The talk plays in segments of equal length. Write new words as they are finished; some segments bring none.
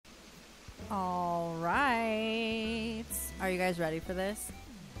All right. Are you guys ready for this?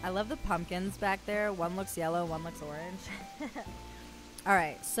 I love the pumpkins back there. One looks yellow, one looks orange. All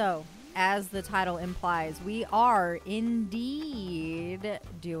right, so as the title implies, we are indeed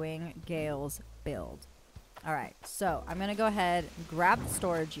doing Gayle's build. All right, so I'm going to go ahead and grab the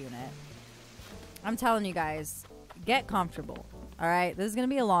storage unit. I'm telling you guys, get comfortable. All right, this is going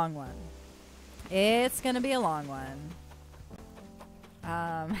to be a long one. It's going to be a long one.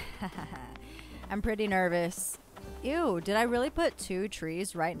 I'm pretty nervous. Ew, did I really put two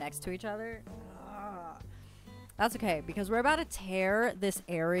trees right next to each other? Ugh. That's okay, because we're about to tear this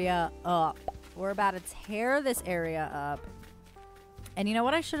area up. We're about to tear this area up. And you know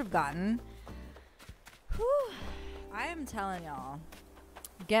what I should have gotten? Whew. I am telling y'all,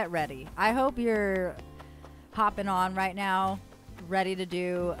 get ready. I hope you're hopping on right now, ready to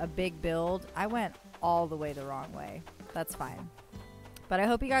do a big build. I went all the way the wrong way. That's fine. But I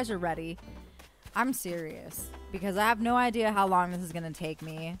hope you guys are ready. I'm serious, because I have no idea how long this is going to take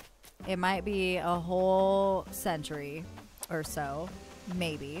me. It might be a whole century or so,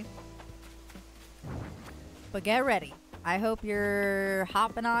 maybe. But get ready. I hope you're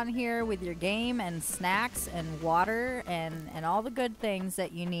hopping on here with your game and snacks and water and all the good things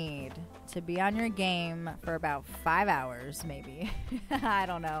that you need to be on your game for about 5 hours, maybe. I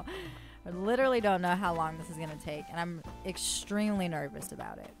don't know. I literally don't know how long this is going to take, and I'm extremely nervous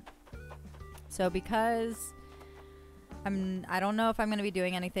about it. So because I don't know if I'm going to be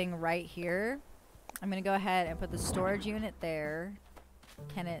doing anything right here, I'm going to go ahead and put the storage unit there.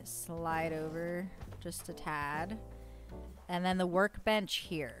 Can it slide over just a tad? And then the workbench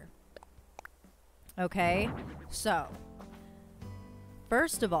here. Okay, so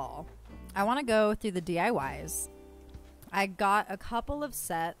first of all, I want to go through the DIYs. I got a couple of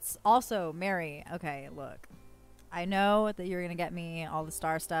sets. Also, Mary, okay, look. I know that you're going to get me all the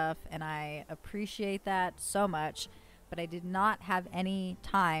star stuff, and I appreciate that so much, but I did not have any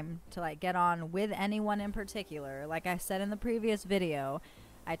time to like get on with anyone in particular. Like I said in the previous video,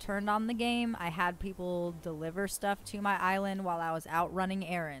 I turned on the game. I had people deliver stuff to my island while I was out running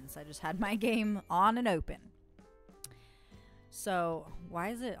errands. I just had my game on and open. So why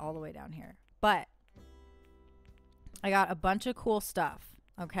is it all the way down here? But I got a bunch of cool stuff.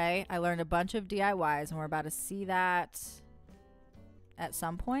 Okay, I learned a bunch of DIYs, and we're about to see that at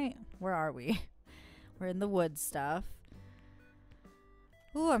some point. Where are we? We're in the wood stuff.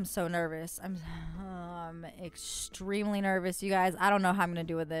 Ooh, I'm so nervous. I'm extremely nervous, you guys. I don't know how I'm going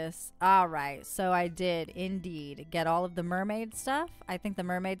to do with this. All right, so I did indeed get all of the mermaid stuff. I think the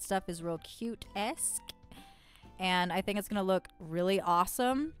mermaid stuff is real cute-esque, and I think it's going to look really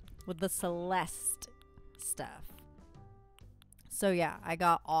awesome with the Celeste stuff. So yeah, I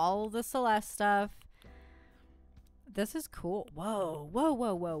got all the Celeste stuff. This is cool. Whoa, whoa,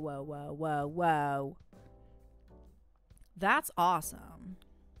 whoa, whoa, whoa, whoa, whoa, whoa. That's awesome.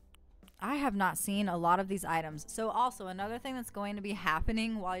 I have not seen a lot of these items. So also another thing that's going to be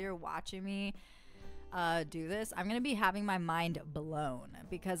happening while you're watching me do this, I'm going to be having my mind blown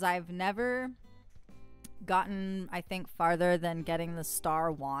because I've never gotten, I think, farther than getting the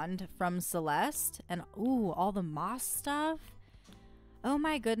star wand from Celeste. And ooh, all the moss stuff. Oh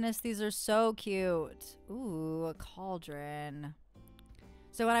my goodness, these are so cute. Ooh, a cauldron.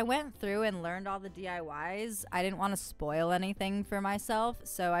 So when I went through and learned all the DIYs, I didn't want to spoil anything for myself.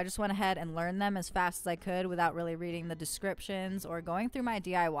 So I just went ahead and learned them as fast as I could without really reading the descriptions or going through my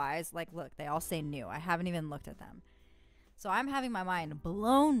DIYs. Like, look, they all say new. I haven't even looked at them. So I'm having my mind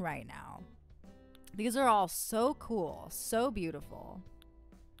blown right now. These are all so cool, so beautiful.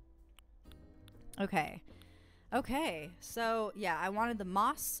 Okay. Okay, so yeah, I wanted the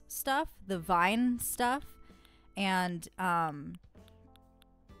moss stuff, the vine stuff, and the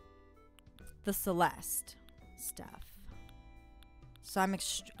Celeste stuff. So I'm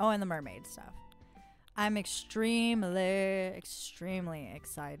and the mermaid stuff. I'm extremely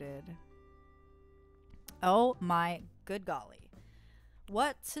excited. Oh my good golly.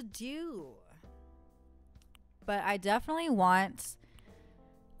 What to do? But I definitely want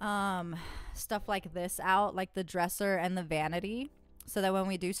stuff like this out, like the dresser and the vanity, so that when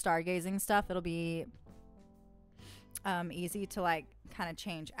we do stargazing stuff, it'll be easy to like kind of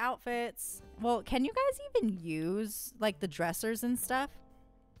change outfits. Well, can you guys even use like the dressers and stuff?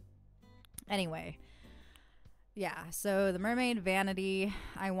 Anyway, yeah, so the mermaid vanity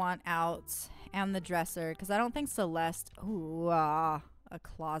I want out, and the dresser, because I don't think Celeste. Ooh, a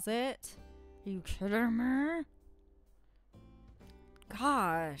closet? Are you kidding me?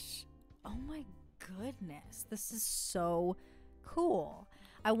 Gosh. Oh my goodness. This is so cool.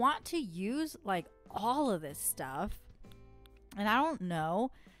 I want to use like all of this stuff. And I don't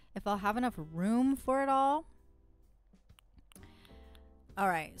know if I'll have enough room for it all. All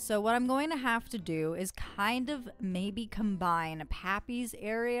right, so what I'm going to have to do is kind of maybe combine Pappy's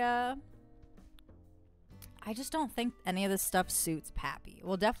area. I just don't think any of this stuff suits Pappy.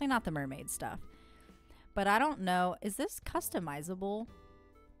 Well, definitely not the mermaid stuff. But I don't know. Is this customizable?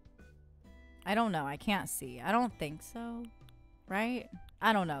 I don't know. I can't see. I don't think so. Right?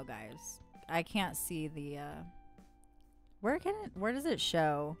 I don't know, guys. I can't see the... Where does it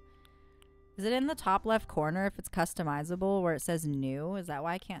show? Is it in the top left corner if it's customizable where it says new? Is that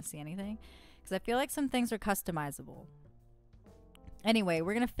why I can't see anything? Because I feel like some things are customizable. Anyway,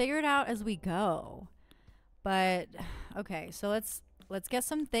 we're going to figure it out as we go. But, okay, so let's get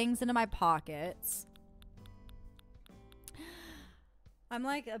some things into my pockets. I'm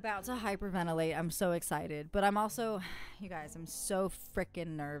like about to hyperventilate. I'm so excited. But I'm also, you guys, I'm so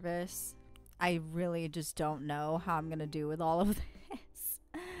freaking nervous. I really just don't know how I'm going to do with all of this.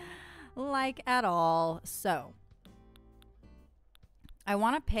 Like at all. So I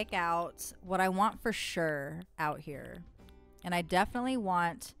want to pick out what I want for sure out here. And I definitely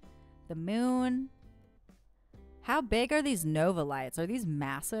want the moon. How big are these Nova lights? Are these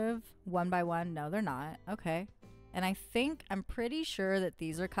massive? One by one? No, they're not. Okay. And I'm pretty sure that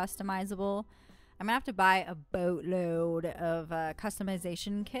these are customizable. I'm gonna have to buy a boatload of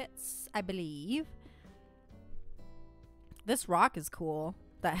customization kits, I believe. This rock is cool.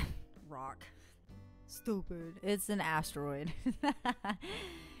 That rock. Stupid. It's an asteroid. Isn't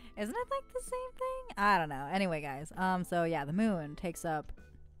it like the same thing? I don't know. Anyway, guys. So yeah, the moon takes up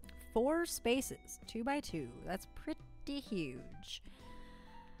 4 spaces, 2 by 2. That's pretty huge.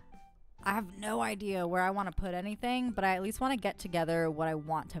 I have no idea where I want to put anything, but I at least want to get together what I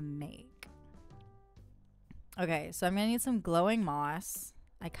want to make. Okay, so I'm gonna need some glowing moss.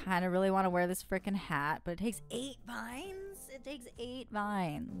 I kind of really want to wear this freaking hat, but it takes 8 vines. It takes 8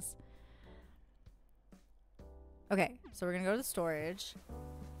 vines. Okay, so we're gonna go to the storage.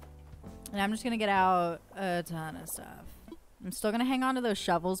 And I'm just gonna get out a ton of stuff. I'm still gonna hang on to those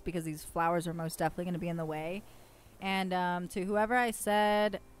shovels because these flowers are most definitely gonna be in the way. And to whoever I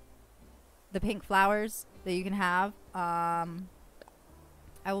said the pink flowers that you can have, I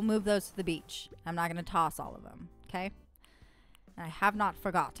will move those to the beach. I'm not gonna toss all of them, okay? I have not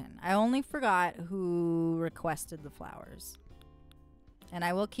forgotten. I only forgot who requested the flowers. And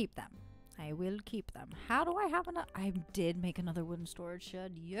I will keep them. I will keep them. How do I have enough? I did make another wooden storage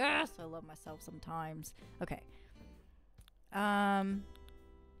shed. Yes, I love myself sometimes. Okay. Oh,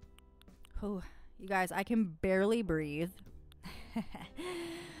 you guys, I can barely breathe.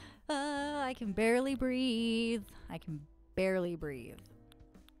 I can barely breathe. I can barely breathe.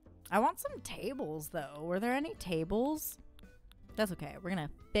 I want some tables, though. Were there any tables? That's okay. We're gonna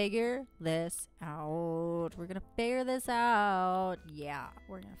figure this out. We're gonna figure this out. Yeah,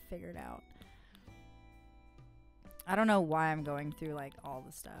 we're gonna figure it out. I don't know why I'm going through like all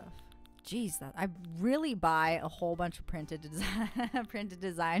the stuff. Jeez, I really buy a whole bunch of printed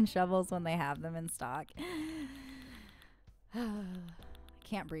design shovels when they have them in stock. I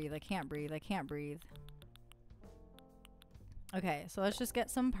can't breathe. I can't breathe. I can't breathe. Okay, so let's just get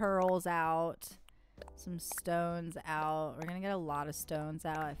some pearls out. Some stones out. We're gonna get a lot of stones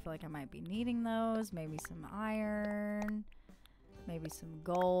out. I feel like I might be needing those. Maybe some iron. Maybe some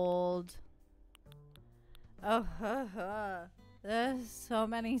gold. Oh, there's so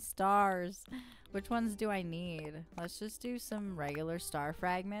many stars. Which ones do I need? Let's just do some regular star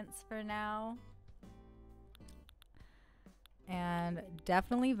fragments for now. And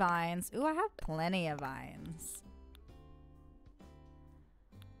definitely vines. Ooh, I have plenty of vines.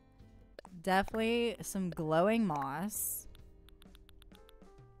 Definitely some glowing moss.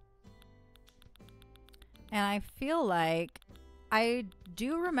 And I feel like I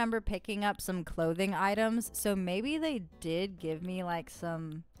do remember picking up some clothing items, so maybe they did give me like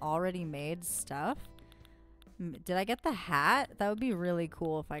some already made stuff. Did I get the hat? That would be really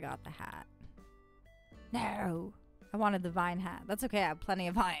cool if I got the hat. No, I wanted the vine hat. That's okay, I have plenty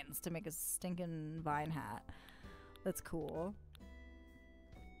of vines to make a stinking vine hat. That's cool.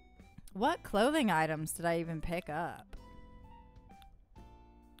 What clothing items did I even pick up?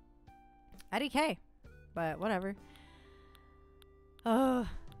 IDK, but whatever. Oh,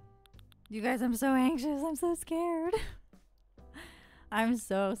 you guys, I'm so anxious. I'm so scared. I'm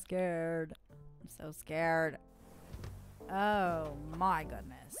so scared. I'm so scared. Oh my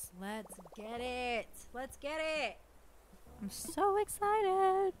goodness. Let's get it. Let's get it. I'm so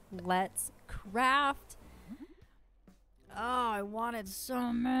excited. Let's craft. Oh, I wanted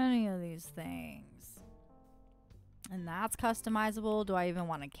so many of these things. And that's customizable. Do I even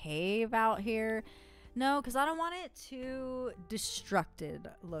want a cave out here? No, because I don't want it too destructed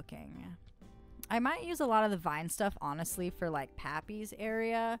looking. I might use a lot of the vine stuff, honestly, for like Pappy's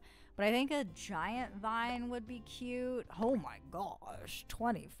area. But I think a giant vine would be cute. Oh my gosh,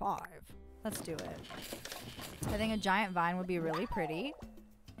 25. Let's do it. I think a giant vine would be really pretty.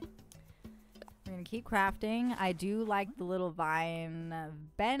 We're going to keep crafting. I do like the little vine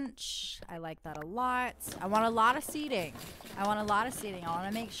bench. I like that a lot. I want a lot of seating. I want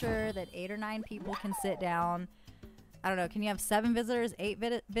to make sure that 8 or 9 people can sit down. I don't know. Can you have 7 visitors,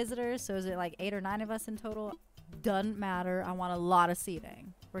 8 visitors? So is it like 8 or 9 of us in total? Doesn't matter. I want a lot of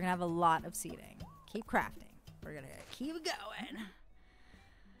seating. We're going to have a lot of seating. Keep crafting. We're going to keep going.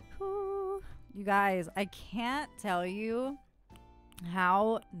 Whew. You guys, I can't tell you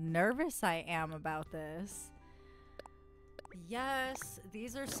how nervous I am about this. Yes,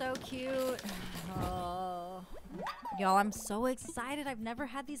 these are so cute. Oh. Y'all, I'm so excited. I've never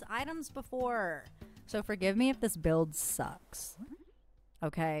had these items before. So forgive me if this build sucks.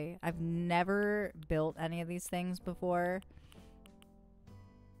 Okay, I've never built any of these things before.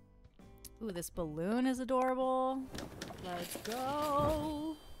 Ooh, this balloon is adorable. Let's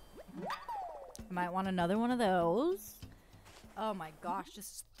go. I might want another one of those. Oh my gosh,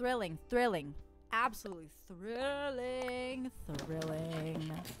 just thrilling, thrilling. Absolutely thrilling,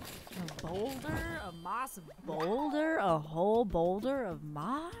 thrilling. A boulder, a moss boulder, a whole boulder of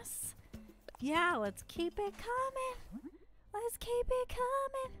moss. Yeah, let's keep it coming. Let's keep it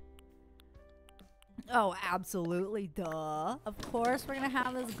coming. Oh, absolutely, duh. Of course we're gonna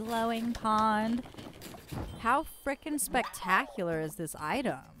have this glowing pond. How freaking spectacular is this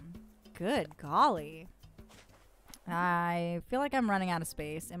item? Good golly. I feel like I'm running out of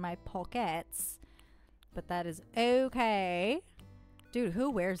space in my pockets, but that is okay. Dude, who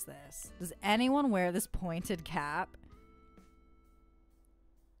wears this? Does anyone wear this pointed cap?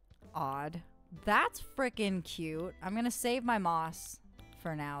 Odd. That's freaking cute. I'm gonna save my moss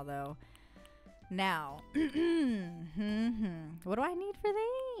for now, though. Now, what do I need for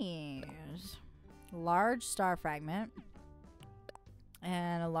these? Large star fragment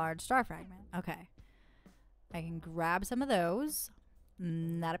and a large star fragment. Okay. I can grab some of those.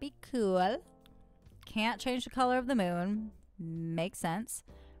 That'll be cool. Can't change the color of the moon. Makes sense.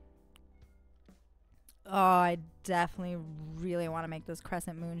 Oh, I definitely really want to make this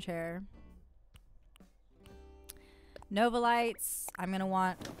crescent moon chair. Nova lights. I'm going to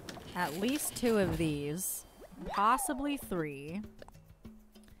want at least 2 of these. Possibly 3.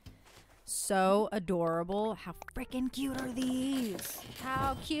 So adorable. How freaking cute are these?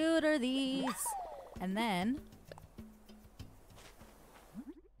 How cute are these? And then,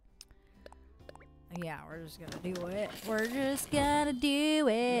 yeah, we're just gonna do it. We're just gonna do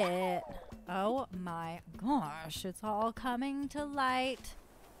it. Oh my gosh, it's all coming to light.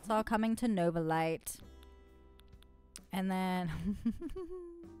 It's all coming to Nova light. And then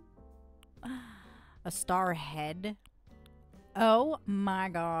a star head. Oh my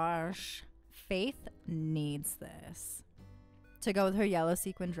gosh. Faith needs this to go with her yellow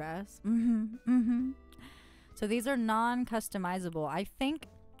sequin dress. So these are non-customizable. I think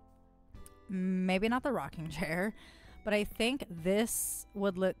maybe not the rocking chair, but I think this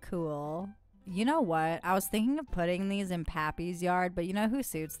would look cool. You know what? I was thinking of putting these in Pappy's yard, but you know who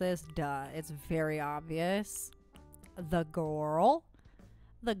suits this? Duh. It's very obvious. The girl.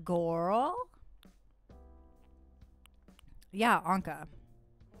 The girl. Yeah, Anka.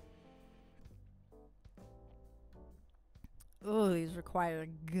 Oh, these require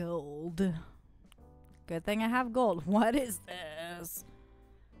gold. Good thing I have gold. What is this?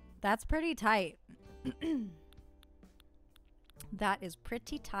 That's pretty tight. That is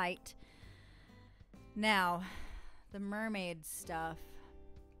pretty tight. Now, the mermaid stuff.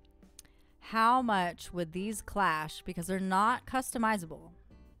 How much would these clash? Because they're not customizable.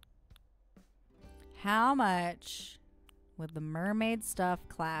 How much would the mermaid stuff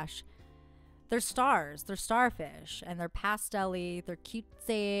clash? They're stars. They're starfish. And they're pastel-y. They're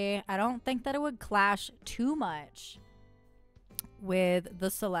cutesy. I don't think that it would clash too much with the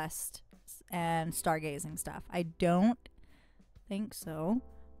Celeste and stargazing stuff. I don't think so.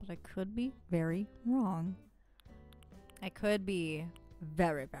 But I could be very wrong. I could be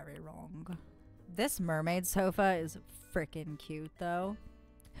very, very wrong. This mermaid sofa is freaking cute, though.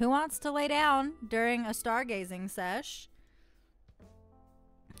 Who wants to lay down during a stargazing sesh?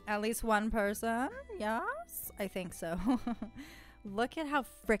 At least one person? Yes? I think so. Look at how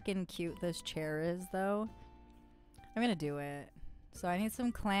freaking cute this chair is, though. I'm gonna do it. So I need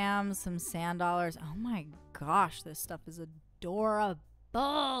some clams, some sand dollars. Oh my gosh, this stuff is adorable.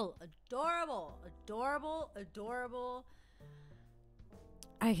 Adorable. Adorable. Adorable.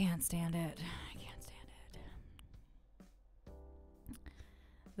 I can't stand it. I can't stand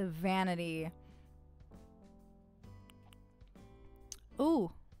the vanity.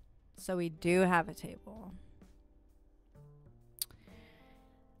 Ooh, so we do have a table.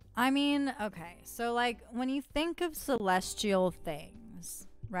 I mean, okay, so like when you think of celestial things,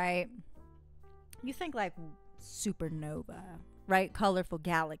 right? You think like supernova, right? Colorful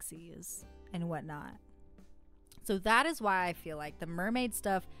galaxies and whatnot. So that is why I feel like the mermaid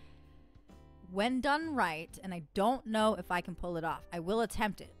stuff, when done right, and I don't know if I can pull it off, I will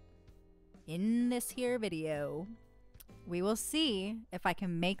attempt it in this here video. We will see if I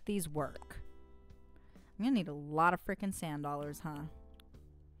can make these work. I'm gonna need a lot of freaking sand dollars, huh?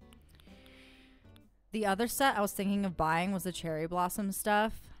 The other set I was thinking of buying was the cherry blossom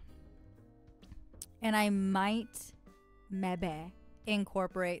stuff. And I might maybe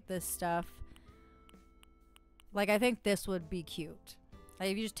incorporate this stuff. Like, I think this would be cute. Like,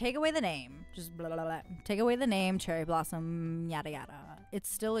 if you just take away the name, just blah, blah, blah, take away the name, cherry blossom, yada, yada.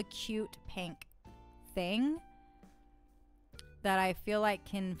 It's still a cute pink thing that I feel like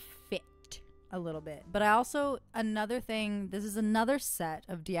can fit a little bit. But I also, another thing, this is another set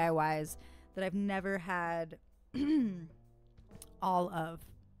of DIYs that I've never had all of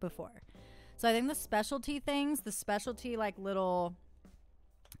before. So I think the specialty things, the specialty like little,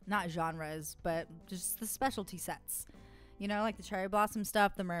 not genres, but just the specialty sets. You know, like the cherry blossom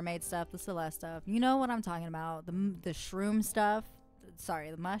stuff, the mermaid stuff, the Celeste stuff. You know what I'm talking about. The shroom stuff.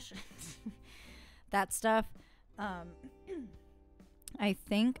 Sorry, the mush. That stuff. I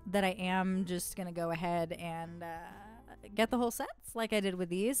think that I am just going to go ahead and get the whole sets like I did with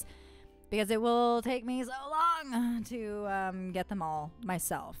these. Because it will take me so long to get them all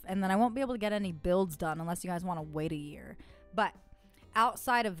myself. And then I won't be able to get any builds done unless you guys want to wait a year. But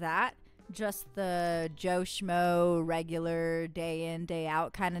outside of that, just the Joe Schmo regular day in, day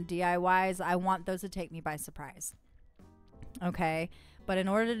out kind of DIYs, I want those to take me by surprise. Okay? But in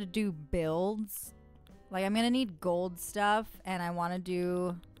order to do builds, like I'm going to need gold stuff. And I want to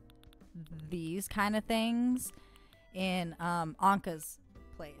do these kind of things in Anka's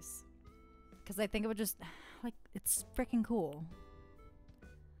place. Because I think it would just, like, it's freaking cool.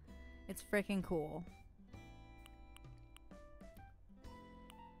 It's freaking cool.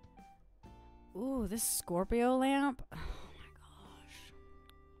 Ooh, this Scorpio lamp. Oh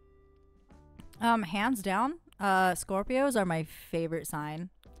my gosh. Hands down, Scorpios are my favorite sign.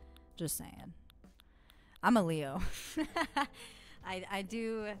 Just saying. I'm a Leo. I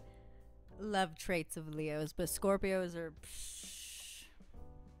do love traits of Leos, but Scorpios are...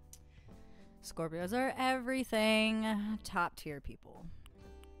 Scorpios are everything. Top tier people.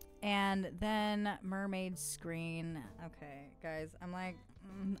 And then mermaid screen. Okay, guys,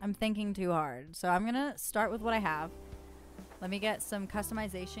 I'm thinking too hard. So I'm gonna start with what I have. Let me get some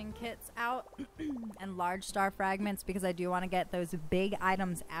customization kits out and large star fragments because I do want to get those big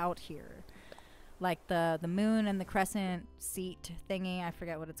items out here. Like the moon and the crescent seat thingy. I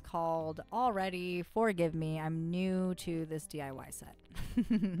forget what it's called already. Forgive me. I'm new to this DIY set.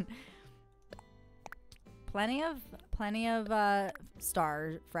 Plenty of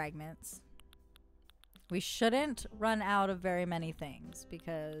star fragments. We shouldn't run out of very many things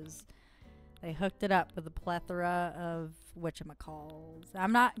because they hooked it up with a plethora of whatchamacalls.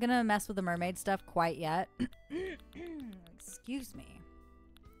 I'm not gonna mess with the mermaid stuff quite yet. Excuse me.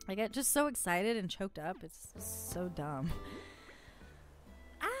 I get just so excited and choked up. It's so dumb.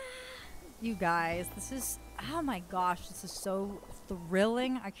 You guys, this is, oh my gosh, this is so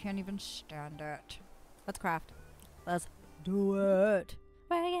thrilling. I can't even stand it. Let's craft. Let's do it.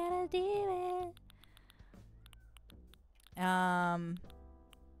 We're gonna do it.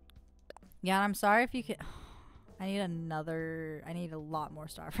 Yeah, I'm sorry if you can. I need a lot more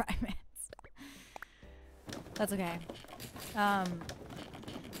star fragments. That's okay.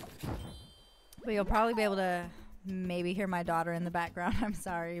 But you'll probably be able to maybe hear my daughter in the background. I'm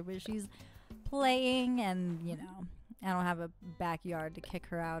sorry, but she's playing and, you know, I don't have a backyard to kick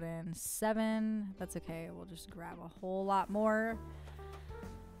her out in. 7. That's okay. We'll just grab a whole lot more.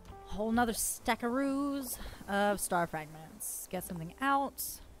 Whole nother stackaroos of star fragments. Get something out.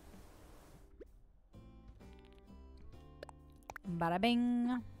 Bada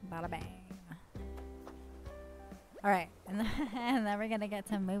bing. Bada bang. Alright. And then we're going to get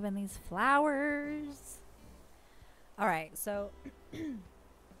to moving these flowers. Alright. So...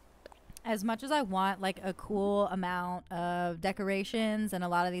 as much as I want like a cool amount of decorations, and a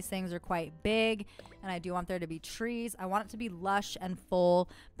lot of these things are quite big, and I do want there to be trees, I want it to be lush and full,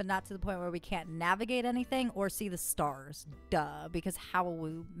 but not to the point where we can't navigate anything or see the stars. Duh, because how will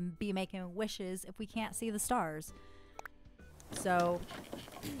we be making wishes if we can't see the stars? So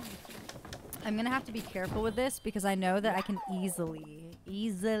I'm gonna have to be careful with this because I know that I can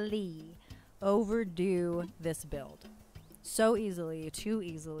easily overdo this build. So easily, too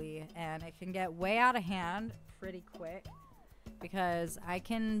easily, and it can get way out of hand pretty quick because I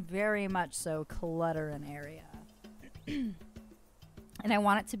can very much so clutter an area. And I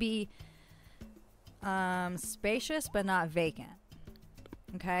want it to be spacious but not vacant.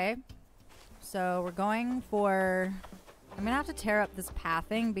 Okay? So we're going for... I'm gonna have to tear up this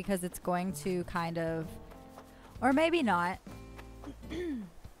pathing because it's going to kind of... Or maybe not.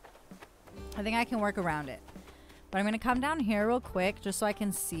 I think I can work around it. But I'm gonna come down here real quick just so I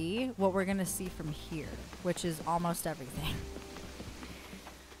can see what we're gonna see from here, which is almost everything.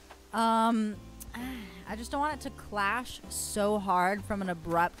 I just don't want it to clash so hard from an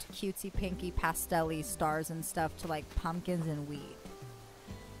abrupt cutesy pinky pastel-y stars and stuff to like pumpkins and weed.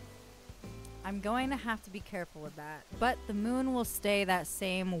 I'm going to have to be careful with that. But the moon will stay that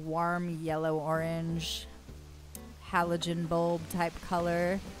same warm yellow-orange halogen bulb type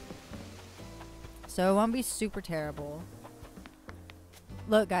color. So it won't be super terrible.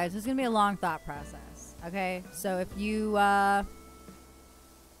 Look guys, this is going to be a long thought process. Okay? So if you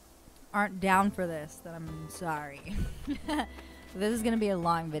aren't down for this, then I'm sorry. This is going to be a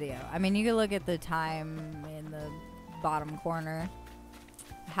long video. I mean, you can look at the time in the bottom corner.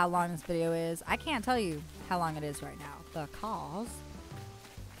 How long this video is. I can't tell you how long it is right now because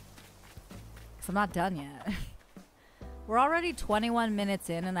I'm not done yet. We're already 21 minutes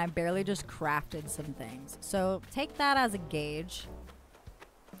in and I barely just crafted some things. So take that as a gauge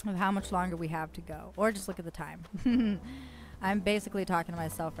of how much longer we have to go. Or just look at the time. I'm basically talking to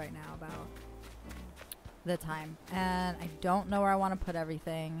myself right now about the time. And I don't know where I want to put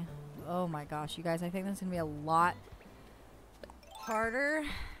everything. Oh my gosh, you guys, I think this is going to be a lot harder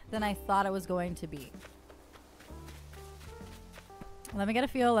than I thought it was going to be. Let me get a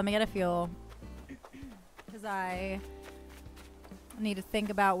feel. Because I need to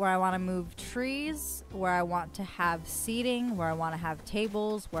think about where I want to move trees, where I want to have seating, where I want to have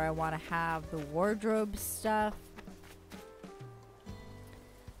tables, where I want to have the wardrobe stuff.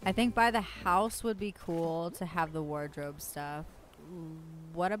 I think by the house would be cool to have the wardrobe stuff.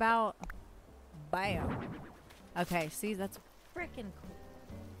 What about biome? Okay, see, that's freaking cool.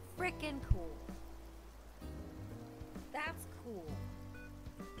 Freaking cool. That's cool.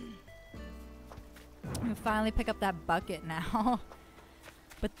 I'm gonna finally pick up that bucket now.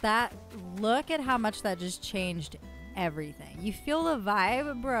 But that, look at how much that just changed everything. You feel the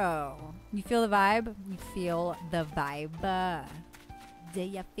vibe, bro? You feel the vibe? You feel the vibe. Do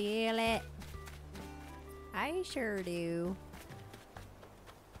you feel it? I sure do.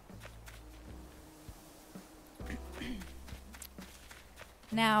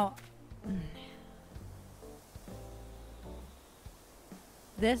 Now,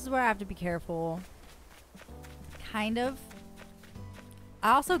 this is where I have to be careful. Kind of.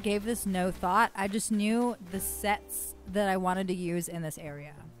 I also gave this no thought. I just knew the sets that I wanted to use in this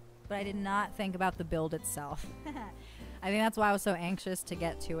area. But I did not think about the build itself. I think that's why I was so anxious to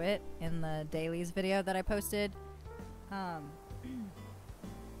get to it in the dailies video that I posted.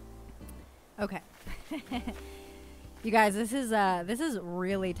 Okay. You guys, this is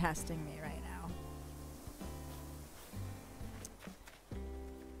really testing me right now.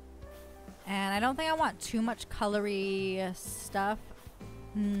 And I don't think I want too much colory stuff.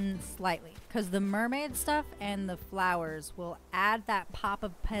 Slightly. Because the mermaid stuff and the flowers will add that pop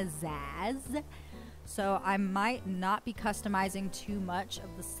of pizzazz. So I might not be customizing too much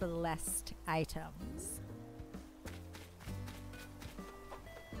of the Celeste items.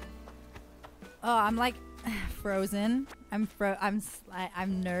 Oh, I'm like frozen. I'm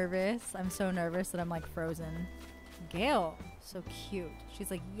nervous. I'm so nervous that I'm like frozen. Gayle, so cute. She's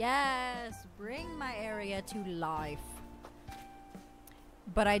like, yes, bring my area to life.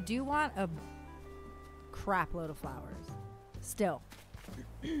 But I do want a crap load of flowers. Still.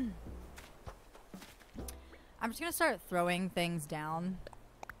 I'm just gonna start throwing things down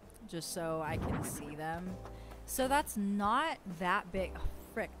just so I can see them. So that's not that big. Oh,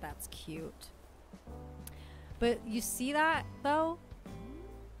 frick, that's cute. But you see that though?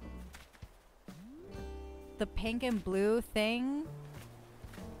 The pink and blue thing.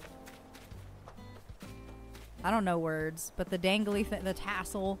 I don't know words, but the dangly thing, the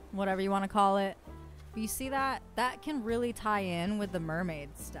tassel, whatever you want to call it. You see that? That can really tie in with the mermaid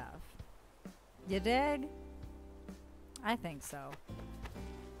stuff. You dig? I think so.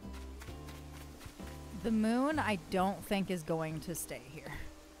 The moon, I don't think is going to stay here.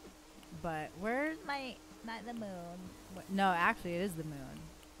 But where's my... Not the moon. No, actually, it is the moon.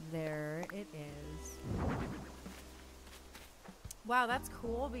 There it is. Wow, that's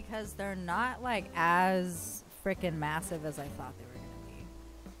cool because they're not like as freaking massive as I thought they were gonna be.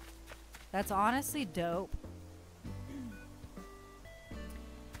 That's honestly dope.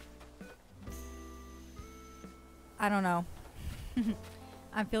 I don't know.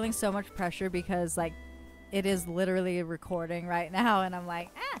 I'm feeling so much pressure because like it is literally recording right now and I'm like,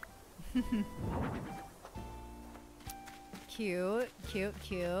 ah. Cute, cute,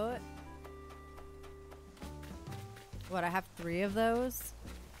 cute. What, I have 3 of those?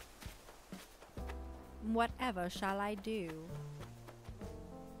 Whatever shall I do?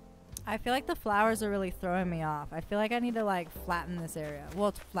 I feel like the flowers are really throwing me off. I feel like I need to like flatten this area. Well,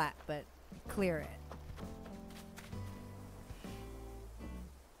 it's flat, but clear it.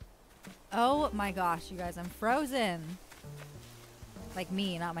 Oh my gosh, you guys, I'm frozen. Like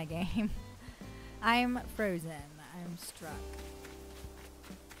me, not my game. I'm frozen. I'm struck.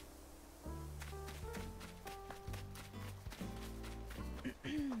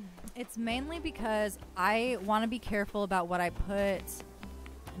 It's mainly because I want to be careful about what I put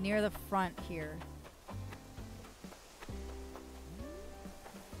near the front here.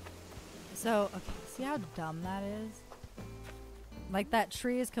 So, okay, see how dumb that is? Like that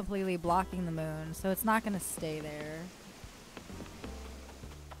tree is completely blocking the moon, so it's not going to stay there.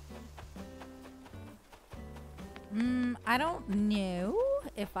 I don't know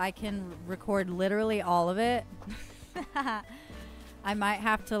if I can record literally all of it. I might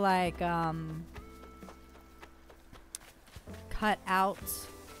have to like cut out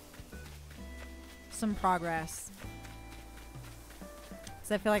some progress.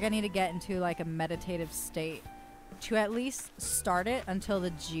 So I feel like I need to get into like a meditative state to at least start it until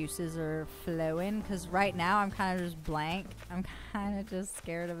the juices are flowing, because right now I'm kind of just blank. I'm kind of just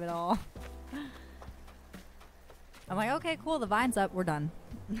scared of it all. I'm like, okay, cool, the vine's up, we're done.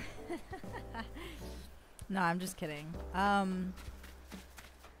 No, I'm just kidding.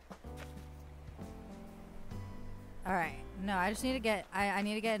 Alright, no, I just need to get, I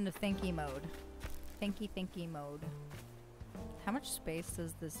need to get into thinky mode. Thinky mode. How much space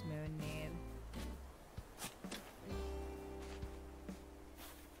does this moon need?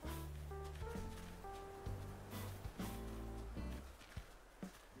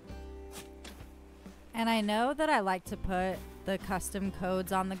 And I know that I like to put the custom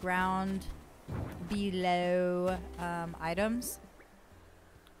codes on the ground below items.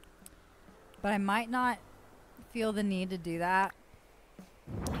 But I might not feel the need to do that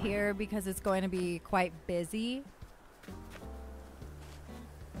here because it's going to be quite busy.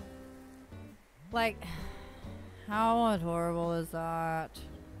 Like, how adorable is that?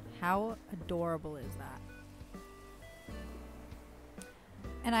 How adorable is that?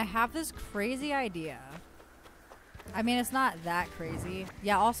 And I have this crazy idea. I mean, it's not that crazy.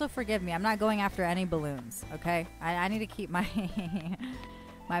 Yeah, also forgive me. I'm not going after any balloons, okay? I need to keep my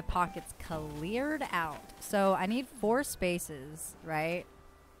my pockets cleared out. So I need 4 spaces, right?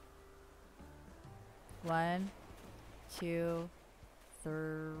 1, 2, 3.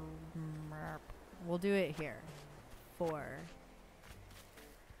 We'll do it here. 4.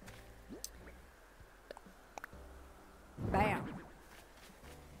 Bam.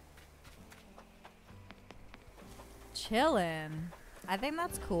 Chillin'. I think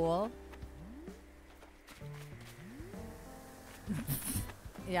that's cool.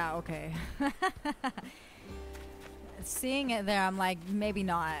 Yeah, okay. Seeing it there, I'm like, maybe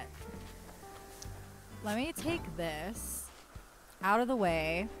not. Let me take this out of the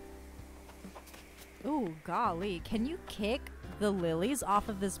way. Ooh, golly. Can you kick the lilies off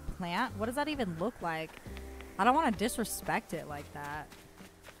of this plant? What does that even look like? I don't want to disrespect it like that.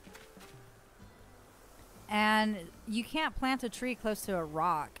 And you can't plant a tree close to a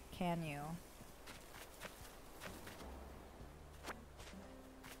rock, can you?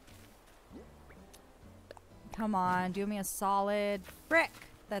 Come on, do me a solid. Frick!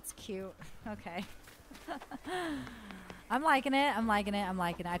 That's cute. Okay. I'm liking it. I'm liking it. I'm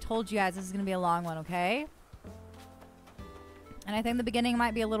liking it. I told you guys this is going to be a long one, okay? And I think the beginning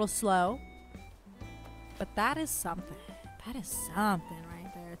might be a little slow. But that is something. That is something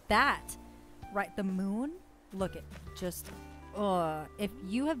right there. That, right, the moon. Look at just, if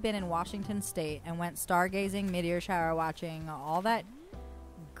you have been in Washington State and went stargazing, meteor shower watching, all that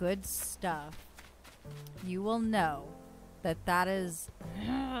good stuff, you will know that that is,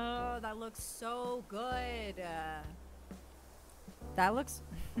 that looks so good. That looks,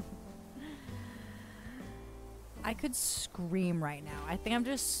 I could scream right now. I think I'm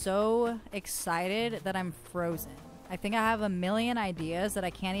just so excited that I'm frozen. I think I have a million ideas that I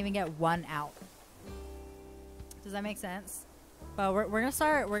can't even get one out. Does that make sense? But we're gonna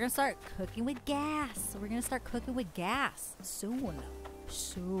start cooking with gas. We're gonna start cooking with gas soon.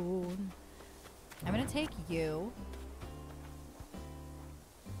 Soon. I'm gonna take you.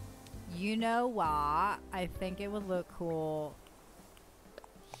 You know what? I think it would look cool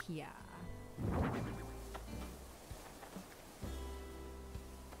here.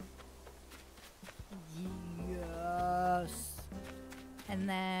 Yes. And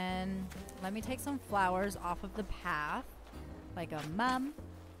then let me take some flowers off of the path. Like a mum.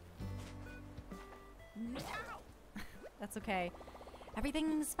 No. That's okay.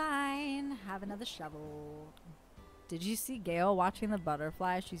 Everything's fine. Have another shovel. Did you see Gayle watching the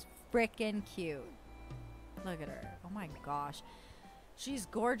butterfly? She's freaking cute. Look at her. Oh my gosh. She's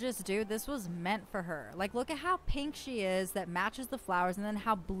gorgeous, dude. This was meant for her. Like, look at how pink she is that matches the flowers, and then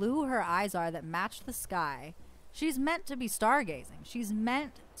how blue her eyes are that match the sky. She's meant to be stargazing. She's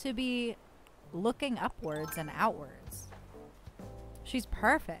meant to be looking upwards and outwards. She's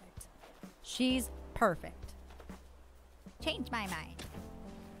perfect. She's perfect. Change my mind.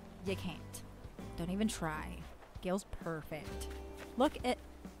 You can't. Don't even try. Gayle's perfect. Look at...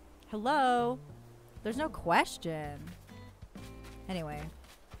 Hello? There's no question. Anyway.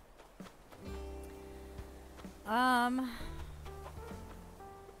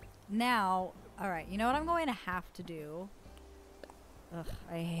 Now, alright, you know what I'm going to have to do? Ugh,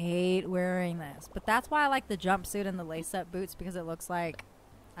 I hate wearing this. But that's why I like the jumpsuit and the lace-up boots, because it looks like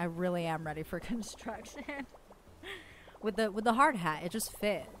I really am ready for construction. With the hard hat, it just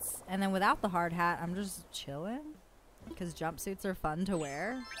fits. And then without the hard hat, I'm just chilling. Because jumpsuits are fun to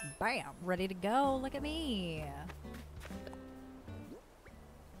wear. Bam! Ready to go. Look at me.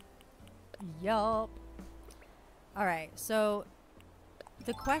 Yup. Alright, so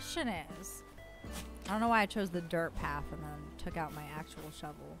the question is... I don't know why I chose the dirt path and then took out my actual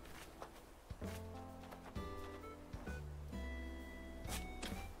shovel.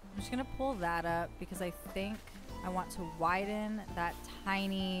 I'm just gonna pull that up because I think I want to widen that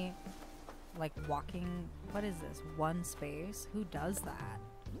tiny, like, walking... What is this? One space? Who does that?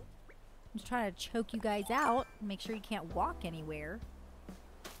 I'm just trying to choke you guys out. Make sure you can't walk anywhere.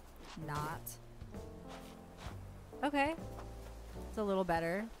 Not. Okay. It's a little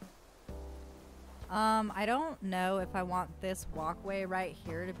better. I don't know if I want this walkway right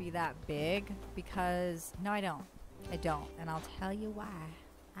here to be that big because... No, I don't. I don't. And I'll tell you why.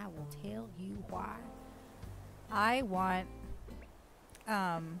 I will tell you why. I want...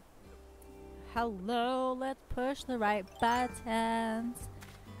 Hello, let's push the right buttons.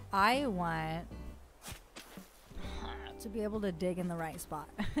 I want to be able to dig in the right spot.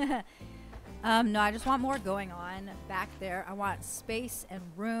 No, I just want more going on back there. I want space and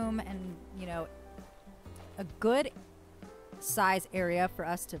room and, you know, a good size area for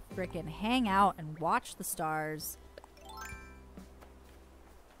us to frickin' hang out and watch the stars.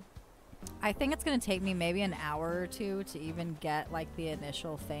 I think it's gonna take me maybe an hour or two to even get like the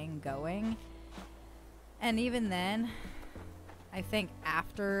initial thing going. And even then, I think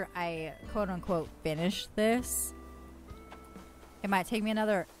after I quote unquote finish this, it might take me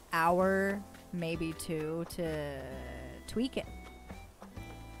another hour, maybe two, to tweak it.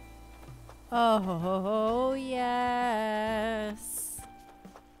 Oh, yes.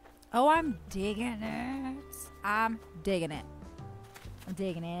 Oh, I'm digging it. I'm digging it. I'm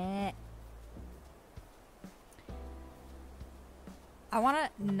digging it. I want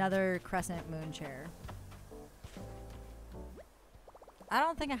another crescent moon chair. I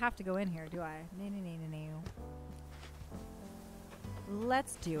don't think I have to go in here, do I? No, no, no, no, no.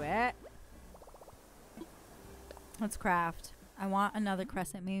 Let's do it. Let's craft. I want another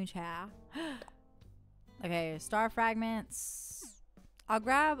crescent moon chair. Okay, star fragments. I'll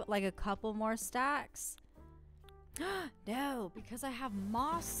grab like a couple more stacks. No, because I have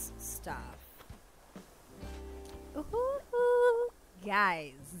moss stuff. Ooh,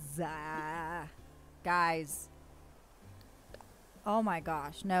 guys. Guys. Oh my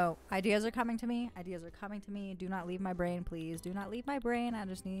gosh. No. Ideas are coming to me. Ideas are coming to me. Do not leave my brain, please. Do not leave my brain. I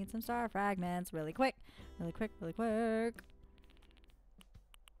just need some star fragments really quick. Really quick, really quick.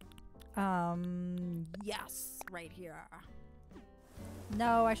 Yes, right here.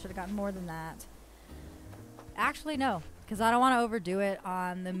 No, I should have gotten more than that. Actually, no, because I don't want to overdo it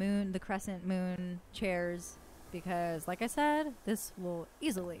on the moon, the crescent moon chairs, because like I said, this will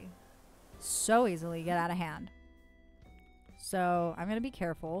easily, so easily get out of hand. So I'm going to be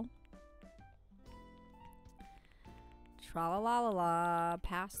careful. Tra-la-la-la-la,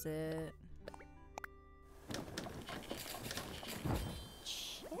 past it.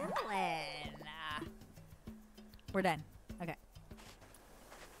 Chillin'. We're done. Okay.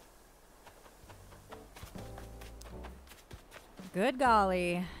 Good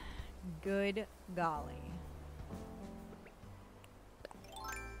golly. Good golly.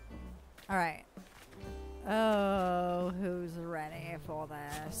 All right. Oh, who's ready for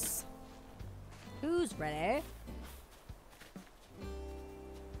this? Who's ready?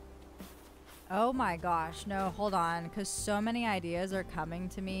 Oh my gosh. No, hold on. Because so many ideas are coming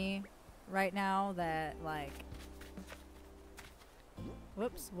to me right now that, like...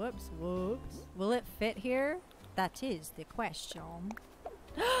 Whoops, whoops, whoops. Will it fit here? That is the question.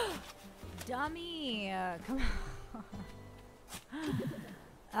 Dummy! Come on.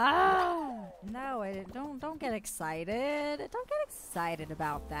 Ah! No, don't get excited. Don't get excited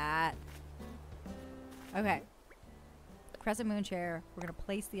about that. Okay. Crescent moon chair. We're gonna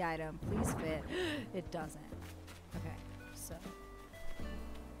place the item. Please fit. It doesn't. Okay, so.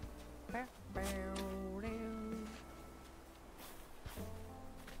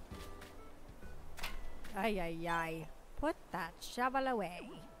 Ay, ay, ay. Put that shovel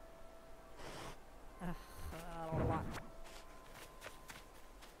away.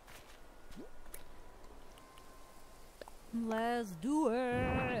 Let's do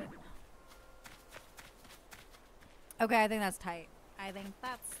it. Okay, I think that's tight. I think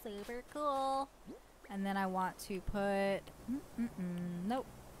that's super cool. And then I want to put... nope.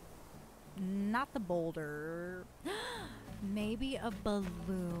 Not the boulder. Maybe a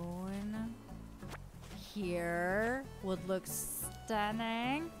balloon here would look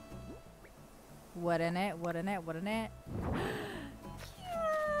stunning. Wouldn't it? Wouldn't it? Wouldn't it?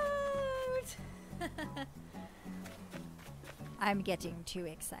 Cute! I'm getting too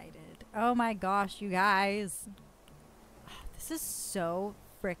excited. Oh my gosh, you guys. This is so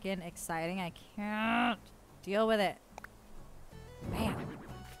freaking exciting. I can't deal with it. Man.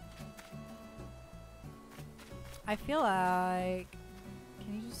 I feel like...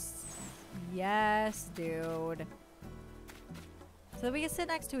 Can you just... Yes, dude. So that we can sit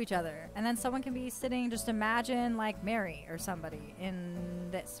next to each other. And then someone can be sitting, just imagine like Mary or somebody in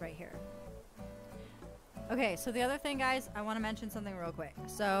this right here. Okay, so the other thing, guys, I want to mention something real quick.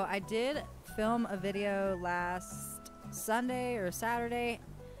 So I did film a video last Sunday or Saturday,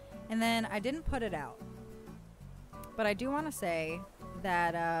 and then I didn't put it out. But I do want to say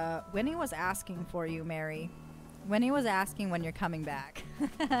that Winnie was asking for you, Mary. Winnie was asking when you're coming back.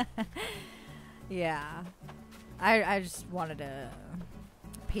 Yeah. I just wanted to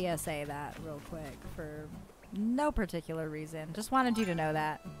PSA that real quick for no particular reason. Just wanted you to know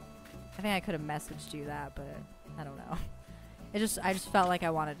that. I think I could have messaged you that, but I don't know. I just felt like I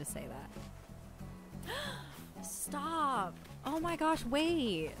wanted to say that. Stop! Oh my gosh,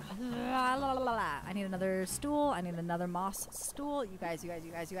 wait! I need another stool. I need another moss stool. You guys,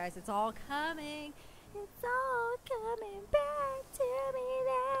 it's all coming. It's all coming back to me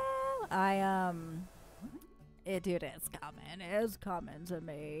now. Dude, it's coming. It's coming to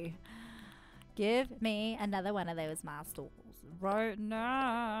me. Give me another one of those moss stools right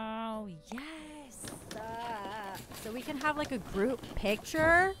now. Yes! So we can have like a group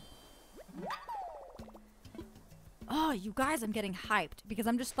picture. Oh, you guys, I'm getting hyped because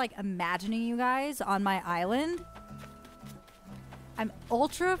I'm just like imagining you guys on my island. I'm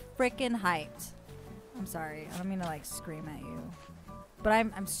ultra freaking hyped. I'm sorry. I don't mean to like scream at you. But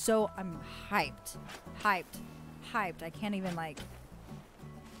I'm hyped. Hyped. I can't even like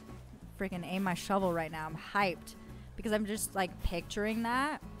freaking aim my shovel right now. I'm hyped because I'm just like picturing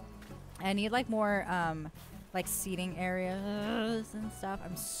that. I need like more like seating areas and stuff.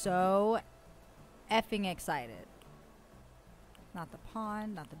 I'm so effing excited. Not the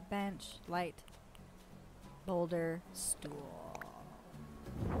pond, not the bench, light, boulder, stool.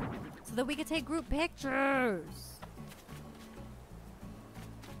 So that we could take group pictures.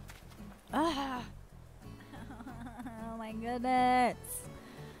 Ah. Oh my goodness.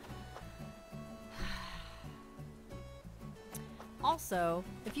 Also,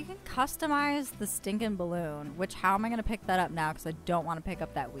 if you can customize the stinking balloon, which how am I going to pick that up now because I don't want to pick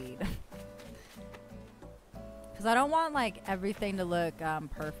up that weed. Because I don't want like everything to look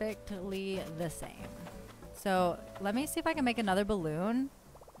perfectly the same. So let me see if I can make another balloon.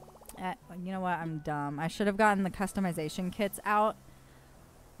 You know what? I'm dumb. I should have gotten the customization kits out.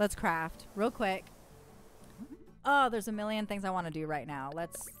 Let's craft real quick. Oh, there's a million things I want to do right now.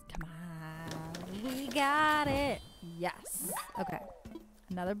 Let's, come on. We got it. Yes. Okay.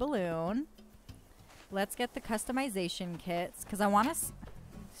 Another balloon. Let's get the customization kits because I want to,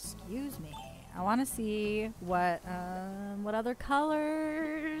 excuse me. I want to see what other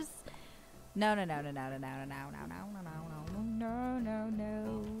colors. No.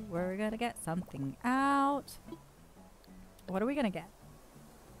 We're gonna get something out. What are we gonna get?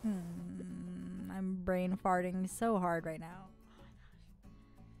 I'm brain farting so hard right now.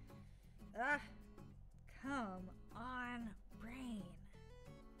 Come on, brain.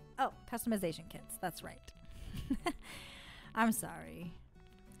 Oh, customization kits. That's right. I'm sorry.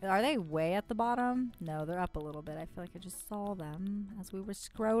 Are they way at the bottom? No, they're up a little bit. I feel like I just saw them as we were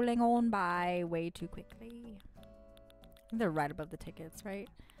scrolling on by way too quickly. I think they're right above the tickets, right?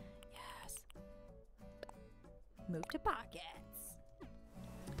 Yes. Move to pockets.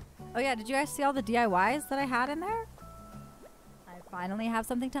 Oh yeah, did you guys see all the DIYs that I had in there? I finally have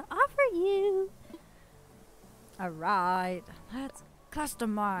something to offer you. Alright, let's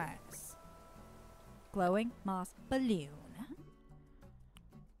customize. Glowing moss balloon.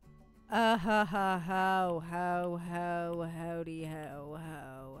 Ho ho ho howdy ho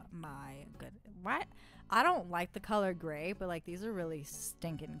ho. My good. What? I don't like the color gray, but like these are really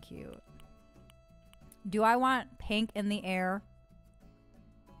stinking cute. Do I want pink in the air?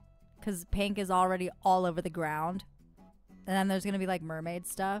 Because pink is already all over the ground. And then there's going to be like mermaid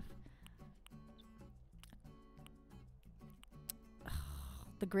stuff.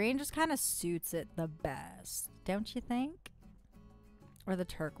 The green just kind of suits it the best, don't you think? Or the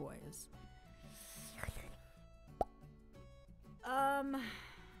turquoise.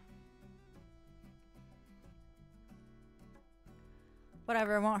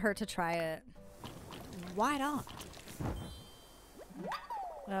 Whatever, it won't hurt to try it. Why not?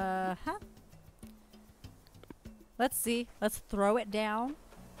 Huh? Let's see. Let's throw it down.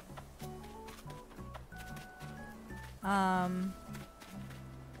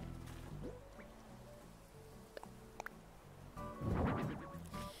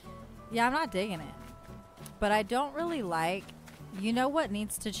 Yeah, I'm not digging it. But I don't really like... You know what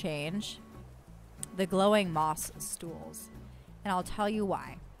needs to change? The glowing moss stools. And I'll tell you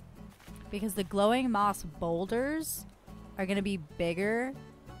why. Because the glowing moss boulders are going to be bigger.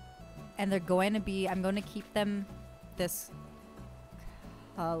 And they're going to be... I'm going to keep them this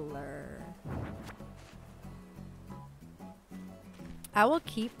color. I will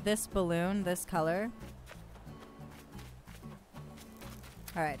keep this balloon this color.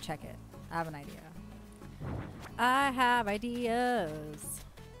 Alright, check it. I have an idea. I have ideas.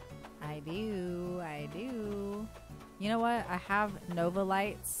 I do. You know what? I have Nova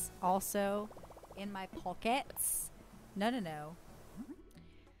lights also in my pockets. No.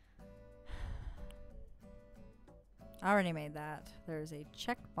 I already made that. There's a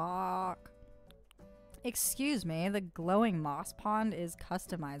checkbox. Excuse me, the glowing moss pond is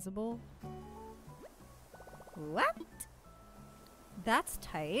customizable. What? That's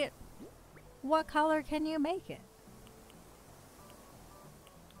tight. What color can you make it?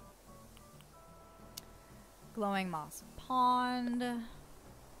 Glowing moss pond.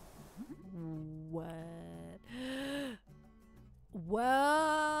 What? Whoa!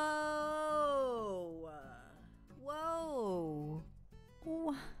 Whoa!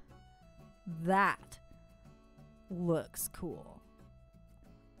 That looks cool.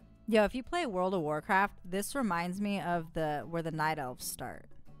 Yo, if you play World of Warcraft, this reminds me of where the night elves start.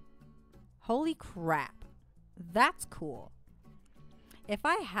 Holy crap. That's cool. If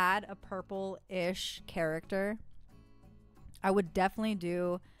I had a purple-ish character, I would definitely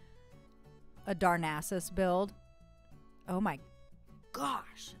do a Darnassus build. Oh my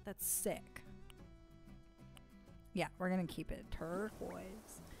gosh, that's sick. Yeah, we're gonna keep it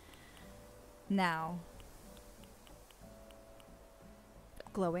turquoise. Now,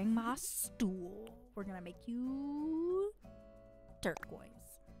 glowing moss stool. We're gonna make you turquoise.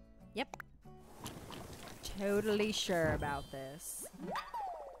 Yep. Totally sure about this.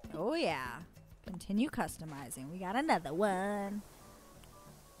 Oh yeah. Continue customizing. We got another one.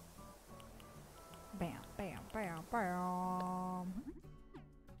 Bam, bam, bam, bam.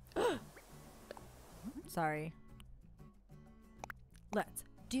 Sorry. Let's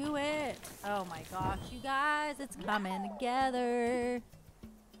do it. Oh my gosh, you guys, it's coming together.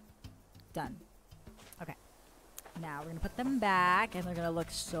 Done. Okay. Now we're gonna put them back and they're gonna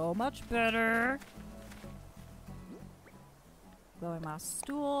look so much better. Glowing moss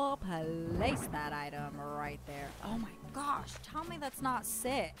stool. Place that item right there. Oh my gosh, tell me that's not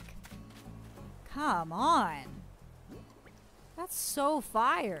sick. Come on. That's so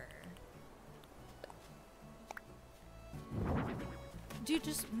fire. Dude,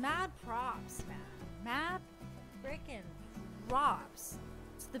 just mad props, man. Mad freaking props.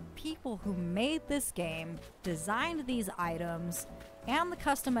 It's the people who made this game, designed these items, and the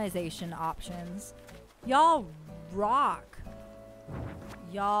customization options. Y'all rock.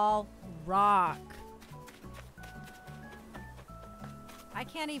 Y'all rock. I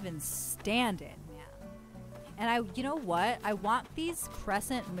can't even stand it, man. And you know what? I want these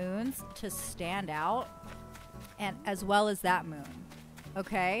crescent moons to stand out, and as well as that moon.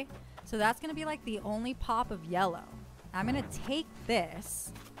 Okay? So that's going to be like the only pop of yellow. I'm going to take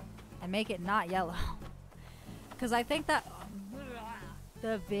this and make it not yellow. Because I think that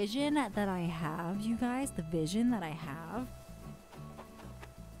the vision that I have, you guys, the vision that I have,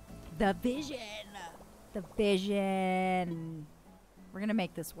 the vision. We're going to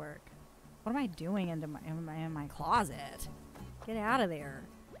make this work. What am I doing in my closet? Get out of there.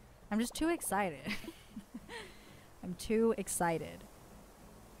 I'm just too excited. I'm too excited.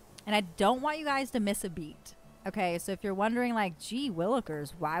 And I don't want you guys to miss a beat. Okay, so if you're wondering like, gee,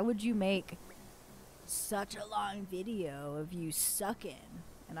 Willikers, why would you make such a long video of you sucking?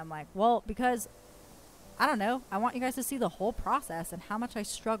 And I'm like, well, because, I don't know, I want you guys to see the whole process and how much I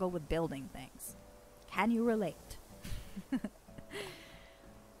struggle with building things. Can you relate?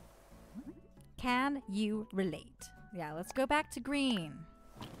 Can you relate? Yeah, let's go back to green.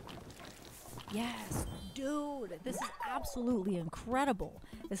 Yes, dude, this is absolutely incredible.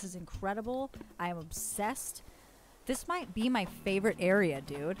 This is incredible. I am obsessed. This might be my favorite area,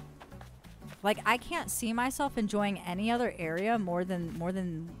 dude. Like, I can't see myself enjoying any other area more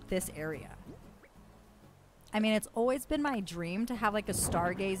than this area. I mean, it's always been my dream to have like a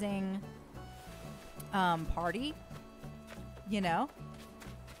stargazing party, you know?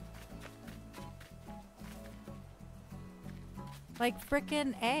 Like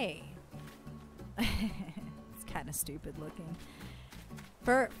frickin' A. It's kind of stupid looking.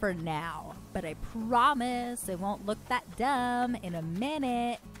 For now. But I promise it won't look that dumb in a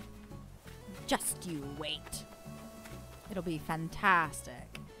minute. Just you wait. It'll be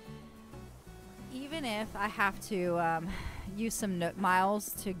fantastic. Even if I have to use some Nook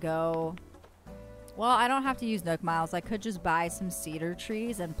Miles to go... Well, I don't have to use Nook Miles. I could just buy some cedar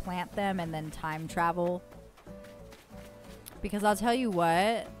trees and plant them and then time travel. Because I'll tell you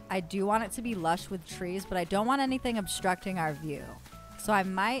what, I do want it to be lush with trees, but I don't want anything obstructing our view. So I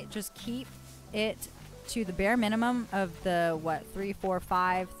might just keep it to the bare minimum of the, what,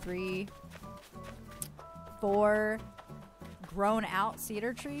 4 grown out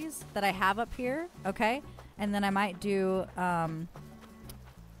cedar trees that I have up here, okay? And then I might do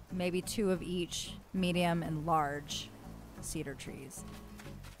maybe 2 of each medium and large cedar trees.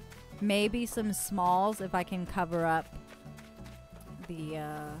 Maybe some smalls if I can cover up the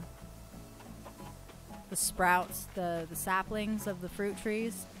sprouts, the saplings of the fruit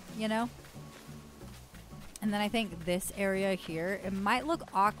trees, you know? And then I think this area here, it might look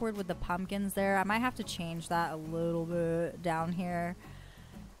awkward with the pumpkins there. I might have to change that a little bit down here.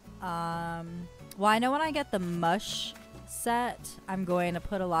 Well, I know when I get the mush set, I'm going to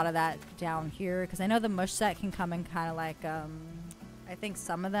put a lot of that down here because I know the mush set can come in kind of like, I think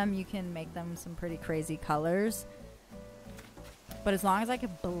some of them you can make them some pretty crazy colors. But as long as I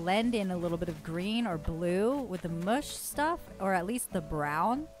could blend in a little bit of green or blue with the mush stuff, or at least the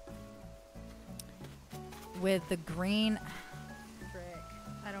brown with the green, frick,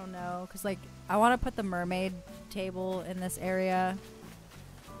 I don't know, because like I want to put the mermaid table in this area.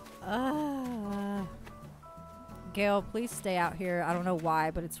 Gayle, please stay out here. I don't know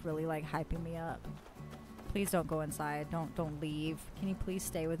why, but it's really like hyping me up. Please don't go inside. Don't leave. Can you please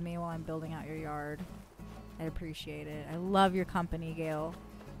stay with me while I'm building out your yard? I appreciate it. I love your company, Gayle.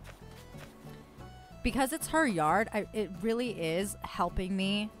 Because it's her yard, it really is helping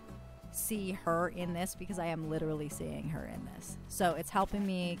me see her in this because I am literally seeing her in this. So it's helping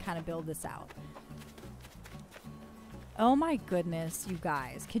me kind of build this out. Oh my goodness, you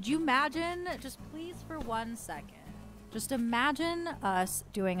guys. Could you imagine, just please for 1 second, just imagine us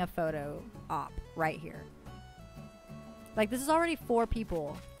doing a photo op right here. Like, this is already 4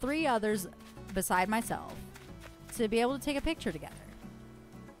 people, 3 others beside myself, to be able to take a picture together.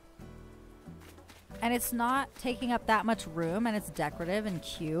 And it's not taking up that much room, and it's decorative and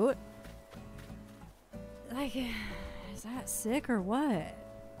cute. Like, is that sick or what?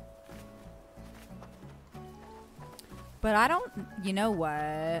 But I don't, you know what?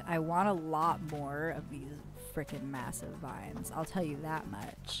 I want a lot more of these freaking massive vines. I'll tell you that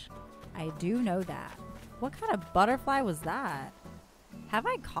much. I do know that. What kind of butterfly was that? Have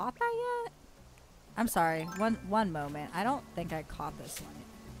I caught that yet? I'm sorry. One moment. I don't think I caught this one.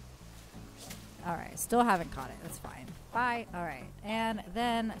 Alright. Still haven't caught it. That's fine. Bye. Alright. And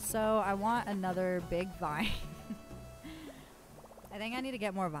then, so I want another big vine. I think I need to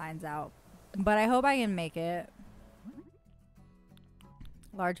get more vines out. But I hope I can make it.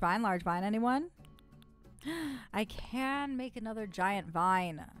 Large vine, anyone? I can make another giant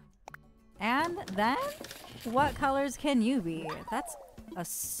vine. And then, what colors can you be? That's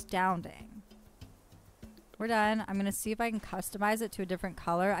astounding. We're done. I'm going to see if I can customize it to a different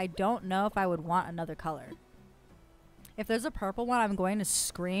color. I don't know if I would want another color. If there's a purple one, I'm going to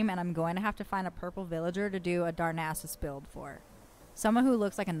scream, and I'm going to have to find a purple villager to do a Darnassus build for. Someone who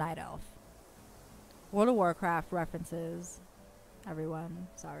looks like a night elf. World of Warcraft references. Everyone,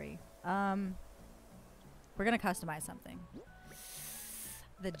 sorry. We're gonna customize something.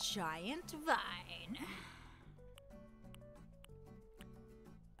 The giant vine.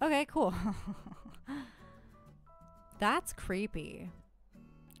 Okay, cool. That's creepy.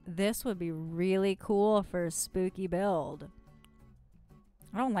 This would be really cool for a spooky build.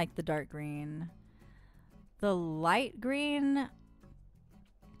 I don't like the dark green. The light green...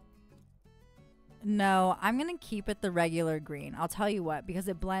 No, I'm going to keep it the regular green. I'll tell you what, because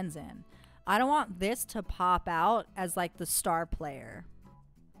it blends in. I don't want this to pop out as like the star player.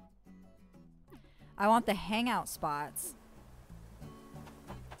 I want the hangout spots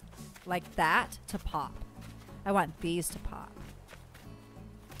like that to pop. I want these to pop.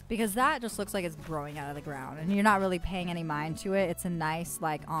 Because that just looks like it's growing out of the ground and you're not really paying any mind to it. It's a nice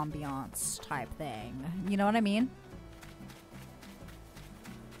like ambiance type thing. You know what I mean?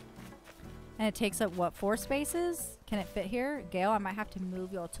 And it takes up, what, 4 spaces? Can it fit here? Gayle, I might have to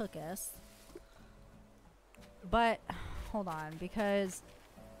move your tuchus. But, hold on, because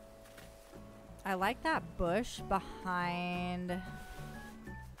I like that bush behind...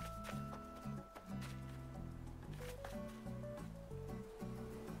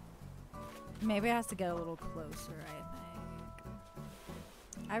 Maybe it has to get a little closer, I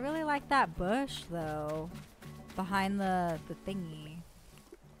think. I really like that bush, though, behind the thingy.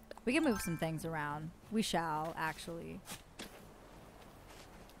 We can move some things around. We shall, actually.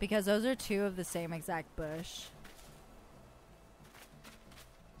 Because those are 2 of the same exact bush.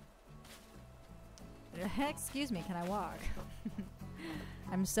 Excuse me, can I walk?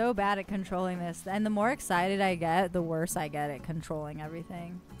 I'm so bad at controlling this. And the more excited I get, the worse I get at controlling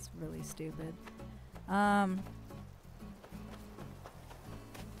everything. It's really stupid.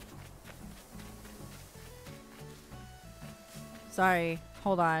 Sorry.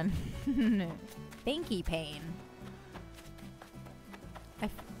 Hold on. Thinky pain.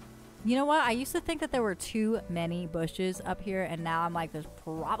 You know what? I used to think that there were too many bushes up here, and now I'm like, there's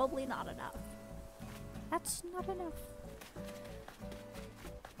probably not enough. That's not enough.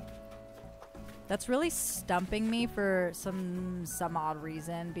 That's really stumping me for some odd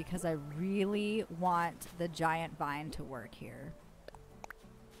reason, because I really want the giant vine to work here.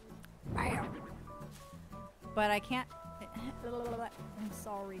 Bam. But I can't... I'm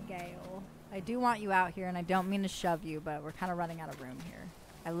sorry, Gayle. I do want you out here, and I don't mean to shove you, but we're kind of running out of room here.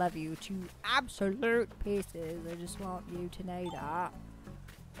 I love you to absolute pieces. I just want you to know that.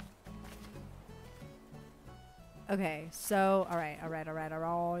 Okay, so, alright.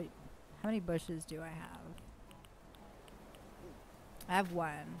 How many bushes do I have? I have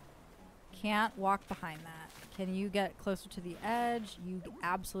 1. Can't walk behind that. Can you get closer to the edge? You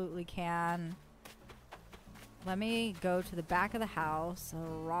absolutely can. Let me go to the back of the house.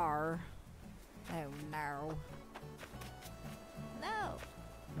 Rawr. Oh, no. No.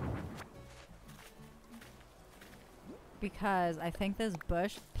 Because I think this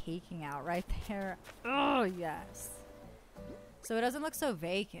bush peeking out right there. Oh, yes. So it doesn't look so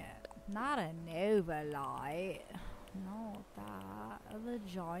vacant. Not a Nova light. Not that. The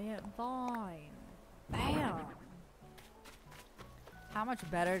giant vine. Bam. How much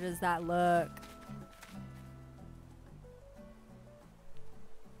better does that look?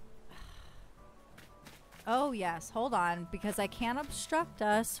 Oh, yes. Hold on. Because I can't obstruct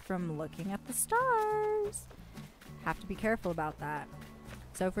us from looking at the stars. Have to be careful about that.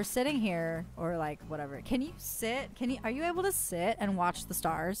 So if we're sitting here, or like whatever, can you sit? Are you able to sit and watch the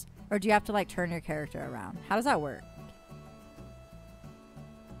stars? Or do you have to like turn your character around? How does that work?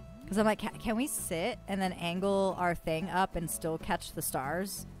 Because I'm like, can we sit and then angle our thing up and still catch the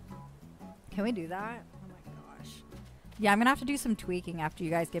stars? Can we do that? Oh my gosh. Yeah, I'm going to have to do some tweaking after you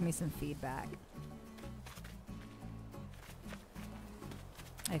guys give me some feedback.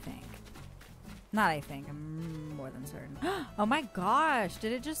 I think. Not I think. I'm more than certain. Oh my gosh.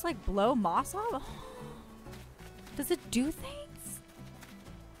 Did it just like blow moss off? Does it do things?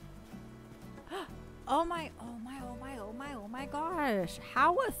 Oh my gosh.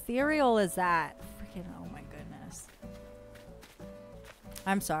 How ethereal is that? Freaking oh my goodness.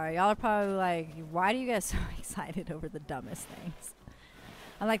 I'm sorry. Y'all are probably like, why do you get so excited over the dumbest things?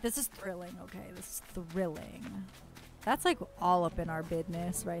 I'm like, this is thrilling. Okay, this is thrilling. That's like all up in our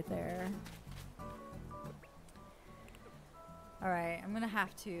business right there. Alright, I'm gonna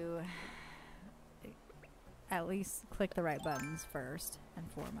have to at least click the right buttons first and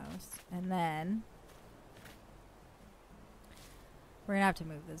foremost. And then we're gonna have to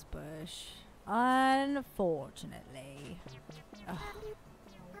move this bush. Unfortunately. Ugh.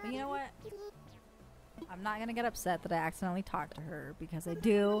 But you know what? I'm not gonna get upset that I accidentally talked to her because I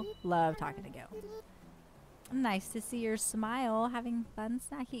do love talking to Gayle. Nice to see your smile, having fun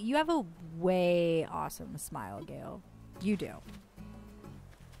snacking. You have a way awesome smile, Gayle. You do.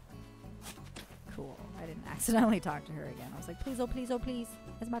 Cool. I didn't accidentally talk to her again. I was like, please, oh please, oh please.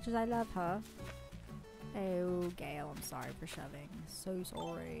 As much as I love her. Oh, Gayle, I'm sorry for shoving. So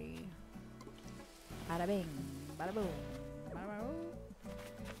sorry. Bada bing, bada boom, bada boom.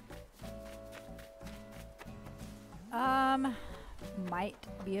 Might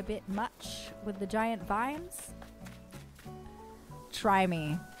be a bit much with the giant vines. Try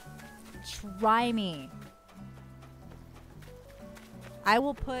me. Try me. I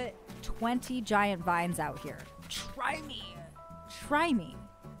will put 20 giant vines out here. Try me. Try me.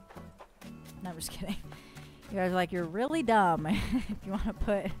 No, I'm just kidding. You guys are like, you're really dumb if you want to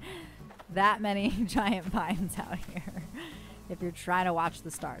put that many giant vines out here. If you're trying to watch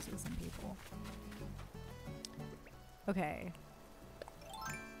the stars with some people. Okay.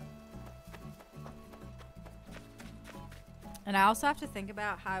 And I also have to think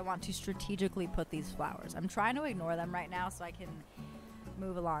about how I want to strategically put these flowers. I'm trying to ignore them right now so I can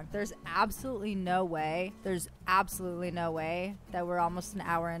move along. There's absolutely no way that we're almost an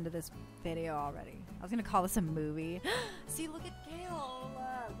hour into this video already. I was gonna call this a movie. See, look at Gayle.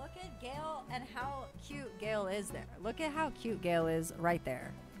 Look at Gayle and how cute Gayle is there. Look at how cute Gayle is right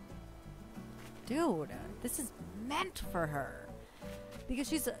there. Dude, this is meant for her. Because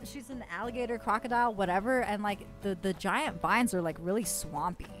she's an alligator, crocodile, whatever, and like the giant vines are like really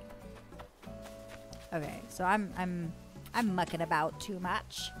swampy. Okay, so I'm mucking about too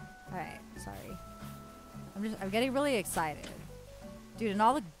much. All right, sorry. I'm getting really excited, dude, and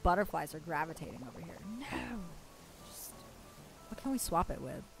all the butterflies are gravitating over here. No, just what can we swap it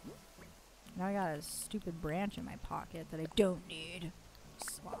with? Now I got a stupid branch in my pocket that I don't need.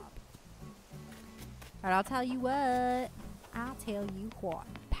 Swap. All right, I'll tell you what.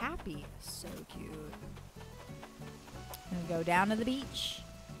 Pappy is so cute. I'm gonna go down to the beach.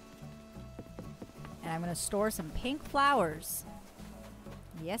 And I'm gonna store some pink flowers.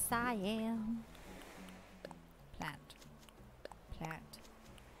 Yes, I am. Plant. Plant.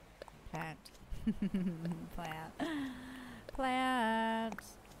 Plant. Plant. Plant.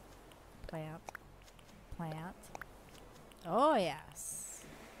 Plant. Plant. Oh, yes.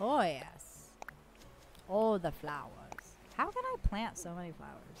 Oh, yes. Oh, the flowers. How can I plant so many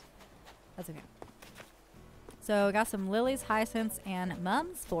flowers? That's okay. So, got some lilies, hyacinths, and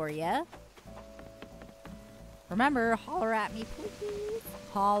mums for you. Remember, holler at me, please.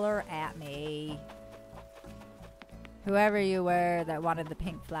 Holler at me. Whoever you were that wanted the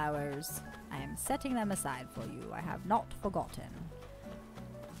pink flowers, I am setting them aside for you. I have not forgotten.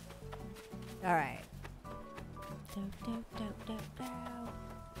 All right.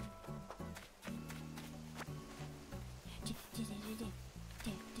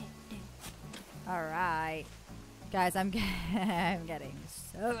 All right, guys, I'm getting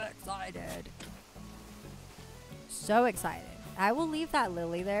so excited. So excited. I will leave that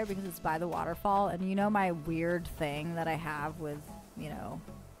lily there because it's by the waterfall, and you know my weird thing that I have with, you know,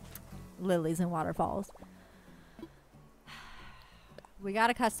 lilies and waterfalls. We got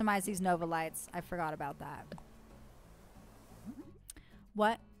to customize these Nova lights. I forgot about that.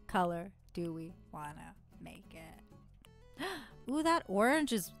 What color do we want to make it? Ooh, that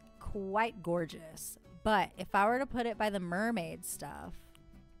orange is quite gorgeous. But if I were to put it by the mermaid stuff.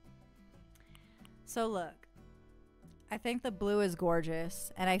 So look. I think the blue is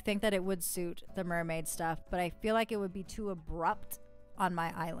gorgeous. And I think that it would suit the mermaid stuff. But I feel like it would be too abrupt on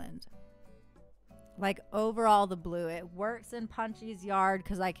my island. Like overall the blue. It works in Punchy's yard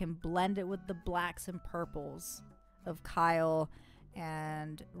because I can blend it with the blacks and purples of Kyle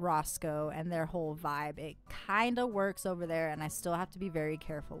and Roscoe and their whole vibe. It kind of works over there, and I still have to be very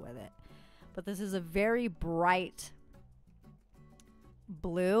careful with it. But this is a very bright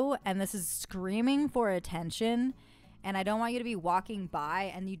blue, and this is screaming for attention, and I don't want you to be walking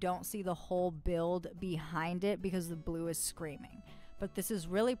by and you don't see the whole build behind it because the blue is screaming. But this is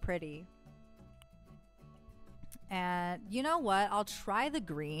really pretty. And you know what? I'll try the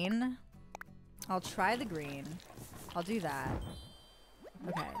green. I'll try the green. I'll do that.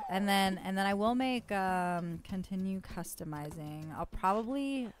 Okay, and then I will make continue customizing. I'll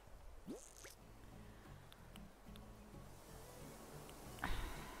probably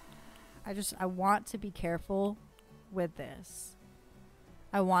I want to be careful with this.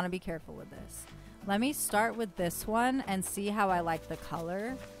 I want to be careful with this. Let me start with this one and see how I like the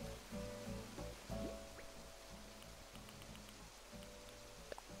color.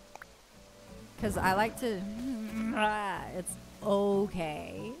 Because I like to... It's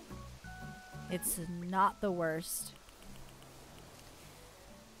okay. It's not the worst.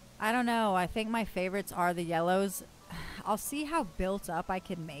 I don't know. I think my favorites are the yellows. I'll see how built up I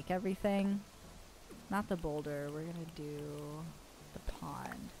can make everything. Not the boulder. We're going to do the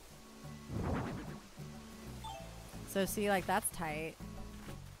pond. So see, like, that's tight.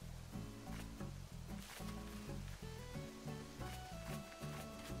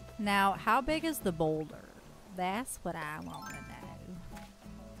 Now, how big is the boulder? That's what I want to know.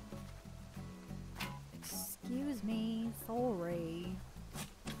 Excuse me. Sorry.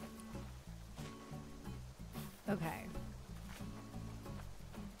 Okay.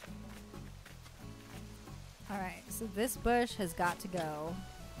 Alright, so this bush has got to go.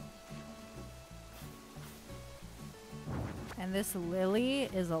 And this lily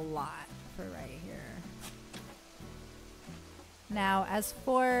is a lot for right here. Now, as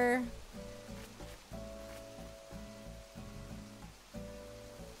for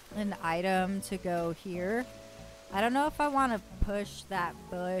an item to go here, I don't know if I want to push that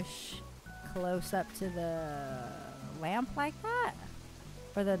bush close up to the lamp like that,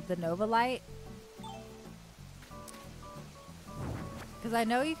 or the Nova light, because I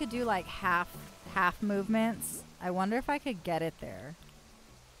know you could do like half movements. I wonder if I could get it there.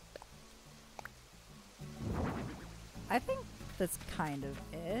 I think that's kind of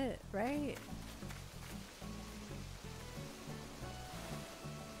it, right?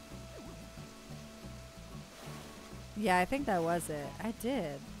 Yeah, I think that was it. I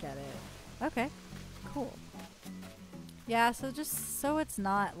did get it. Okay, cool. Yeah, so just so it's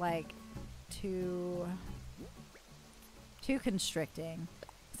not like too constricting.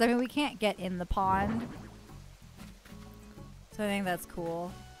 Because I mean, we can't get in the pond. So I think that's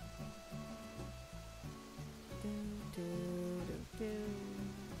cool.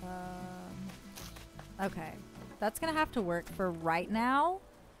 Okay, that's gonna have to work for right now.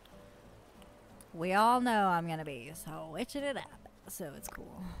 We all know I'm gonna be switching it up, so it's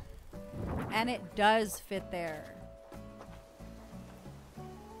cool. And it does fit there.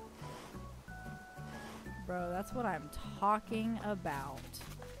 Bro, that's what I'm talking about.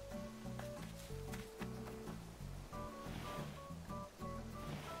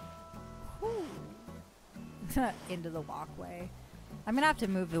 Into the walkway. I'm gonna have to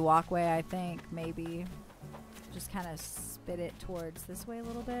move the walkway, I think, maybe. Just kind of spit it towards this way a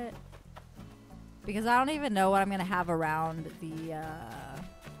little bit. Because I don't even know what I'm gonna have around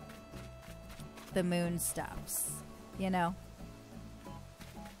the moon stuffs, you know?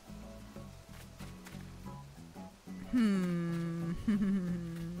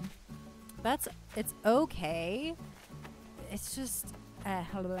 It's okay. It's just, I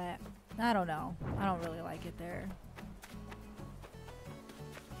don't know. I don't really like it there.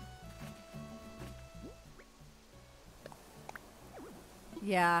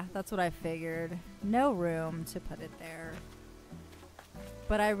 Yeah, that's what I figured. No room to put it there.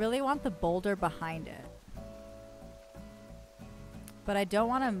 But I really want the boulder behind it. But I don't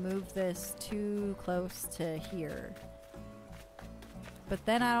want to move this too close to here. But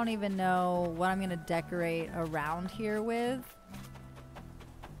then I don't even know what I'm going to decorate around here with.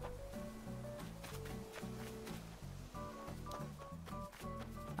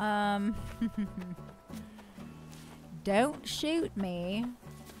 Don't shoot me.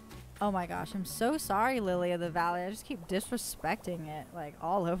 Oh my gosh, I'm so sorry, Lily of the Valley. I just keep disrespecting it like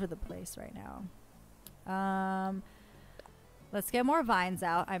all over the place right now. Let's get more vines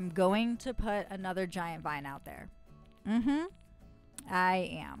out. I'm going to put another giant vine out there. I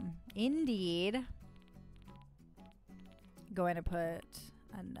am indeed going to put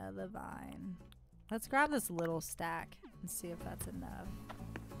another vine. Let's grab this little stack and see if that's enough.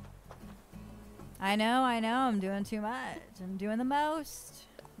 I know, I'm doing too much. I'm doing the most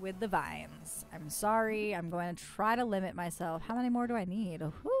with the vines. I'm sorry. I'm going to try to limit myself. How many more do I need?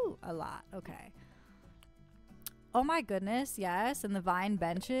 Oh, a lot. Okay. Oh my goodness, yes. And the vine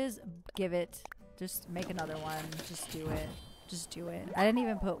benches, give it. Just make another one. Just do it. Just do it. I didn't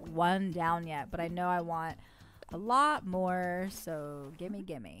even put one down yet, but I know I want a lot more. So gimme,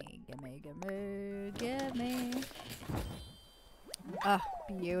 gimme, gimme, gimme, gimme. Oh,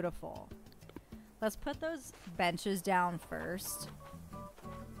 beautiful. Let's put those benches down first.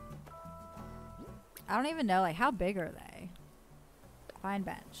 I don't even know, like, how big are they? Fine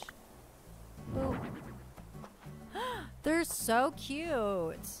bench. Boop. They're so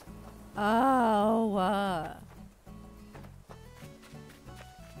cute. Oh.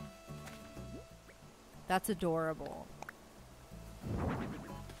 That's adorable.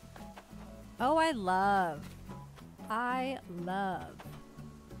 Oh, I love.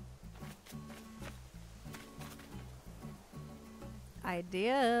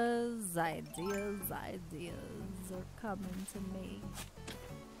 Ideas are coming to me.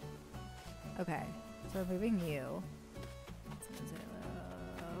 Okay, so we're moving you.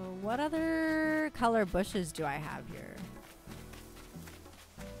 What other color bushes do I have here?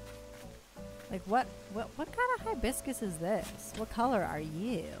 Like what kind of hibiscus is this? What color are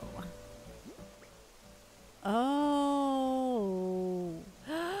you? Oh.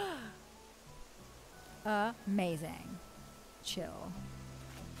 Amazing. Chill.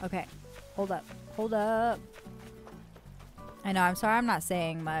 Okay. Hold up. Hold up. I know, I'm sorry I'm not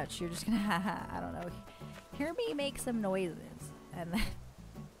saying much. You're just gonna, I don't know, hear me make some noises. And then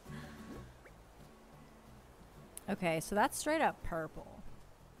okay, so that's straight up purple.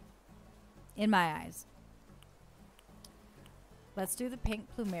 In my eyes. Let's do the pink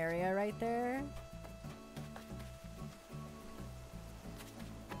plumeria right there.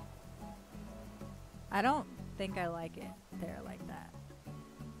 I don't think I like it there like that.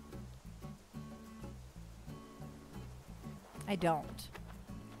 I don't.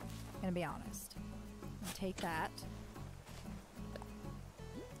 I'm gonna be honest. I'll take that.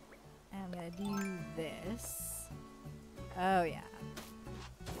 And I'm gonna do this. Oh yeah.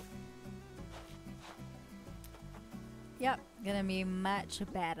 Yep, gonna be much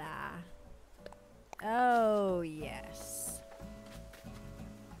better. Oh yes.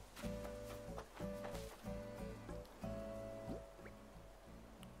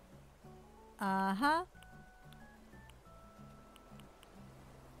 Uh-huh.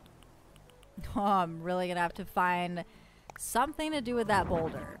 Oh, I'm really gonna have to find something to do with that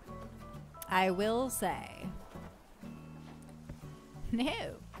boulder. I will say.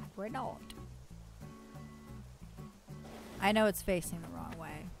 No, we're not. I know it's facing the wrong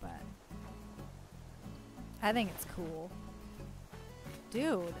way, but I think it's cool.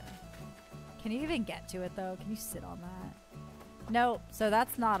 Dude, can you even get to it though? Can you sit on that? Nope, so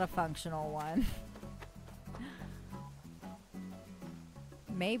that's not a functional one.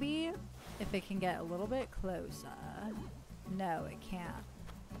 Maybe if it can get a little bit closer. No, it can't.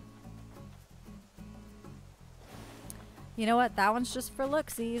 You know what? That one's just for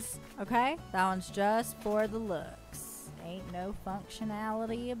looksies, okay? That one's just for the looks. Ain't no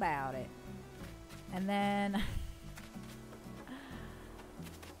functionality about it. And then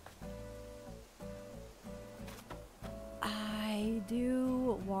I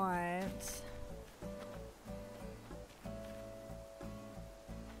do want,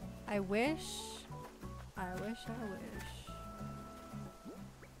 I wish.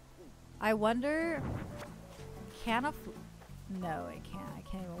 I wonder, can a, no it can't. I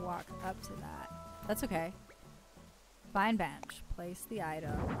can't even walk up to that. That's okay. Find bench. Place the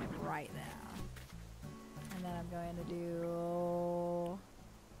item right there. And then I'm going to do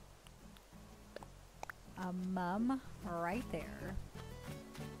a mum right there.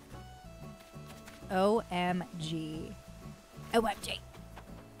 OMG. OMG.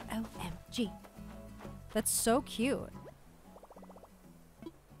 OMG. That's so cute.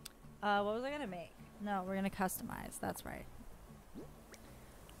 What was I gonna make? No, we're gonna customize. That's right.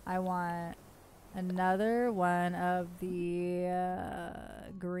 I want another one of the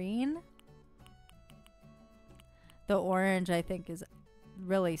green. The orange I think is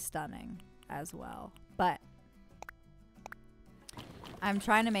really stunning as well. But I'm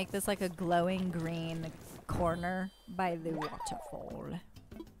trying to make this like a glowing green corner by the waterfall.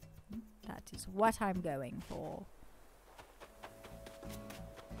 That is what I'm going for.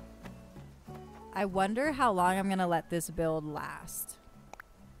 I wonder how long I'm gonna let this build last.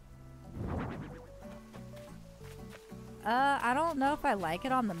 I don't know if I like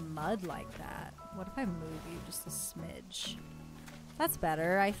it on the mud like that. What if I move you just a smidge? That's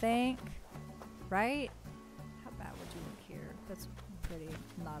better, I think. Right? How bad would you look here? That's pretty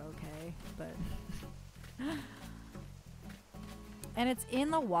not okay, but and it's in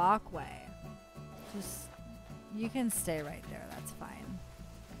the walkway. Just, you can stay right there, that's fine.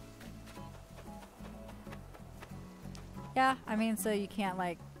 Yeah, I mean, so you can't,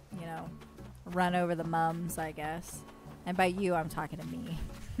 like, you know, run over the mums, I guess. And by you, I'm talking to me.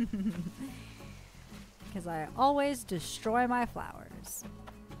 Because I always destroy my flowers.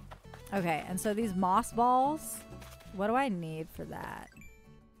 Okay, and so these moss balls, what do I need for that?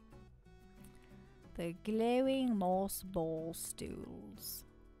 The glowing moss ball stools.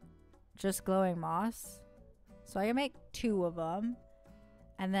 Just glowing moss? So I can make 2 of them.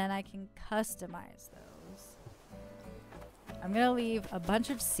 And then I can customize those. I'm gonna leave a bunch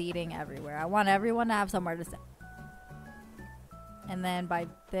of seating everywhere. I want everyone to have somewhere to sit. And then by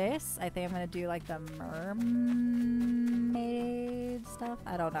this, I think I'm gonna do like the mermaid stuff.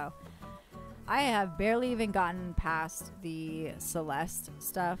 I don't know. I have barely even gotten past the Celeste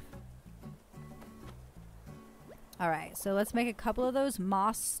stuff. Alright, so let's make a couple of those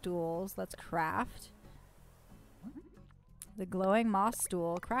moss stools. Let's craft. The glowing moss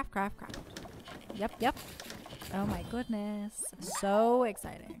stool. Craft, craft, craft. Yep, yep. Oh my goodness. So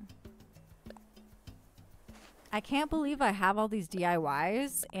exciting. I can't believe I have all these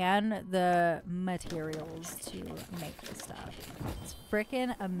DIYs and the materials to make this stuff. It's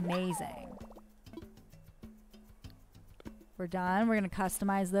freaking amazing. We're done. We're going to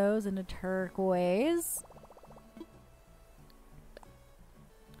customize those into turquoise.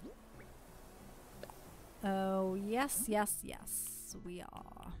 Oh, yes, yes, yes. We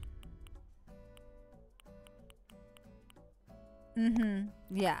are. Mm-hmm.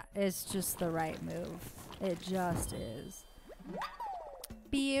 Yeah, it's just the right move. It just is.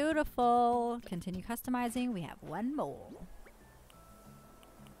 Beautiful. Continue customizing. We have one more.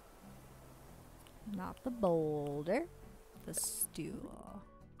 Not the boulder. The stool.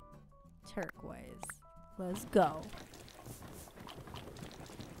 Turquoise. Let's go.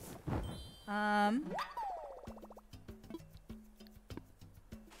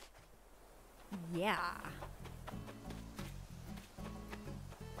 Yeah.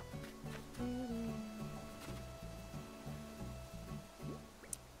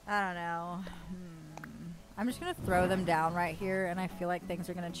 I don't know. I'm just gonna throw them down right here, and I feel like things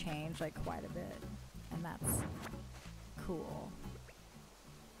are gonna change like quite a bit, and that's cool.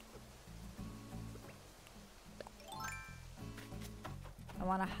 I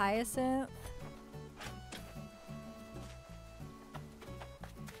want a hyacinth.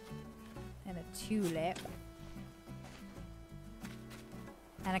 And a tulip.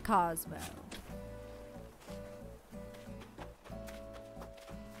 And a cosmo.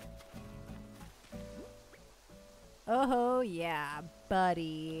 Oh yeah,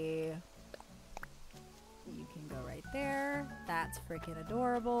 buddy. You can go right there. That's freaking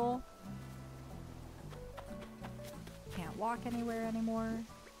adorable. Can't walk anywhere anymore.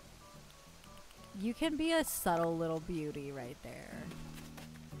 You can be a subtle little beauty right there.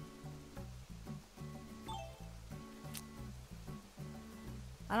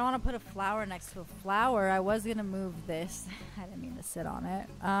 I don't want to put a flower next to a flower. I was going to move this. I didn't mean to sit on it.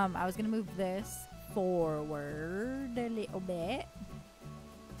 I was going to move this forward a little bit.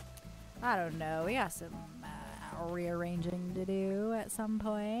 I don't know. We got some rearranging to do at some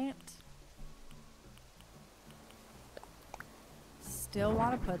point. Still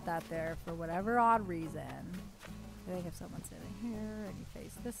want to put that there for whatever odd reason. I think if someone's sitting here and you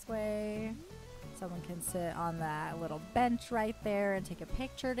face this way, someone can sit on that little bench right there and take a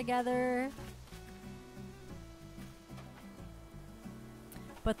picture together.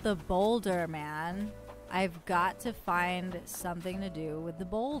 But the boulder, man, I've got to find something to do with the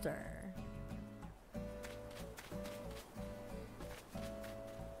boulder.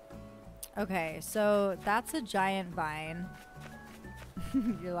 Okay, so that's a giant vine.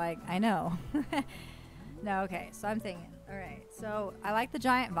 You're like, I know. No, okay, so I'm thinking, all right, so I like the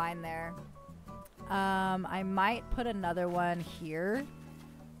giant vine there. I might put another one here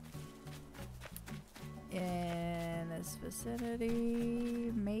in this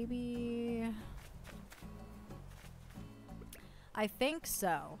vicinity, maybe. I think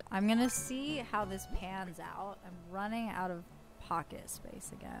so. I'm gonna see how this pans out. I'm running out of pocket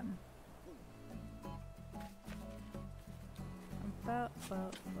space again.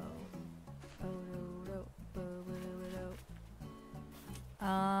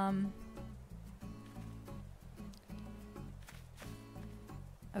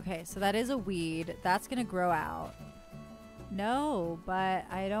 Okay, so that is a weed. That's gonna grow out. No, but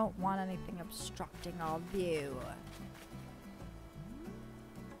I don't want anything obstructing all view.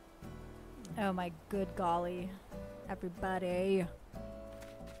 Oh my good golly, everybody.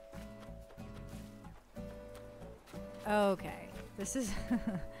 Okay, this is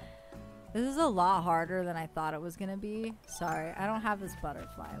this is a lot harder than I thought it was gonna be. Sorry, I don't have this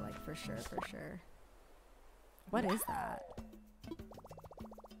butterfly, like, for sure, for sure. What is that?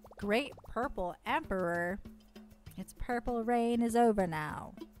 Great Purple Emperor. Its purple reign is over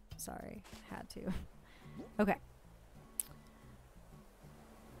now. Sorry, had to. Okay.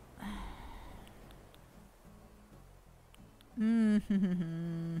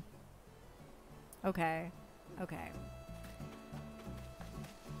 Okay. Okay.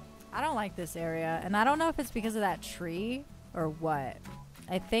 I don't like this area, and I don't know if it's because of that tree or what.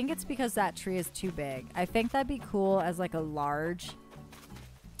 I think it's because that tree is too big. I think that'd be cool as like a large.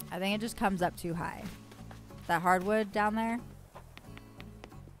 I think it just comes up too high. That hardwood down there?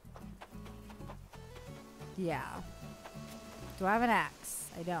 Yeah. Do I have an axe?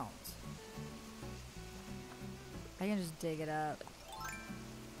 I don't. I can just dig it up.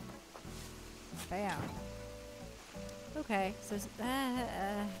 Bam. Okay, so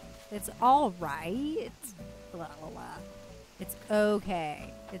it's all right. Blah, blah, blah. It's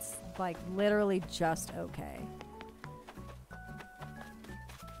okay. It's like literally just okay.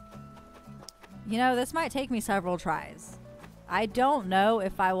 You know, this might take me several tries. I don't know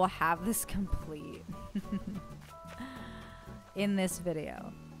if I will have this complete in this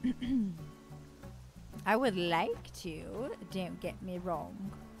video. I would like to, don't get me wrong.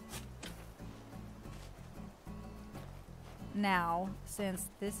 Now, since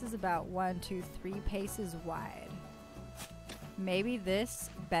this is about 1, 2, 3 paces wide, maybe this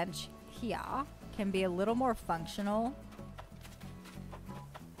bench here can be a little more functional.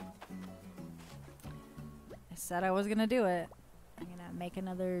 I said I was gonna do it. I'm gonna make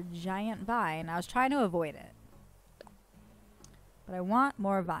another giant vine. I was trying to avoid it, but I want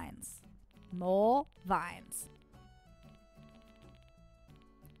more vines. More vines.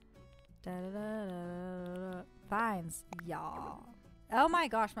 Da, da, da, da, da. Vines, y'all. Oh my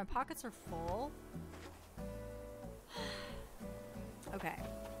gosh, my pockets are full. Okay.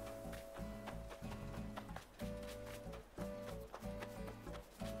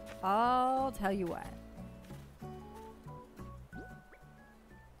 I'll tell you what.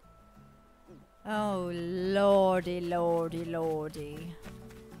 Oh, lordy, lordy, lordy.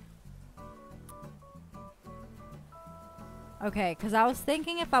 Okay, because I was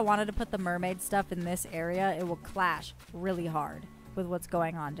thinking if I wanted to put the mermaid stuff in this area, it will clash really hard with what's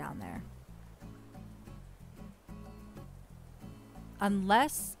going on down there.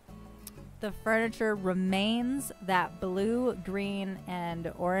 Unless the furniture remains that blue, green,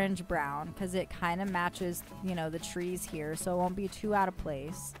 and orange brown, because it kind of matches, you know, the trees here, so it won't be too out of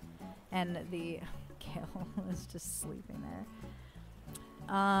place. And the Gayle is just sleeping there.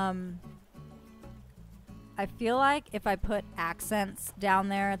 I feel like if I put accents down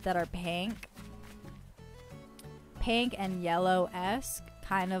there that are pink and yellow-esque,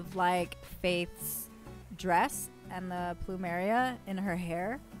 kind of like Faith's dress and the plumeria in her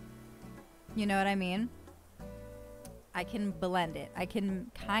hair, you know what I mean? I can blend it. I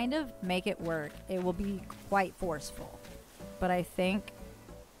can kind of make it work. It will be quite forceful, but I think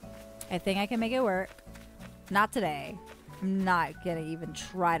I can make it work. Not today. I'm not gonna even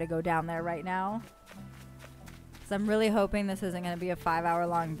try to go down there right now. I'm really hoping this isn't going to be a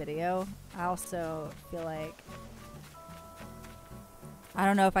 5-hour-long video. I also feel like I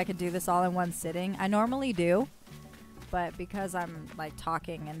don't know if I could do this all in one sitting. I normally do, but because I'm like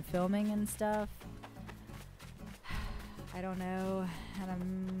talking and filming and stuff, I don't know.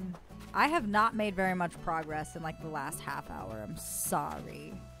 And I have not made very much progress in like the last half hour. I'm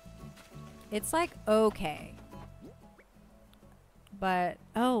sorry. It's like okay. But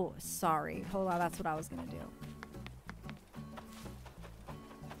oh, sorry. Hold on, that's what I was going to do.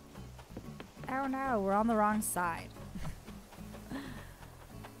 Oh no, we're on the wrong side.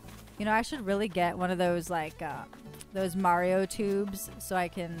 You know, I should really get one of those like those Mario tubes so I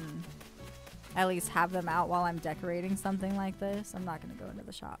can at least have them out while I'm decorating something like this. I'm not going to go into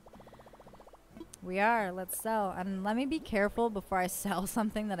the shop. We are. Let's sell. And let me be careful before I sell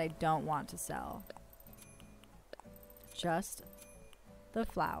something that I don't want to sell. Just the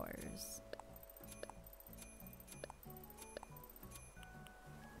flowers.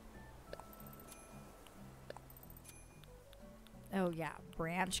 Oh yeah,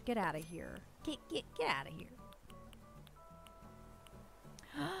 branch, get out of here. Get out of here.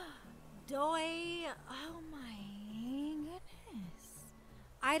 Doy, oh my goodness.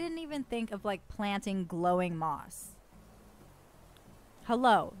 I didn't even think of like planting glowing moss.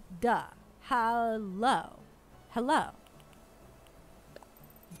 Hello, duh. Hello. Hello.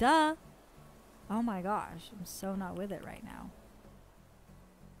 Duh. Oh my gosh, I'm so not with it right now.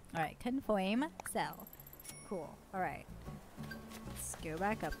 Alright, conform, sell. Cool, alright. Let's go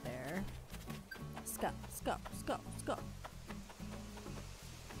back up there. Let's go.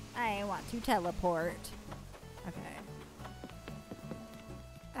 I want to teleport. Okay.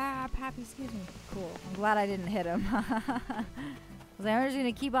 Ah, Pappy, excuse me. Cool. I'm glad I didn't hit him. I'm just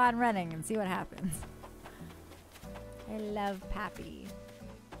gonna keep on running and see what happens. I love Pappy.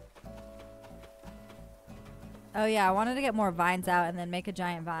 Oh yeah, I wanted to get more vines out and then make a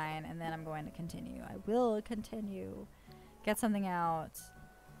giant vine, and then I'm going to continue. I will continue. Get something out.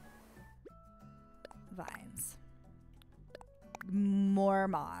 Vines. More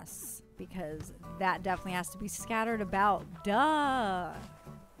moss, because that definitely has to be scattered about. Duh!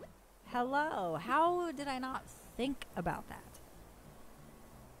 Hello. How did I not think about that?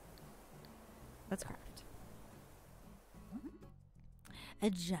 Let's craft. A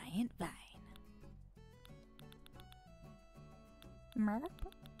giant vine. Merp.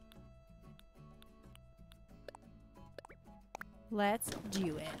 Let's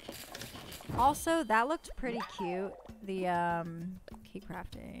do it. Also, that looked pretty cute. The keep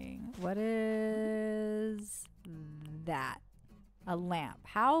crafting. What is that? A lamp.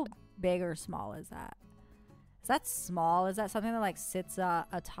 How big or small is that? Is that small? Is that something that like sits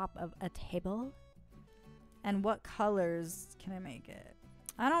atop of a table? And what colors can I make it?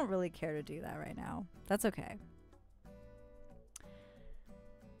 I don't really care to do that right now. That's okay.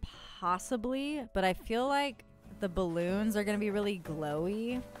 Possibly, but I feel like the balloons are gonna be really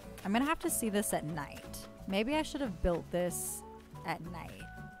glowy. I'm gonna have to see this at night. Maybe I should have built this at night.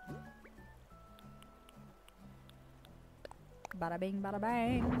 Bada bing, bada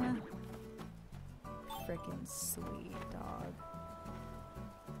bang. Freaking sweet, dog.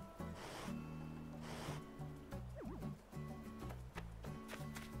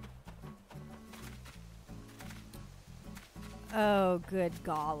 Oh, good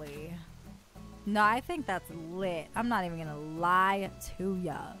golly. No, I think that's lit. I'm not even gonna lie to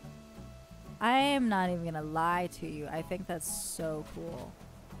ya. I am not even gonna lie to you. I think that's so cool.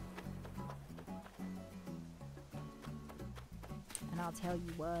 And I'll tell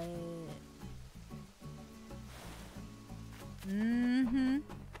you what. Mm-hmm.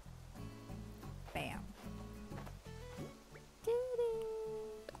 Bam.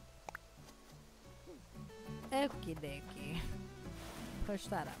 Okie dokie. Push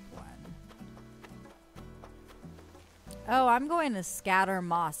that up one. Oh, I'm going to scatter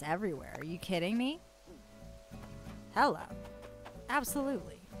moss everywhere. Are you kidding me? Hello.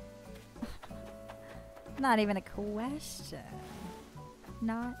 Absolutely. Not even a question.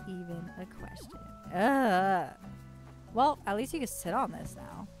 Not even a question. Well, at least you can sit on this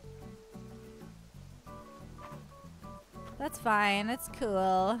now. That's fine. It's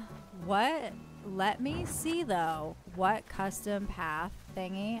cool. What? Let me see, though, what custom path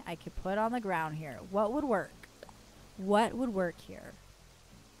thingy I could put on the ground here. What would work? What would work here?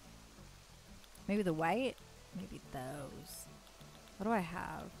 Maybe the white? Maybe those. What do I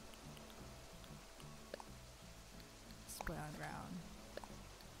have? Display on ground.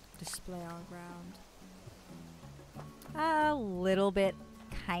 Display on ground. A little bit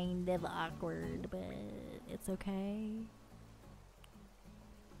kind of awkward, but it's okay.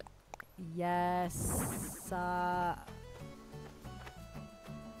 Yes. I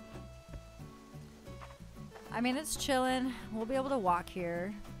mean, it's chilling. We'll be able to walk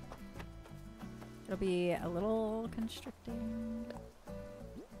here. It'll be a little constricting. I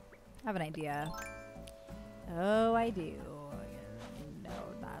have an idea. Oh, I do. No,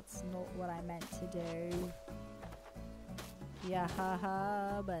 that's not what I meant to do. Yeah,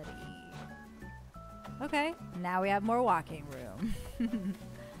 haha, buddy. Okay, now we have more walking room.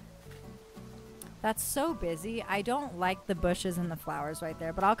 That's so busy. I don't like the bushes and the flowers right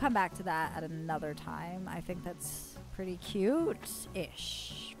there, but I'll come back to that at another time. I think that's pretty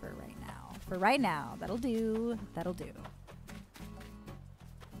cute-ish for right now. For right now, that'll do. That'll do.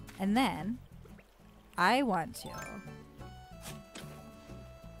 And then I want to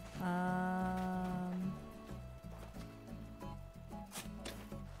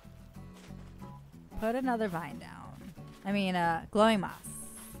put another vine down. I mean, glowing moss.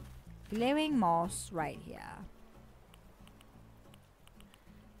 Glowing moss right here.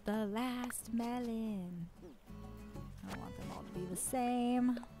 The last melon. I want them all to be the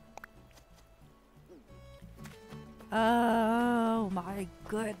same. Oh my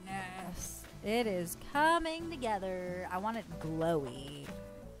goodness. It is coming together. I want it glowy.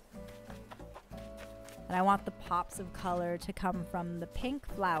 And I want the pops of color to come from the pink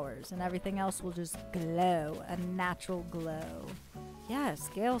flowers, and everything else will just glow. A natural glow. Yes,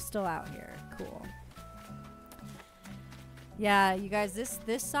 Gayle's still out here. Cool. Yeah, you guys,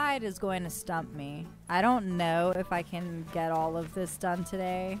 this side is going to stump me. I don't know if I can get all of this done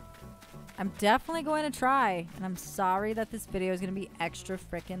today. I'm definitely going to try, and I'm sorry that this video is going to be extra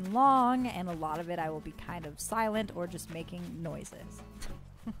freaking long, and a lot of it I will be kind of silent or just making noises.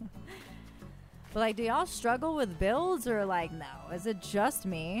 But like, do y'all struggle with builds, or like, no? Is it just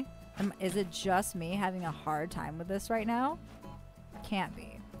me? Is it just me having a hard time with this right now? Can't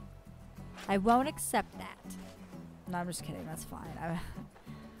be. I won't accept that. No, I'm just kidding. That's fine.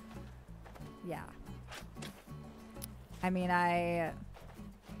 Yeah. I mean, I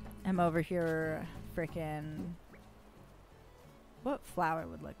am over here freaking... What flower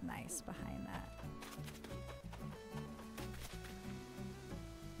would look nice behind that?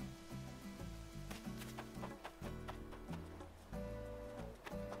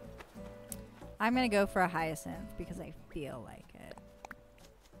 I'm going to go for a hyacinth because I feel like it.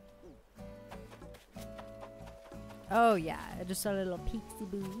 Oh yeah, just a little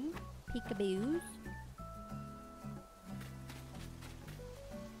peekaboo. Peekaboos.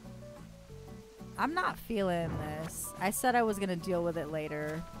 I'm not feeling this. I said I was gonna deal with it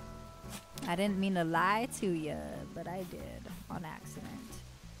later. I didn't mean to lie to you, but I did on accident.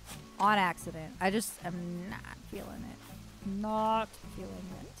 On accident. I just am not feeling it. Not feeling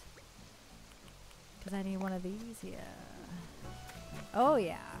it. Because I need one of these. Yeah. Oh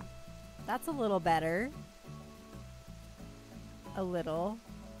yeah. That's a little better. A little.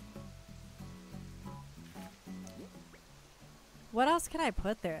 What else can I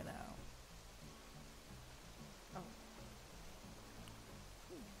put there though?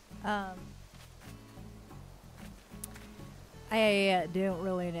 I don't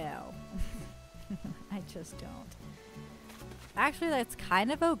really know. I just don't. Actually, that's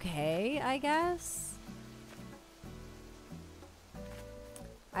kind of okay, I guess.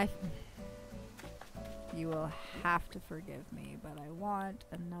 You will have to forgive me, but I want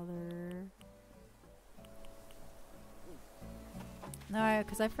another. No,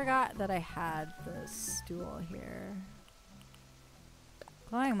 because I forgot that I had the stool here.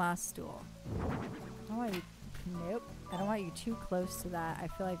 Glowing moss stool. I don't want you. Nope. I don't want you too close to that. I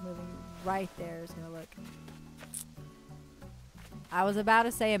feel like moving right there is gonna look. I was about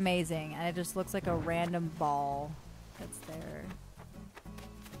to say amazing, and it just looks like a random ball that's there.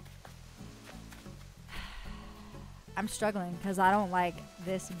 I'm struggling because I don't like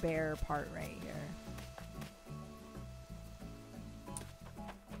this bare part right here.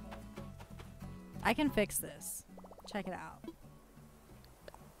 I can fix this. Check it out.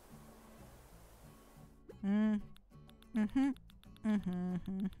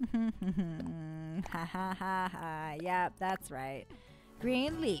 Ha ha ha ha. Yep, that's right.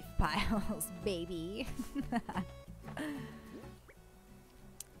 Green leaf piles, baby.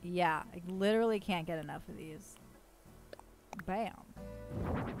 Yeah, I literally can't get enough of these. Bam.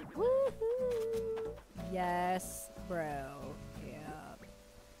 Woohoo! Yes, bro. Yeah.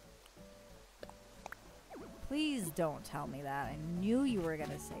 Please don't tell me that. I knew you were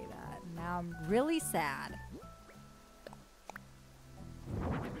gonna say that. Now I'm really sad.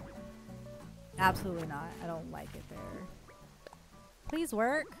 Absolutely not. I don't like it there. Please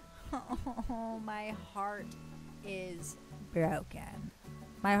work. Oh, my heart is broken.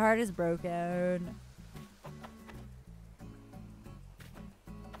 My heart is broken.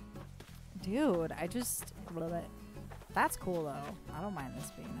 Dude, I just love it. That's cool though. I don't mind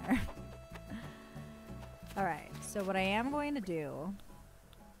this being there. Alright, so what I am going to do...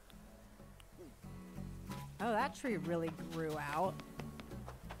 Oh, that tree really grew out.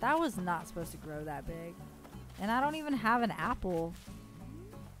 That was not supposed to grow that big. And I don't even have an apple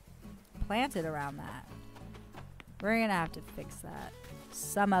planted around that. We're gonna have to fix that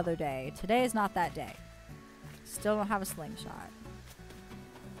some other day. Today is not that day. Still don't have a slingshot.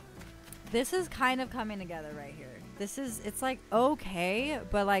 This is kind of coming together right here. It's like okay,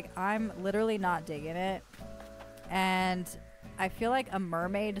 but like I'm literally not digging it. And I feel like a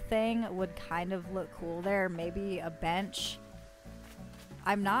mermaid thing would kind of look cool there. Maybe a bench.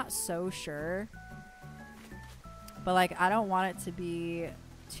 I'm not so sure. But like I don't want it to be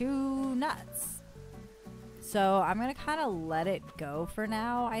too nuts. So I'm going to kind of let it go for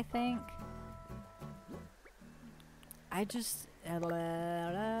now, I think. I just... I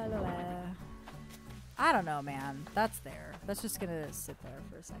don't know, man. That's there. That's just going to sit there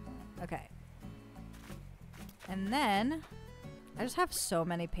for a second. Okay. And then... I just have so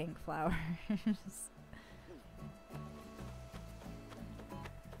many pink flowers.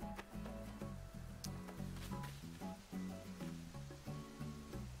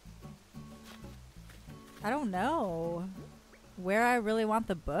 I don't know where I really want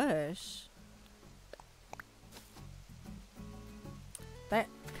the bush. That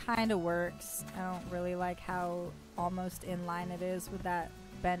kind of works. I don't really like how almost in line it is with that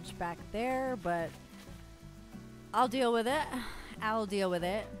bench back there, but I'll deal with it. I'll deal with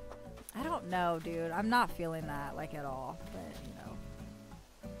it. I don't know, dude. I'm not feeling that like at all, but you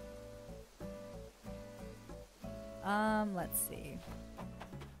know. Let's see.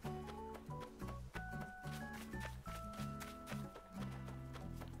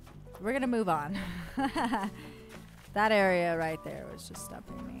 We're gonna move on. That area right there was just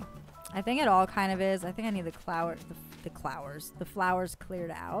stumping me. I think it all kind of is. I think I need the flowers cleared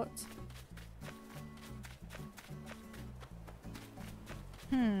out.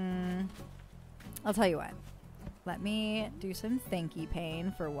 I'll tell you what. Let me do some thinky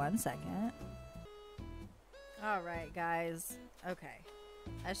pain for 1 second. All right, guys. Okay.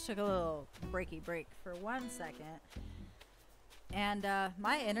 I just took a little breaky break for 1 second. And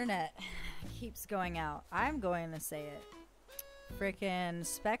my internet keeps going out. I'm going to say it. Frickin'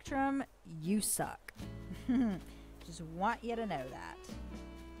 Spectrum, you suck. Just want you to know that.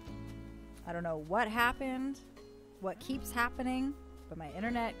 I don't know what happened, what keeps happening, but my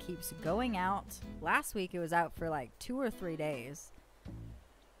internet keeps going out. Last week it was out for like 2 or 3 days.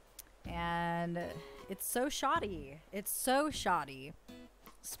 And it's so shoddy. It's so shoddy.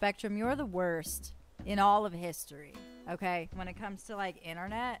 Spectrum, you're the worst in all of history. Okay? When it comes to like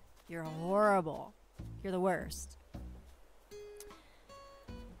internet, you're horrible. You're the worst.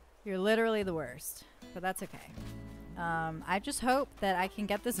 You're literally the worst. But that's okay. I just hope that I can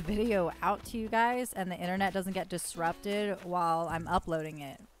get this video out to you guys and the internet doesn't get disrupted while I'm uploading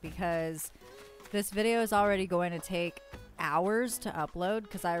it, because this video is already going to take hours to upload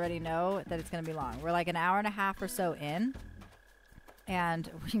because I already know that it's going to be long. We're like an hour and a half or so in, and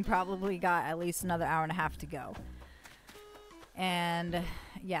we probably got at least another hour and a half to go. And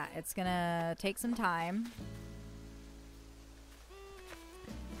yeah, it's going to take some time.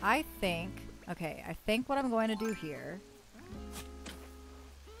 I think what I'm going to do here,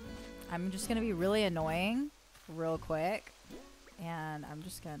 I'm just going to be really annoying real quick, and I'm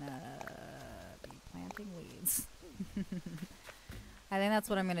just going to be planting weeds. I think that's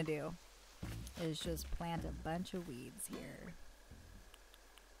what I'm going to do, is just plant a bunch of weeds here.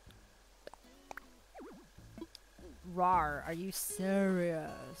 Rawr, are you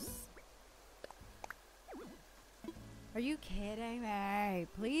serious? Are you kidding me?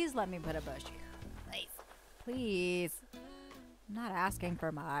 Please let me put a bush here. Please. Please. I'm not asking for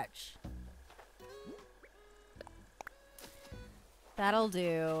much. That'll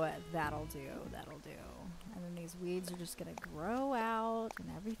do. That'll do. That'll do. And then these weeds are just going to grow out and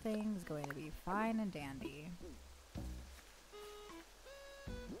everything's going to be fine and dandy.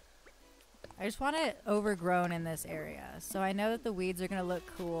 I just want it overgrown in this area. So I know that the weeds are going to look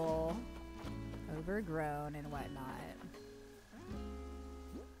cool. Overgrown and whatnot.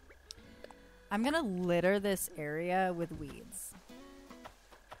 I'm gonna litter this area with weeds.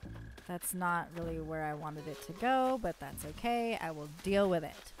 That's not really where I wanted it to go, but that's okay. I will deal with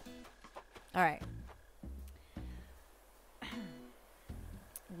it. Alright.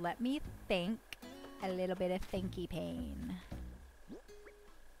 Let me think. A little bit of thinky pain.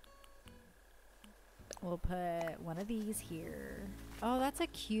 We'll put one of these here. Oh, that's a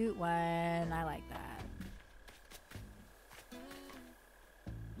cute one. I like that.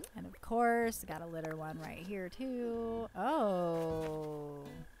 And of course, got a litter one right here too. Oh.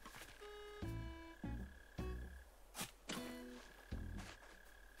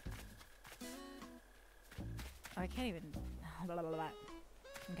 I can't even. Blah, blah, blah, blah.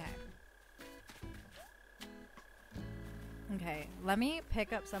 Okay. Okay, let me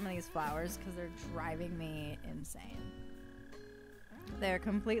pick up some of these flowers because they're driving me insane. They're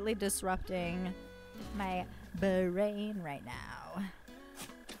completely disrupting my brain right now.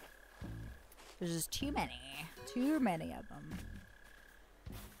 There's just too many of them.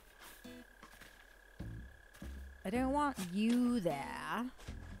 I don't want you there.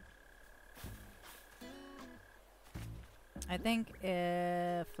 I think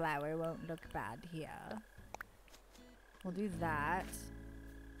a flower won't look bad here. We'll do that.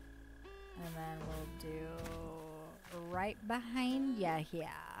 And then we'll do right behind ya here.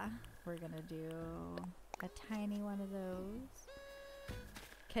 We're gonna do a tiny one of those.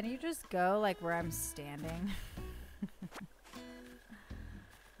 Can you just go like where I'm standing?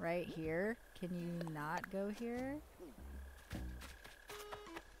 Right here? Can you not go here?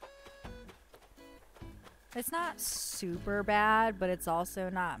 It's not super bad, but it's also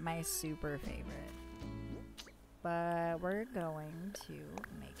not my super favorite. But we're going to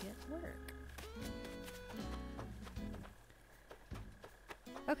make it work.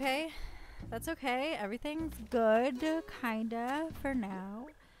 Okay, that's okay. Everything's good, kinda, for now.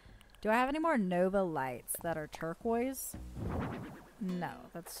 Do I have any more Nova lights that are turquoise? No,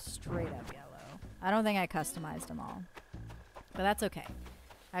 that's straight up yellow. I don't think I customized them all. But that's okay.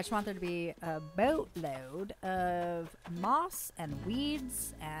 I just want there to be a boatload of moss and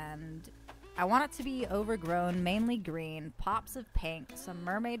weeds, and I want it to be overgrown, mainly green, pops of pink, some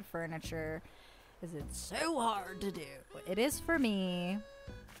mermaid furniture, because it's so hard to do. It is for me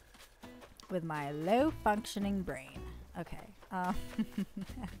with my low functioning brain. Okay.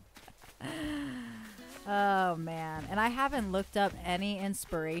 Oh man, and I haven't looked up any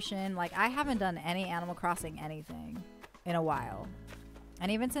inspiration. Like, I haven't done any Animal Crossing anything in a while.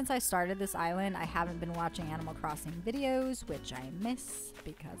 And even since I started this island, I haven't been watching Animal Crossing videos, which I miss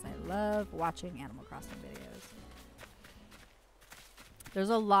because I love watching Animal Crossing videos. There's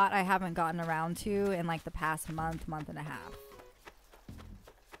a lot I haven't gotten around to in like the past month and a half.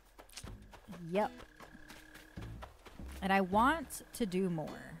 Yep. And I want to do more.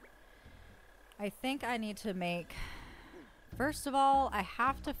 I think I need to make... First of all, I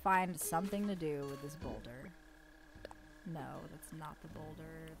have to find something to do with this boulder. No, that's not the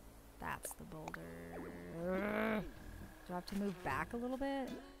boulder. That's the boulder. Do I have to move back a little bit?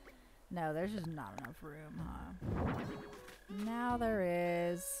 No, there's just not enough room, huh? Now there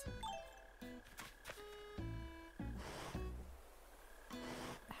is.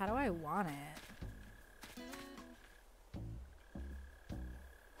 How do I want it?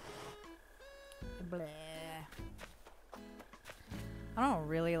 Bleh. I don't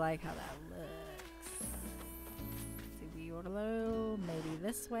really like how that looks. Maybe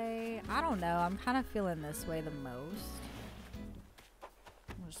this way. I don't know. I'm kind of feeling this way the most.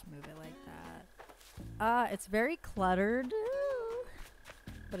 I'll just move it like that. It's very cluttered,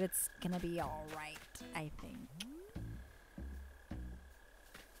 but it's gonna be all right, I think.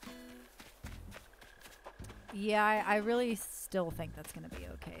 Yeah, I really still think that's gonna be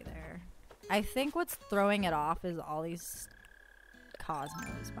okay there. I think what's throwing it off is all these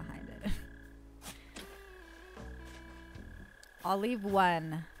cosmos behind it. I'll leave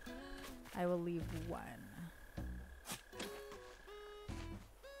one. I will leave one.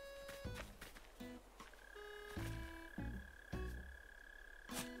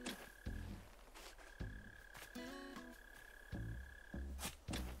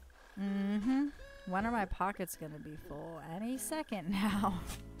 When are my pockets gonna be full? Any second now.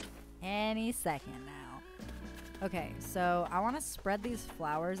 Any second now. Okay, so I want to spread these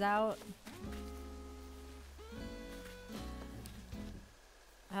flowers out.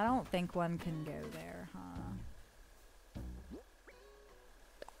 I don't think one can go there, huh?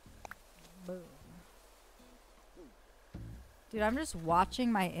 Boom. Dude, I'm just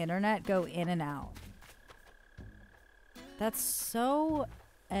watching my internet go in and out. That's so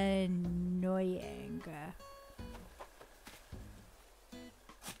annoying.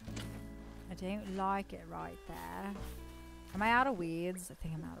 I don't like it right there. Am I out of weeds? I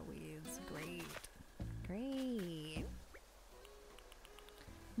think I'm out of weeds. Great. Great.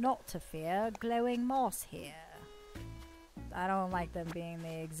 Not to fear, glowing moss here. I don't like them being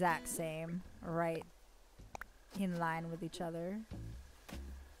the exact same, right in line with each other.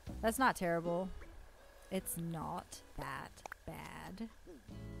 That's not terrible. It's not that bad.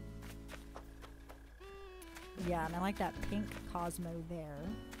 Yeah, and I like that pink Cosmo there.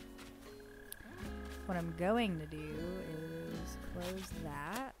 What I'm going to do is close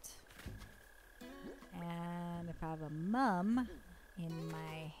that. And if I have a mum in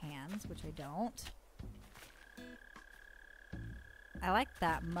my hands, which I don't. I like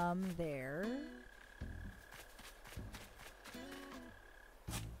that mum there.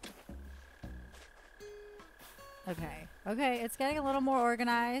 Okay. Okay, it's getting a little more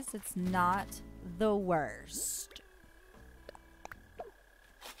organized. It's not the worst.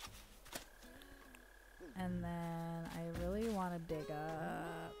 And then I really want to dig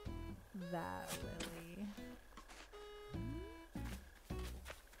up that lily.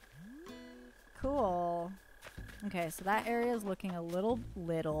 Cool. Okay, so that area is looking a little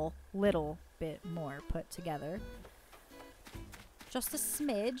bit more put together. Just a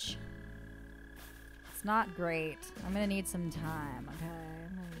smidge. It's not great. I'm gonna need some time, okay?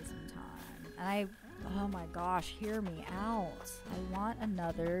 I'm gonna need some time. And oh my gosh, hear me out. I want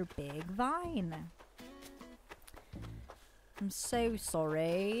another big vine. I'm so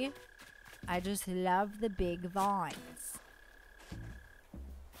sorry. I just love the big vines.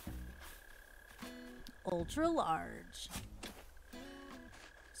 Ultra large.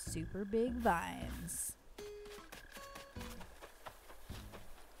 Super big vines.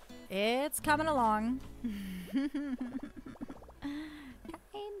 It's coming along. Kind of.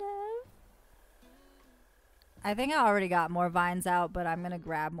 I think I already got more vines out, but I'm going to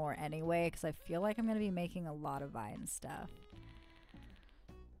grab more anyway because I feel like I'm going to be making a lot of vine stuff.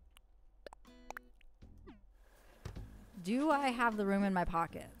 Do I have the room in my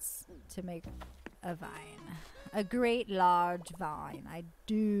pockets to make a vine? A great large vine. I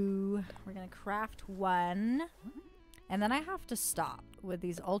do. We're going to craft one. And then I have to stop with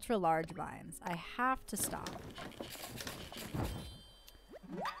these ultra large vines. I have to stop.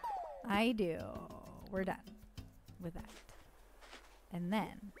 I do. We're done with that. And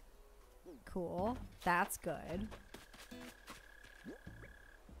then, cool. That's good.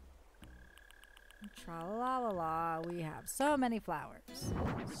 Tra-la-la-la. We have so many flowers.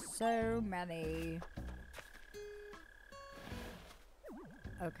 So many.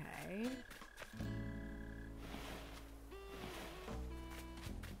 Okay.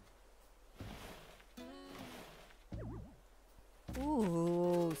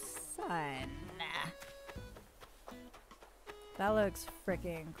 Ooh, sun. That looks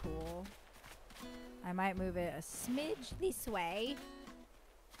freaking cool. I might move it a smidge this way.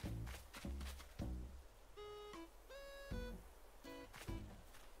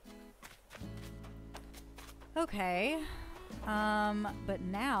 Okay. But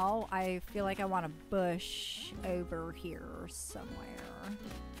now I feel like I want a bush over here somewhere.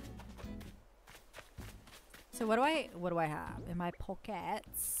 So what do I have in my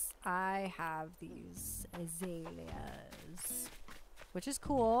pockets? I have these azaleas, which is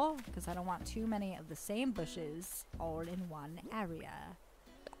cool because I don't want too many of the same bushes all in one area.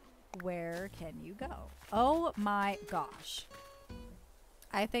 Where can you go? Oh my gosh.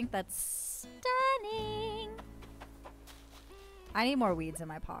 I think that's stunning. I need more weeds in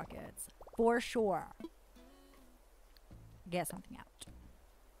my pockets for sure. Get something out.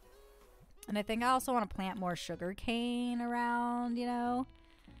 And I think I also want to plant more sugar cane around, you know.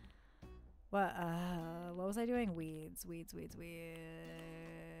 What was I doing? Weeds.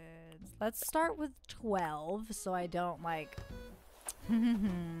 Let's start with 12 so I don't like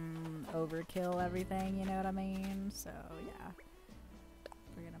overkill everything, you know what I mean? So yeah.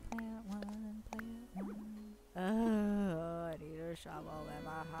 We're gonna plant one. Oh, I need a shovel in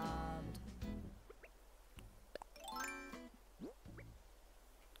my hand.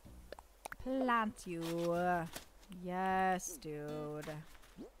 Plant you. Yes, dude.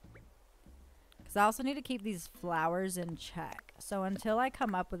 Because I also need to keep these flowers in check. So until I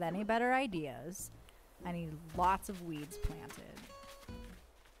come up with any better ideas, I need lots of weeds planted.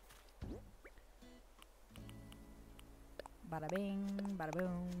 Bada bing, bada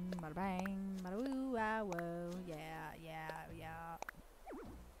boom, bada bang, bada woo, ah, whoa. Yeah.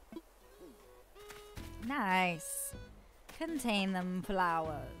 Nice. Contain them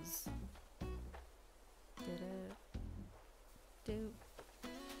flowers. Do.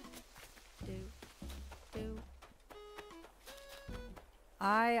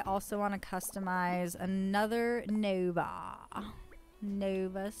 I also want to customize another Nova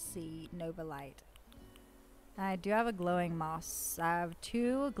light. I do have a glowing moss. I have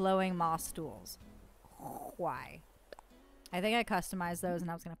 2 glowing moss stools. Why? I think I customized those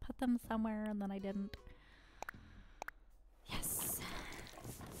and I was going to put them somewhere and then I didn't. Yes.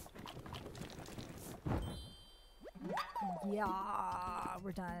 Yeah,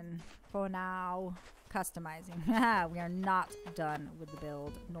 we're done for now. Customizing. We are not done with the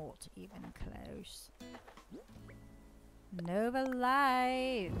build. Not even close. Nova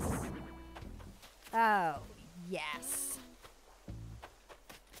lights. Oh, yes.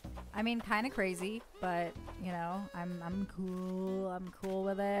 I mean, kind of crazy, but you know, I'm cool. I'm cool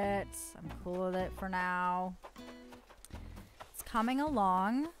with it. I'm cool with it for now. It's coming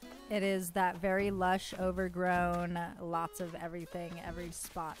along. It is that very lush, overgrown, lots of everything, every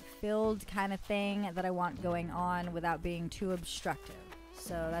spot filled kind of thing that I want going on without being too obstructive.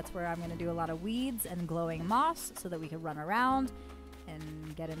 So that's where I'm going to do a lot of weeds and glowing moss so that we can run around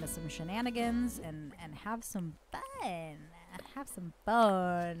and get into some shenanigans and have some fun. Have some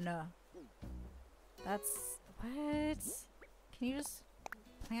fun. That's... what? Can you just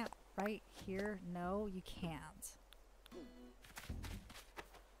plant right here? No, you can't.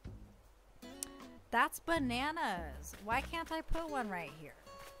 That's bananas. Why can't I put one right here?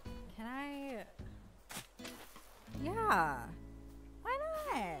 Can I? Yeah. Why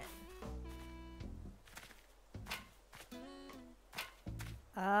not?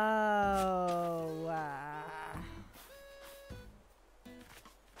 Oh.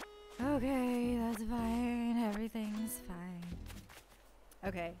 Okay, that's fine. Everything's fine.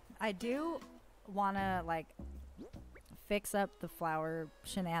 Okay, I do want to, like, fix up the flower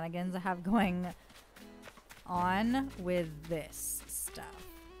shenanigans I have going on with this stuff.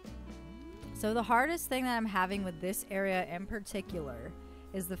 So the hardest thing that I'm having with this area in particular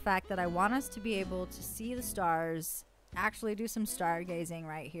is the fact that I want us to be able to see the stars, actually do some stargazing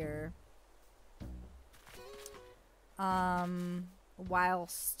right here,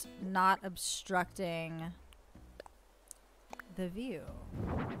 whilst not obstructing the view.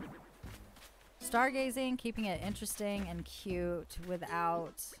 Stargazing, keeping it interesting and cute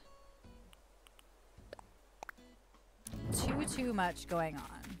without too much going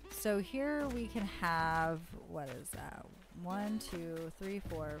on. So here we can have, what is that? 1, 2, 3,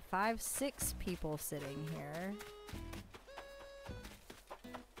 4, 5, 6 people sitting here.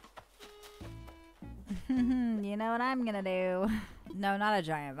 You know what I'm gonna do? No, not a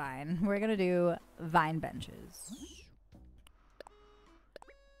giant vine. We're gonna do vine benches.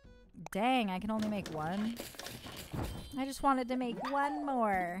 Dang, I can only make one. I just wanted to make one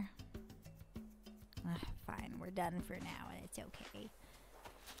more. Fine, we're done for now. It's okay.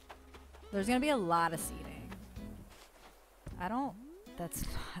 There's gonna be a lot of seating. I don't.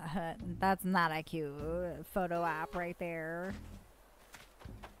 That's not a cute photo app right there.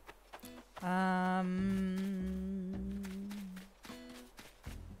 I'm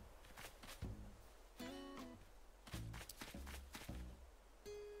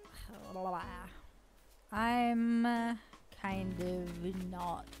kind of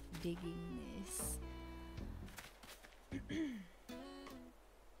not digging this.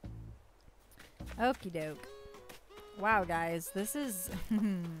 Okie doke. Wow, guys, this is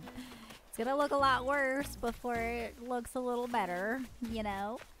it's gonna look a lot worse before it looks a little better, you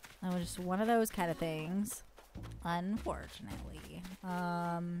know? That was just one of those kind of things, unfortunately.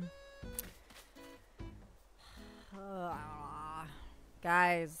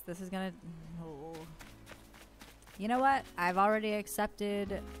 Guys, this is gonna... Oh. You know what? I've already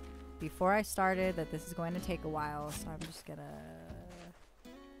accepted before I started that this is going to take a while, so I'm just gonna...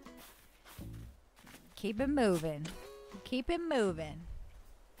 keep it moving. Keep it moving.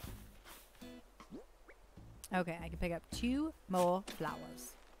 Okay, I can pick up 2 more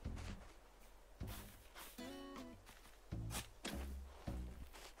flowers.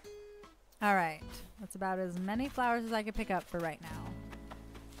 Alright. That's about as many flowers as I can pick up for right now.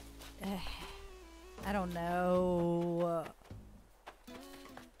 I don't know.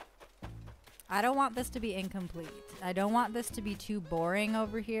 I don't want this to be incomplete. I don't want this to be too boring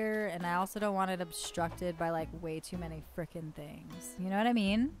over here, and I also don't want it obstructed by like way too many frickin' things. You know what I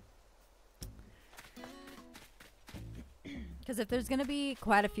mean? Because if there's gonna be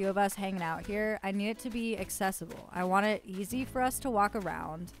quite a few of us hanging out here, I need it to be accessible. I want it easy for us to walk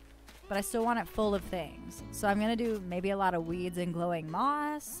around, but I still want it full of things. So I'm gonna do maybe a lot of weeds and glowing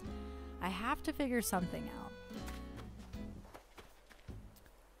moss. I have to figure something out.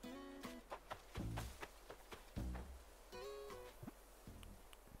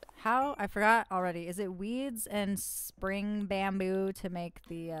 How? I forgot already. Is it weeds and spring bamboo to make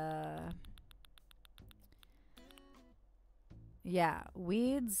the, yeah,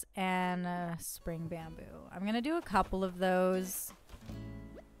 weeds and spring bamboo. I'm gonna do a couple of those.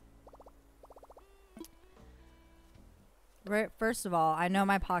 Right, first of all, I know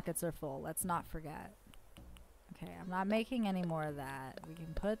my pockets are full. Let's not forget. Okay, I'm not making any more of that. We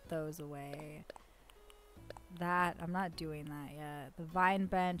can put those away. That, I'm not doing that yet. The vine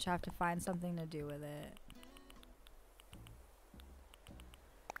bench, I have to find something to do with it.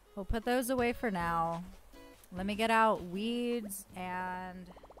 We'll put those away for now. Let me get out weeds and...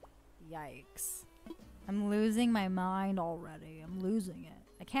 Yikes. I'm losing my mind already. I'm losing it.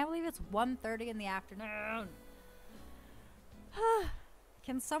 I can't believe it's 1:30 in the afternoon.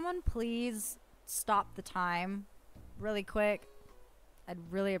 Can someone please stop the time really quick? I'd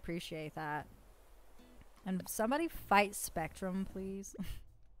really appreciate that. And somebody fight Spectrum, please.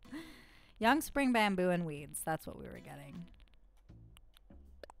 Young spring bamboo and weeds. That's what we were getting.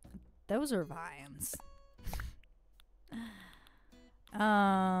 Those are vines.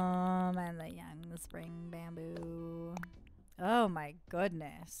 And the young spring bamboo. Oh my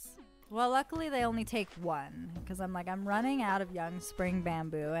goodness. Well, luckily they only take 1 because I'm running out of young spring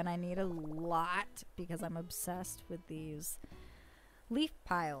bamboo and I need a lot because I'm obsessed with these leaf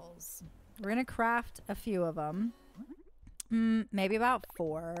piles. We're gonna craft a few of them. Maybe about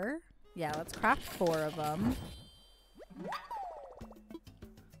 4. Yeah, let's craft 4 of them.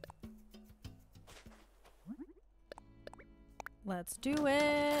 Let's do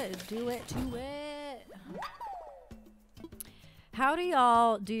it. Do it to it. How do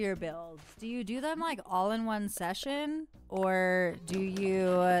y'all do your builds? Do you do them like all in one session? Or do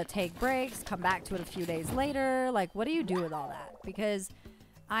you take breaks, come back to it a few days later? Like, what do you do with all that? Because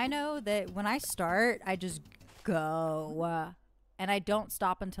I know that when I start, I just go. And I don't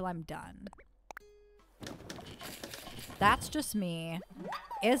stop until I'm done. That's just me.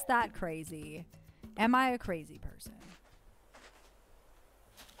 Is that crazy? Am I a crazy person?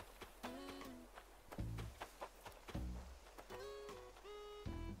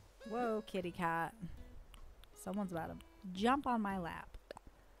 Whoa, kitty cat. Someone's about to jump on my lap.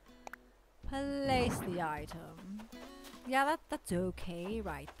 Place the item. Yeah, that's okay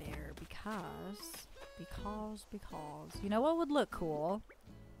right there because you know what would look cool?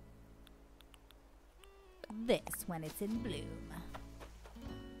 This when it's in bloom.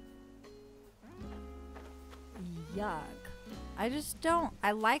 Yuck. I just don't.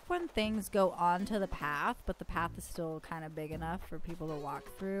 I like when things go onto the path, but the path is still kind of big enough for people to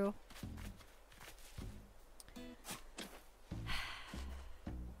walk through.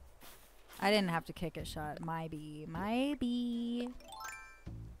 I didn't have to kick it shut. My bee. My bee.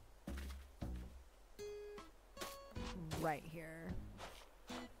 Right here.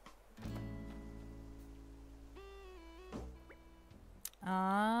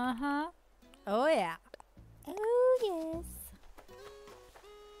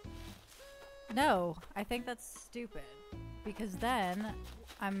 No, I think that's stupid. Because then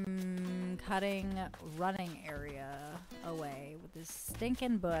I'm cutting running area away with this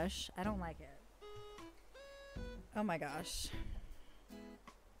stinking bush. I don't like it. Oh my gosh.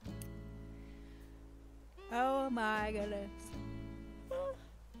 Oh my goodness.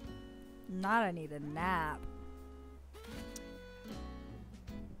 Not I need a nap.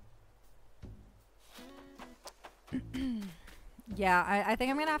 Yeah, I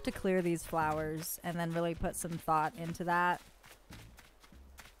think I'm gonna have to clear these flowers and then really put some thought into that.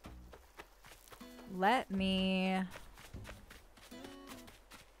 Let me...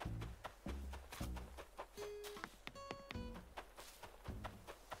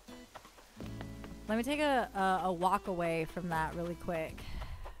 Let me take a walk away from that really quick.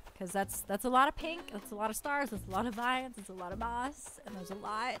 Because that's a lot of pink, that's a lot of stars, that's a lot of vines, it's a lot of moss, and there's a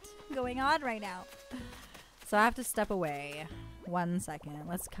lot going on right now. So I have to step away. 1 second.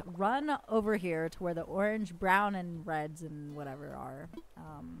 Let's run over here to where the orange, brown, and reds and whatever are.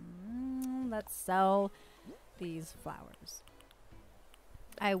 Let's sell these flowers.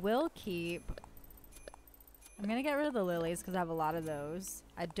 I will keep... I'm going to get rid of the lilies because I have a lot of those.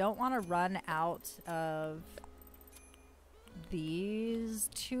 I don't want to run out of these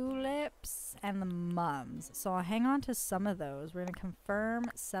tulips and the mums. So I'll hang on to some of those. We're going to confirm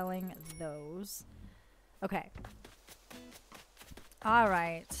selling those. Okay. All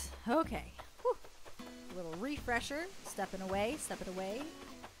right. Okay. Whew. A little refresher. Stepping away. Stepping away.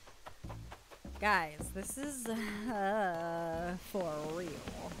 Guys, this is for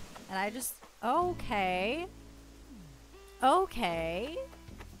real. And I just... Okay. Okay.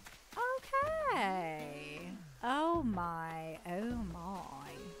 Okay. Oh my. Oh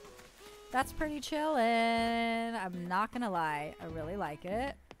my. That's pretty chillin'. I'm not gonna lie. I really like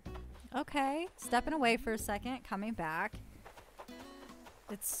it. Okay. Stepping away for a second. Coming back.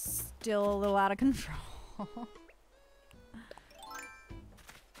 It's still a little out of control.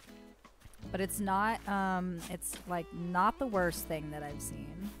 But it's not, it's like not the worst thing that I've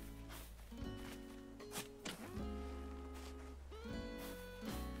seen.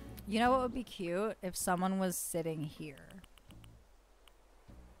 You know what would be cute? If someone was sitting here.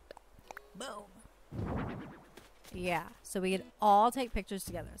 Boom. Yeah, so we could all take pictures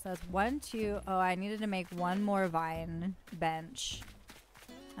together. So that's 1, 2. Oh, I needed to make one more vine bench.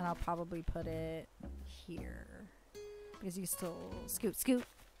 And I'll probably put it here. Because you still scoot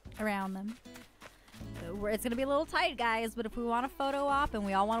around them. So it's going to be a little tight, guys. But if we want a photo op and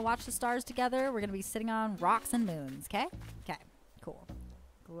we all want to watch the stars together, we're going to be sitting on rocks and moons. Okay? Okay. Cool.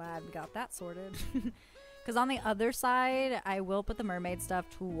 Glad we got that sorted. Because on the other side, I will put the mermaid stuff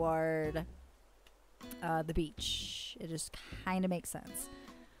toward the beach. It just kind of makes sense.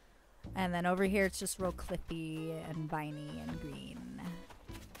 And then over here, it's just real cliffy and viney and green.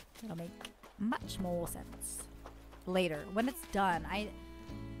 It'll make much more sense later when it's done.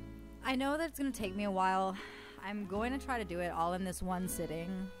 I know that it's going to take me a while. I'm going to try to do it all in this one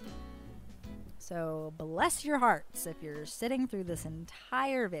sitting. So bless your hearts if you're sitting through this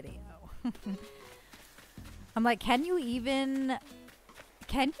entire video. I'm like, can you even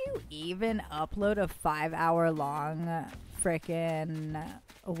upload a 5-hour long frickin'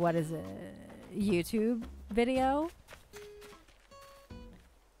 what is it, YouTube video?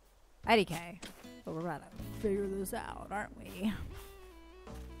 IDK. But we're about to figure this out, aren't we?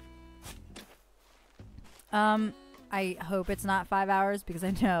 I hope it's not 5 hours because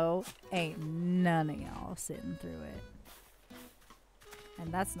I know ain't none of y'all sitting through it.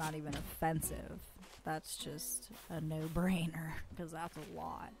 And that's not even offensive. That's just a no-brainer because that's a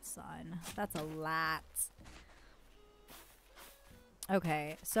lot, son. That's a lot.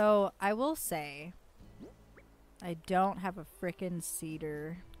 Okay, so I will say I don't have a frickin'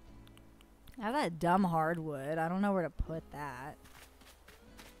 cedar. I have that dumb hardwood. I don't know where to put that.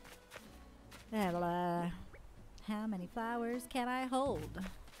 How many flowers can I hold?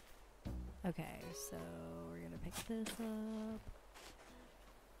 Okay, so we're gonna pick this up.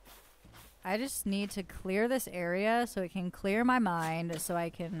 I just need to clear this area so it can clear my mind so I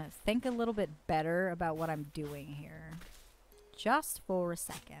can think a little bit better about what I'm doing here. Just for a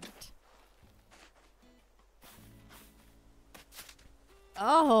second.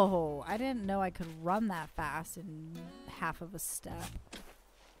 Oh, I didn't know I could run that fast in half of a step.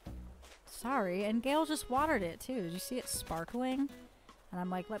 Sorry, and Gayle just watered it too. Did you see it sparkling? And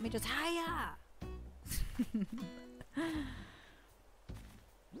I'm like, let me just, hiya!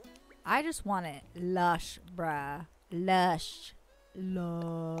 I just want it lush, bruh. Lush.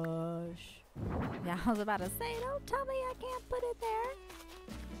 Lush. Yeah, I was about to say, don't tell me I can't put it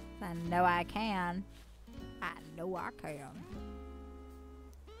there. I know I can. I know I can.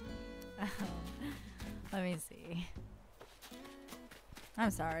 Let me see. I'm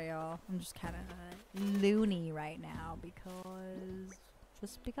sorry, y'all. I'm just kind of loony right now because,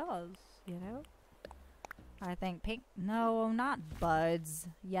 just because, you know? I think pink. No, not buds.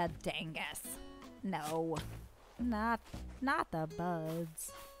 Ya dangus. No, not the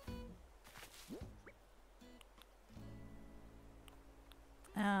buds.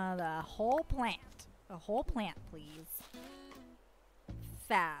 The whole plant. The whole plant, please.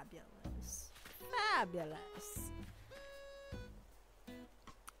 Fabulous. Fabulous.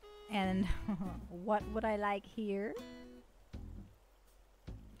 And what would I like here?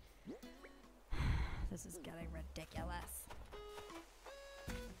 This is getting ridiculous.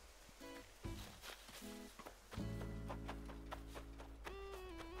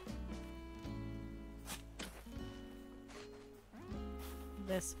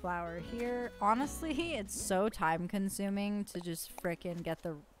 This flower here. Honestly, it's so time consuming to just frickin' get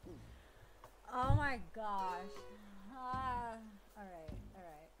the... Oh my gosh. Alright.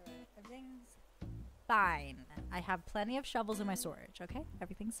 Everything's fine. I have plenty of shovels in my storage, okay?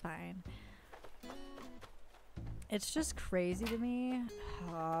 Everything's fine. It's just crazy to me.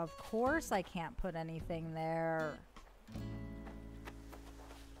 Of course I can't put anything there.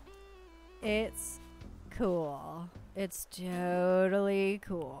 It's cool. It's totally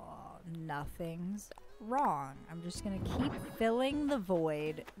cool. Nothing's wrong. I'm just gonna keep filling the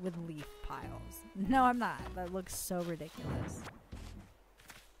void with leaf piles. No, I'm not. That looks so ridiculous.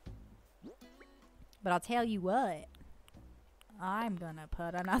 But I'll tell you what. I'm gonna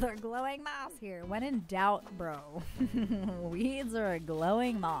put another glowing moss here. When in doubt, bro. Weeds are a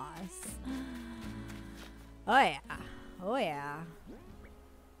glowing moss. Oh yeah. Oh yeah.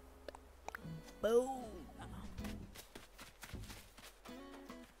 Boom.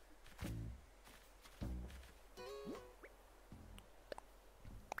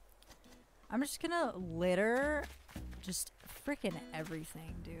 I'm just gonna litter just freaking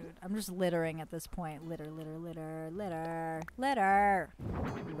everything, dude. I'm just littering at this point. Litter.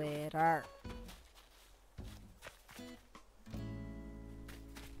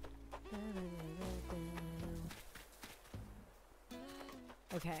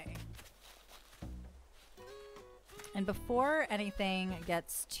 Okay. And before anything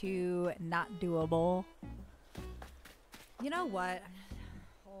gets too not doable, you know what?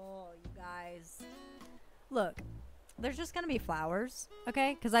 Oh, you guys. Look, there's just gonna be flowers,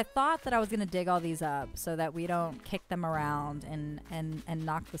 okay? Because I thought that I was gonna dig all these up so that we don't kick them around and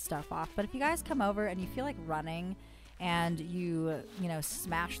knock the stuff off. But if you guys come over and you feel like running and you know,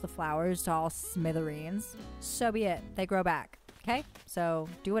 smash the flowers to all smithereens, so be it. They grow back, okay? So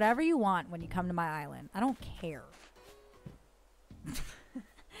do whatever you want when you come to my island. I don't care.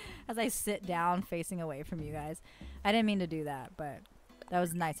 As I sit down facing away from you guys. I didn't mean to do that, but that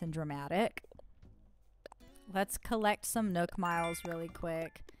was nice and dramatic. Let's collect some Nook miles really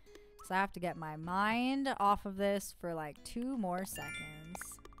quick. So I have to get my mind off of this for like 2 more seconds.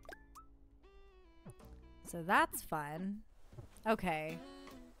 So that's fun. Okay.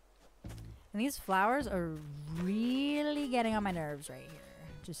 And these flowers are really getting on my nerves right here.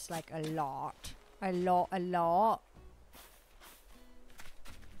 Just like a lot. A lot.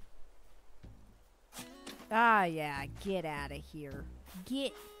 Ah, yeah. Get out of here.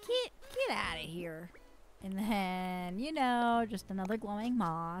 Get out of here. And then, you know, just another glowing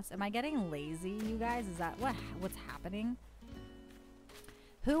moss. Am I getting lazy, you guys? Is that what's happening?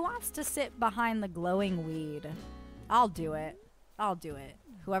 Who wants to sit behind the glowing weed? I'll do it. I'll do it.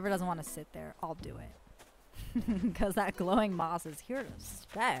 Whoever doesn't want to sit there, I'll do it. Because that glowing moss is here to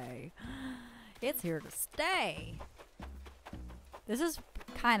stay. It's here to stay. This is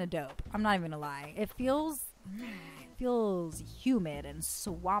kind of dope. I'm not even gonna lie. It feels humid and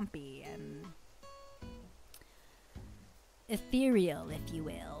swampy and ethereal, if you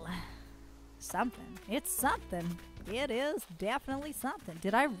will. Something. It's something. It is definitely something.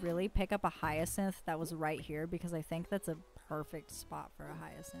 Did I really pick up a hyacinth that was right here? Because I think that's a perfect spot for a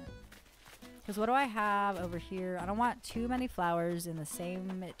hyacinth. Because what do I have over here? I don't want too many flowers in the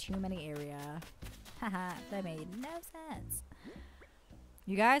same too many area. Haha, that made no sense.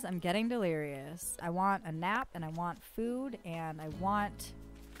 You guys, I'm getting delirious. I want a nap and I want food and I want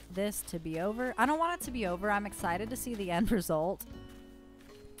this to be over. I don't want it to be over. I'm excited to see the end result.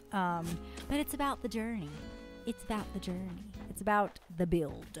 But it's about the journey. It's about the journey. It's about the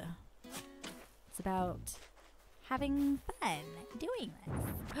build. It's about having fun doing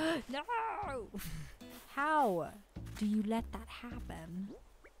this. No! How do you let that happen?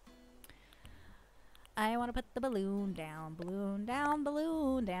 I want to put the balloon down, balloon down,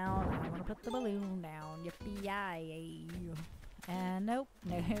 balloon down. I want to put the balloon down. Yippee-yi-yi. And nope.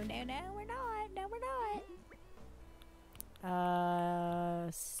 No, no, no, we're not. No, we're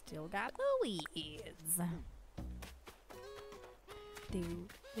not. Still got the weeds. Do,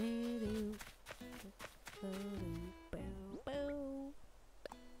 do, do. Boo, boo.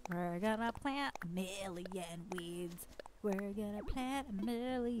 We're gonna plant a million weeds. We're gonna plant a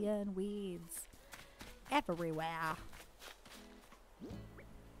million weeds everywhere.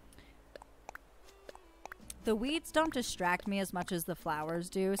 The weeds don't distract me as much as the flowers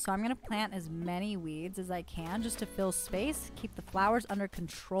do, so I'm gonna plant as many weeds as I can just to fill space, keep the flowers under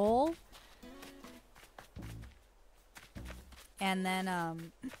control. And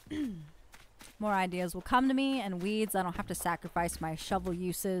then more ideas will come to me, and weeds, I don't have to sacrifice my shovel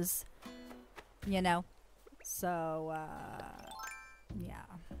uses, you know. So, yeah.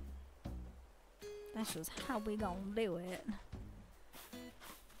 That's just how we gonna do it.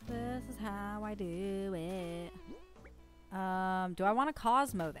 This is how I do it. Do I want a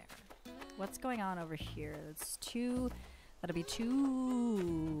Cosmo there? What's going on over here? That's that'll be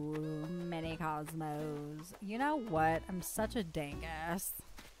too many Cosmos. You know what? I'm such a dangus.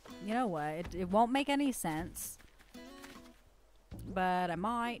 You know what? It won't make any sense. But I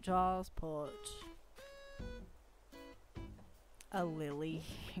might just put a lily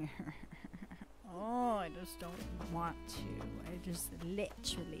here. Oh, I just don't want to. I just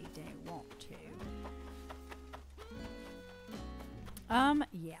literally don't want to.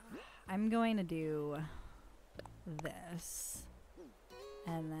 Yeah. I'm going to do this.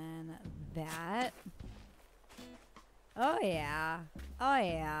 And then that. Oh, yeah. Oh,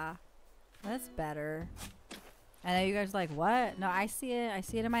 yeah. That's better. I know you guys are like, what? No, I see it. I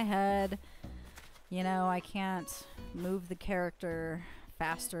see it in my head. You know, I can't move the character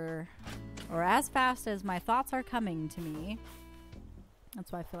faster or as fast as my thoughts are coming to me.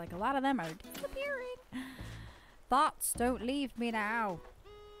 That's why I feel like a lot of them are disappearing. Thoughts, don't leave me now.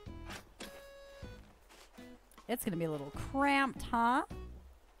 It's gonna be a little cramped, huh?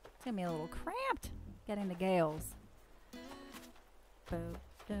 It's gonna be a little cramped getting the Gales. Bo,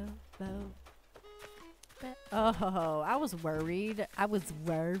 do, bo. Oh, I was worried. I was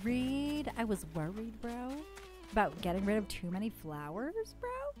worried, bro. About getting rid of too many flowers, bro.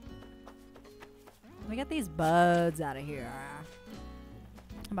 Let me get these buds out of here.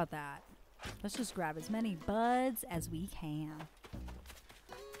 How about that? Let's just grab as many buds as we can.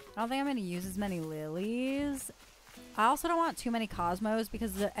 I don't think I'm going to use as many lilies. I also don't want too many Cosmos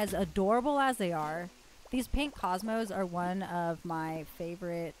because as adorable as they are, these pink Cosmos are one of my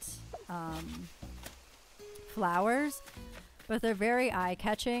favorite flowers, but they're very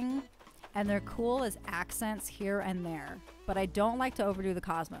eye-catching. And they're cool as accents here and there. But I don't like to overdo the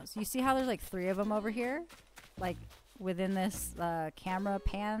Cosmos. You see how there's like 3 of them over here? Like within this camera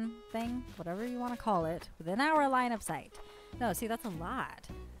pan thing? Whatever you want to call it. Within our line of sight. No, see, that's a lot.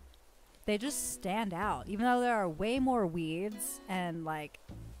 They just stand out. Even though there are way more weeds and like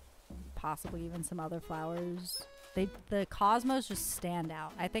possibly even some other flowers. The Cosmos just stand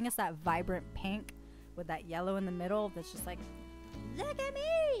out. I think it's that vibrant pink with that yellow in the middle that's just like, look at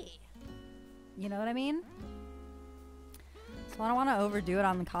me! You know what I mean? So I don't want to overdo it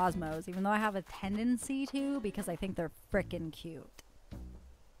on the Cosmos, even though I have a tendency to, because I think they're frickin' cute.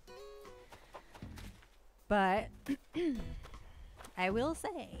 But I will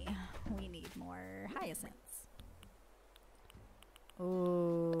say we need more hyacinths.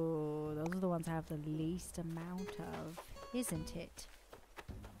 Oh, those are the ones I have the least amount of, isn't it?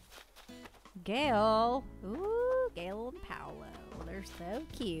 Gayle. Ooh, Gayle and Paolo. They're so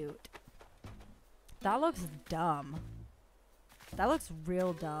cute. That looks dumb. That looks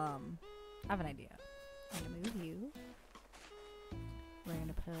real dumb. I have an idea. I'm gonna move you. We're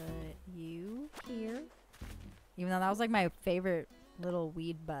gonna put you here. Even though that was like my favorite little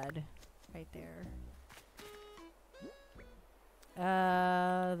weed bud right there.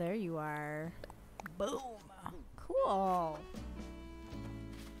 There you are. Boom. Cool.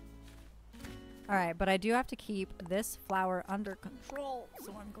 Alright, but I do have to keep this flower under control.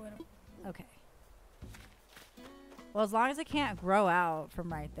 So I'm going to... Okay. Well, as long as it can't grow out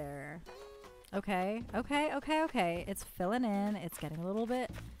from right there. Okay, okay, okay, okay. It's filling in. It's getting a little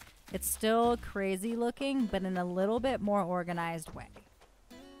bit... It's still crazy looking, but in a little bit more organized way.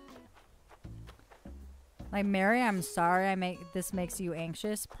 Like, Mary, I'm sorry this makes you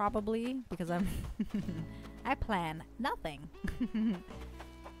anxious, probably, because I'm... I plan nothing.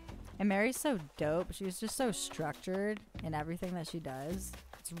 And Mary's so dope. She's just so structured in everything that she does.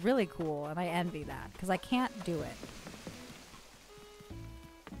 It's really cool, and I envy that, because I can't do it.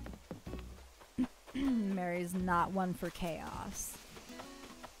 Mary's not one for chaos.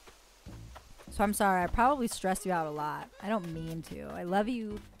 So I'm sorry, I probably stressed you out a lot. I don't mean to. I love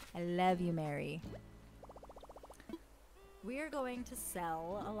you. I love you, Mary. We are going to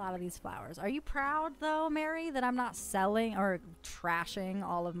sell a lot of these flowers. Are you proud, though, Mary, that I'm not selling or trashing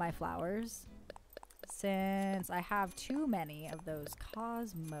all of my flowers? Since I have too many of those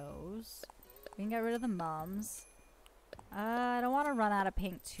cosmos, we can get rid of the mums. I don't want to run out of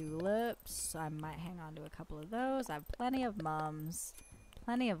pink tulips, so I might hang on to a couple of those. I have plenty of mums,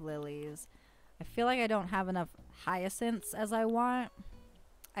 plenty of lilies. I feel like I don't have enough hyacinths as I want.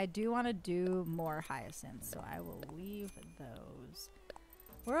 I do want to do more hyacinths, so I will leave those.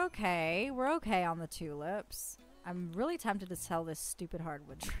 We're okay. We're okay on the tulips. I'm really tempted to sell this stupid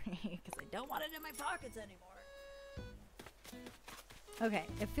hardwood tree because I don't want it in my pockets anymore. Okay,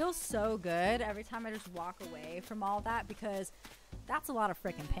 it feels so good every time I just walk away from all that because that's a lot of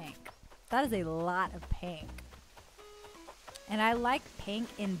freaking pink. That is a lot of pink. And I like pink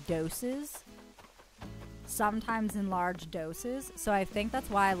in doses, sometimes in large doses. So I think that's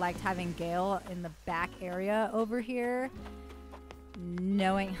why I liked having Gayle in the back area over here,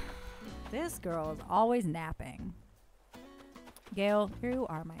 knowing this girl is always napping. Gayle, you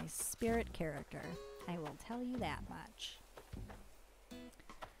are my spirit character. I will tell you that much.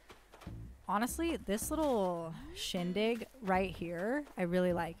 Honestly, this little shindig right here, I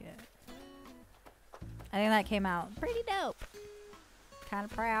really like it. I think that came out pretty dope. Kind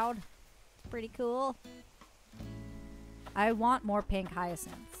of proud. It's pretty cool. I want more pink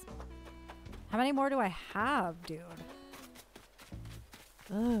hyacinths. How many more do I have, dude?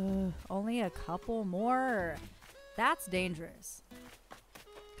 Ugh, only a couple more. That's dangerous.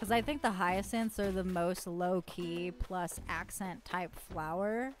 Because I think the hyacinths are the most low-key plus accent type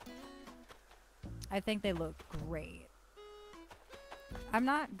flower. I think they look great. I'm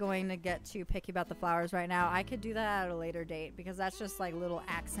not going to get too picky about the flowers right now. I could do that at a later date because that's just like little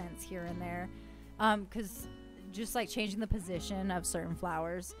accents here and there. Because just like changing the position of certain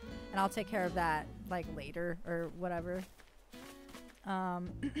flowers, and I'll take care of that like later or whatever.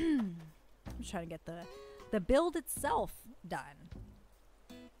 I'm just trying to get the build itself done.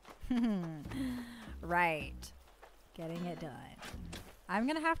 Right. Getting it done. I'm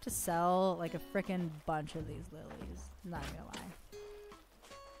gonna have to sell like a freaking bunch of these lilies. I'm not gonna lie.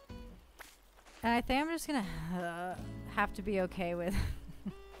 And I think I'm just gonna have to be okay with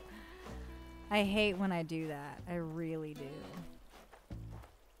I hate when I do that. I really do.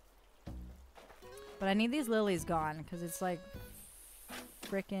 But I need these lilies gone because it's like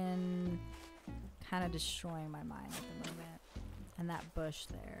freaking kind of destroying my mind at the moment. And that bush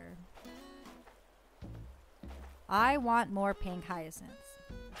there. I want more pink hyacinths.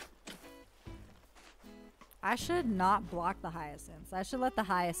 I should not block the hyacinths. I should let the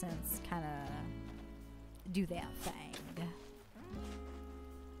hyacinths kind of do their thing.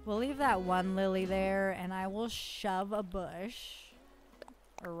 We'll leave that one lily there, and I will shove a bush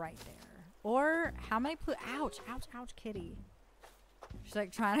right there. Or how many ouch, ouch, ouch, kitty. She's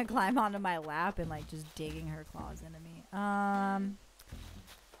like trying to climb onto my lap and like just digging her claws into me.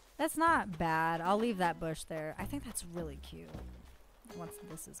 That's not bad. I'll leave that bush there. I think that's really cute once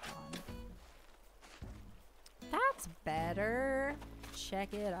this is gone. That's better.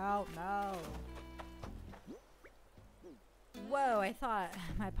 Check it out now. Whoa, I thought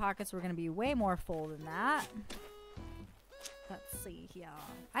my pockets were going to be way more full than that. Let's see here.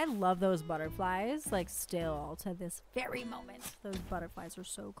 I love those butterflies, like still to this very moment. Those butterflies are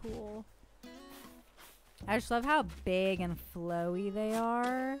so cool. I just love how big and flowy they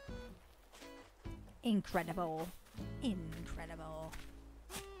are. Incredible. Incredible.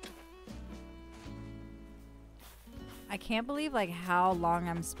 I can't believe like how long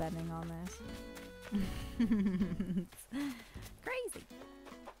I'm spending on this. It's crazy.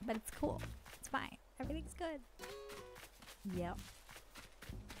 But it's cool. It's fine. Everything's good. Yep.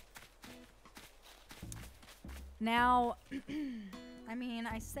 Now, I mean,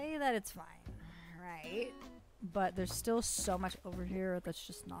 I say that it's fine. Right, but there's still so much over here that's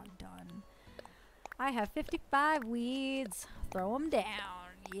just not done. I have 55 weeds. Throw them down.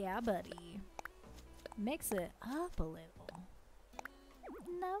 Yeah, buddy. Mix it up a little.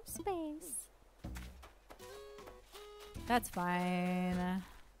 No space. That's fine.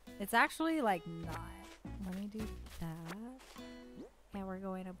 It's actually like not. Let me do that. And we're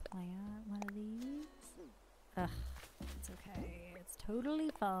going to plant one of these. Ugh, it's okay. It's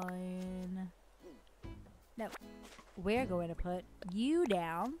totally fine. No, we're going to put you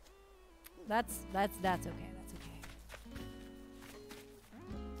down. That's okay. That's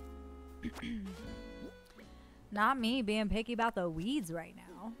okay. Not me being picky about the weeds right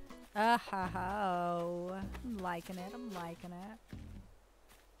now. I'm liking it. I'm liking it.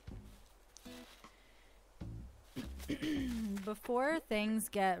 Before things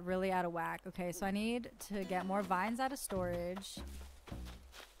get really out of whack. Okay, so I need to get more vines out of storage.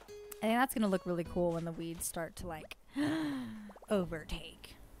 I think that's gonna look really cool when the weeds start to like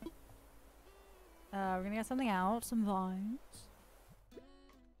overtake. We're gonna get something out, some vines.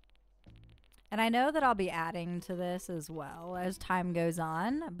 And I know that I'll be adding to this as well as time goes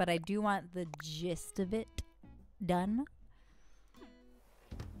on, but I do want the gist of it done.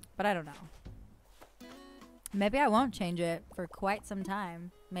 But I don't know. Maybe I won't change it for quite some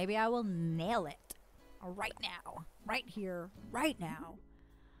time. Maybe I will nail it right now. Right here, right now.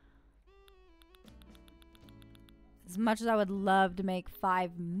 As much as I would love to make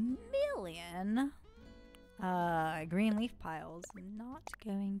 5 million green leaf piles, I'm not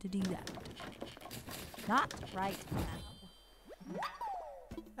going to do that. Not right now.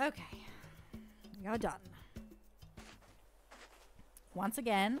 Okay. We are done. Once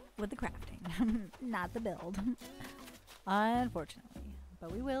again, with the crafting. Not the build. Unfortunately.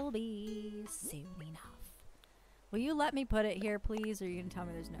 But we will be soon enough. Will you let me put it here, please? Or are you going to tell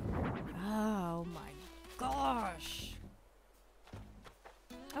me there's no... Oh my gosh.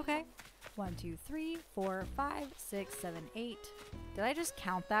 Okay. 1, 2, 3, 4, 5, 6, 7, 8. Did I just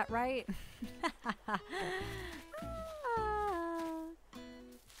count that right?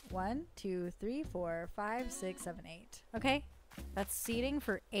 1, 2, 3, 4, 5, 6, 7, 8. Okay. That's seating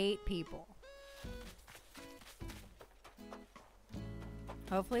for 8 people.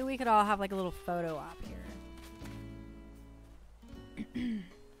 Hopefully we could all have like a little photo op here.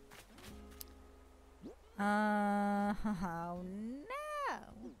 Oh no!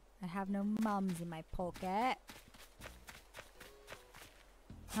 I have no mums in my pocket.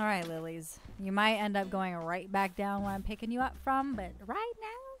 Alright, lilies. You might end up going right back down where I'm picking you up from, but right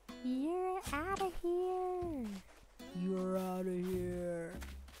now, you're out of here. You're out of here.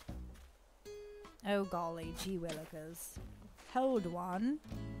 Oh golly, gee willikers. Hold one.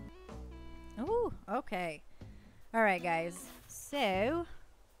 Ooh, okay. Alright guys, so...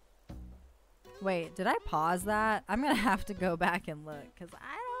 Wait, did I pause that? I'm gonna have to go back and look, because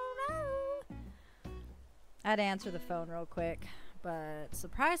I don't know. I had to answer the phone real quick, but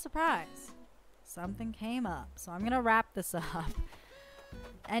surprise, surprise. Something came up, so I'm gonna wrap this up.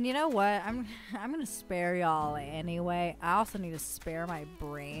 And you know what? I'm gonna spare y'all anyway. I also need to spare my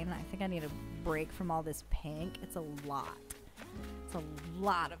brain. I think I need a break from all this pink. It's a lot. It's a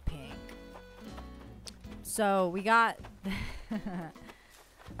lot of pink. So we got...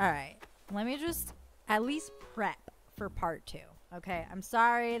 Alright. Let me just at least prep for part 2. Okay? I'm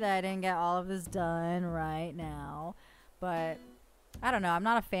sorry that I didn't get all of this done right now. But I don't know. I'm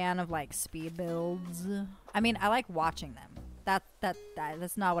not a fan of like speed builds. I mean, I like watching them.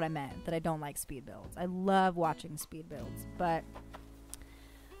 That's not what I meant, that I don't like speed builds. I love watching speed builds, but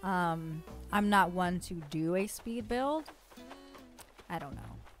I'm not one to do a speed build. I don't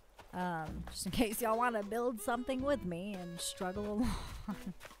know. Just in case y'all want to build something with me and struggle along.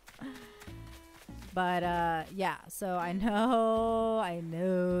 But yeah, so I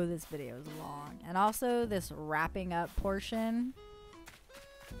know this video is long. And also this wrapping up portion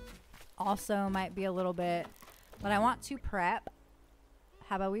also might be a little bit... But I want to prep.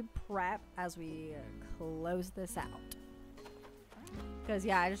 How about we prep as we close this out? Because,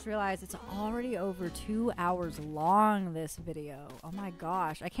 yeah, I just realized it's already over 2 hours long, this video. Oh, my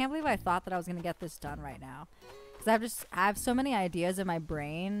gosh. I can't believe I thought that I was going to get this done right now. Because I have so many ideas in my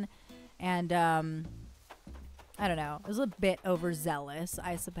brain. And, I don't know. I was a bit overzealous,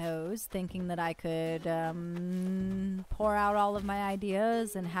 I suppose, thinking that I could pour out all of my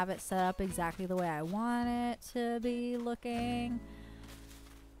ideas and have it set up exactly the way I want it to be looking.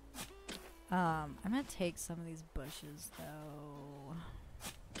 I'm going to take some of these bushes, though.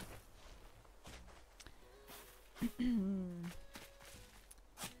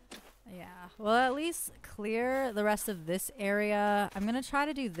 Yeah, well, at least clear the rest of this area. I'm going to try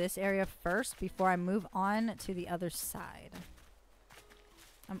to do this area first before I move on to the other side.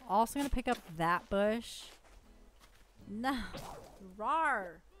 I'm also going to pick up that bush. No.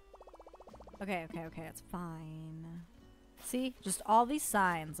 Rawr. Okay, it's fine. See? Just all these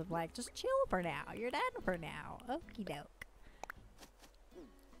signs of like, just chill for now. You're done for now. Okie doke.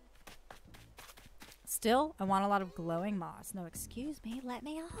 Still, I want a lot of glowing moss. No, excuse me. Let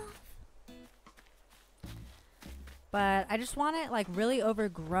me off. But I just want it like really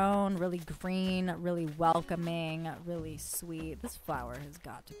overgrown, really green, really welcoming, really sweet. This flower has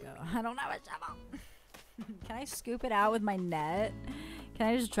got to go. I don't have a shovel. Can I scoop it out with my net? Can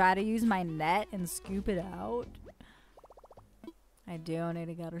I just try to use my net and scoop it out? I do need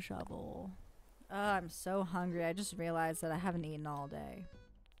to get a shovel. Oh, I'm so hungry. I just realized that I haven't eaten all day.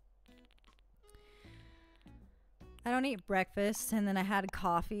 I don't eat breakfast, and then I had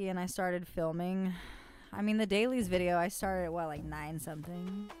coffee and I started filming. I mean, the dailies video I started at what, like 9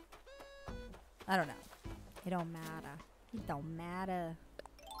 something? I don't know. It don't matter. It don't matter.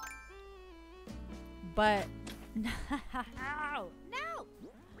 But no, no,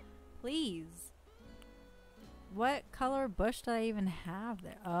 please. What color bush did I even have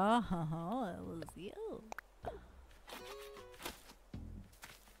there? Oh, it was you.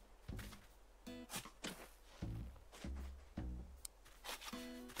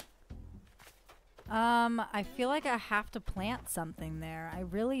 I feel like I have to plant something there. I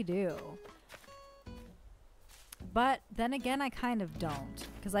really do. But then again, I kind of don't.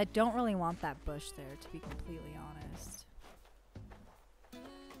 Because I don't really want that bush there, to be completely honest.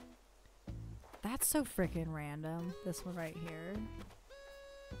 That's so freaking random. This one right here.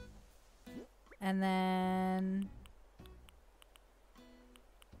 And then...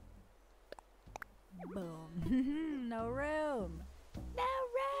 boom. No room. No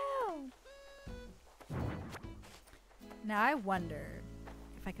room. Now I wonder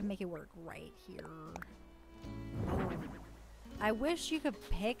if I can make it work right here. Oh. I wish you could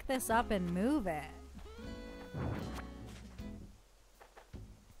pick this up and move it.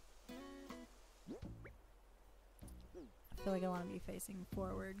 I feel like I want to be facing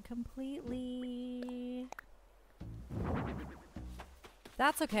forward completely.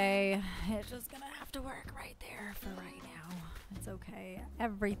 That's okay. It's just gonna have to work right there for right now. It's okay.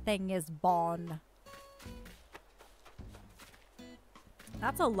 Everything is born.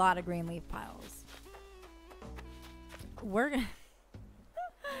 That's a lot of green leaf piles. We're gonna...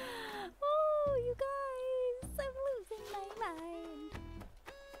 oh, you guys, I'm losing my mind.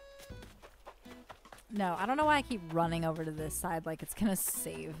 No, I don't know why I keep running over to this side like it's gonna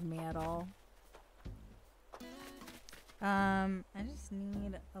save me at all. I just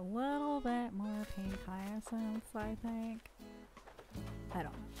need a little bit more pink hyacinths, I think. I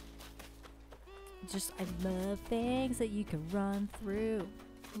don't know. Just, I love things that you can run through.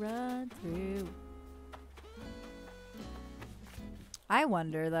 Run through. I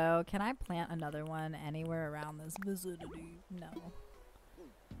wonder, though, can I plant another one anywhere around this vicinity? No.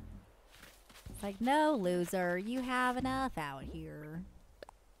 It's like, no, loser. You have enough out here.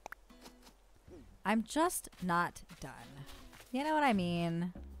 I'm just not done. You know what I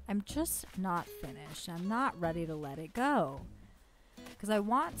mean? I'm just not finished. I'm not ready to let it go. Because I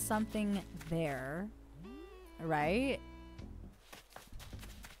want something there, right?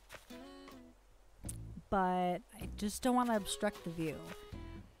 But I just don't want to obstruct the view.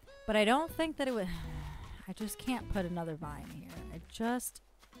 But I don't think that it would... I just can't put another vine here. I just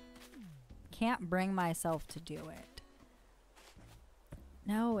can't bring myself to do it.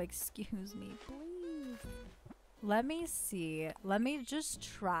 No, excuse me, please. Let me see. Let me just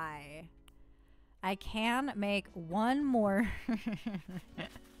try. I can make one more.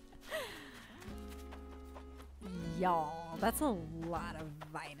 Y'all, that's a lot of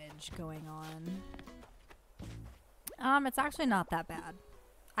vinage going on. It's actually not that bad.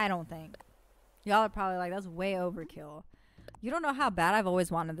 I don't think. Y'all are probably like, that's way overkill. You don't know how bad I've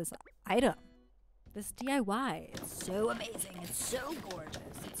always wanted this item. This DIY. It's so amazing. It's so gorgeous.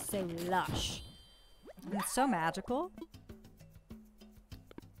 It's so lush. And it's so magical.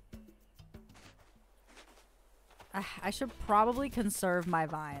 I should probably conserve my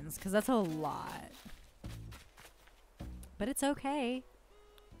vines, because that's a lot. But it's okay.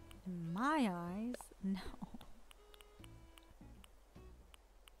 In my eyes, no.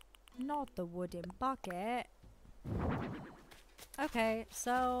 Not the wooden bucket. Okay,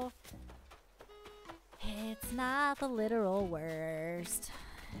 so... it's not the literal worst.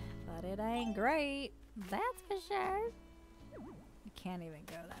 But it ain't great. That's for sure. You can't even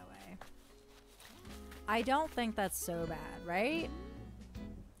go that way. I don't think that's so bad, right?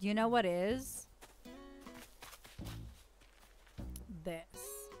 You know what is?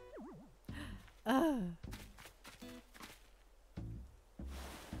 This. Ugh.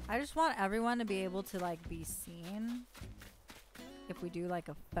 I just want everyone to be able to, like, be seen if we do, like,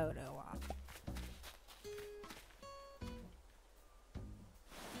 a photo op.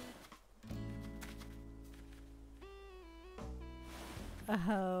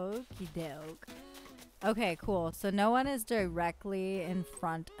 Okie doke. Okay, cool. So no one is directly in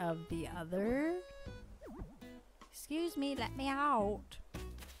front of the other. Excuse me, let me out.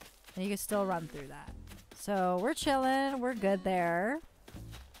 And you can still run through that. So we're chilling. We're good there.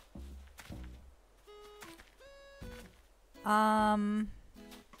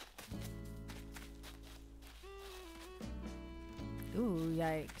 Ooh,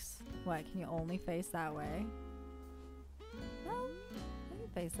 yikes. What, can you only face that way? No, you can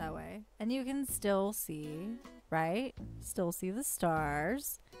face that way. And you can still see right? Still see the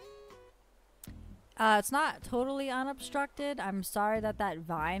stars. It's not totally unobstructed. I'm sorry that that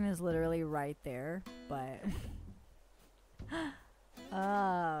vine is literally right there, but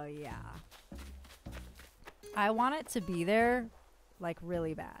oh yeah. I want it to be there like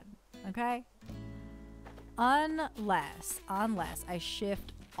really bad, okay? Unless I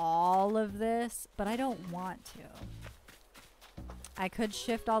shift all of this, but I don't want to. I could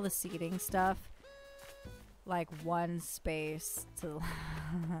shift all the seating stuff like one space to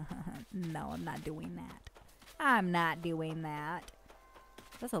no, I'm not doing that. I'm not doing that.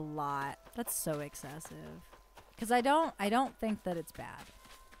 That's a lot. That's so excessive. Because I don't think that it's bad.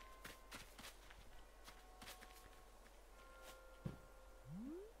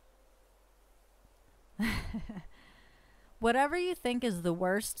 Whatever you think is the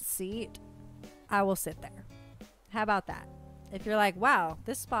worst seat, I will sit there. How about that? If you're like, wow,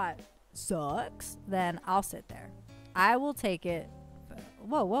 this spot sucks, then I'll sit there. I will take it.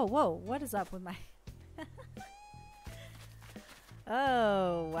 Whoa, whoa, whoa. What is up with my...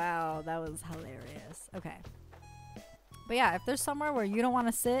 Oh, wow. That was hilarious. Okay. But yeah, if there's somewhere where you don't want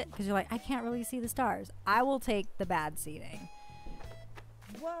to sit because you're like, I can't really see the stars, I will take the bad seating.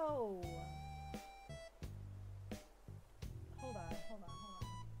 Whoa. Hold on.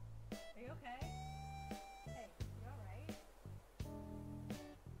 Are you okay? Hey, you alright?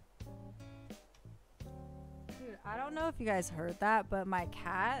 Dude, I don't know if you guys heard that, but my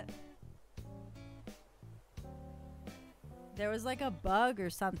cat... There was like a bug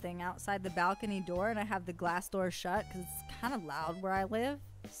or something outside the balcony door, and I have the glass door shut because it's kind of loud where I live,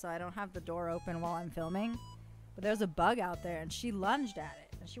 so I don't have the door open while I'm filming. But there's a bug out there, and she lunged at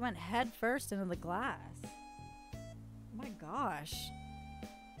it, and she went head first into the glass. Oh my gosh.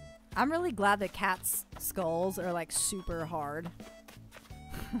 I'm really glad that cats' skulls are like super hard.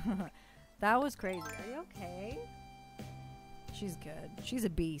 That was crazy. Are you okay? She's good. She's a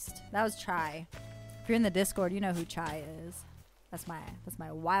beast. That was Chai. If you're in the Discord, you know who Chai is. That's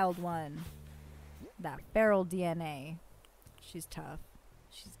my wild one. That feral DNA. She's tough.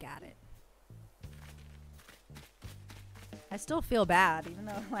 She's got it. I still feel bad, even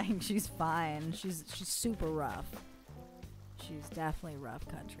though like she's fine. She's super rough. She's definitely rough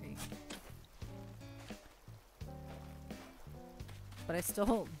country. But I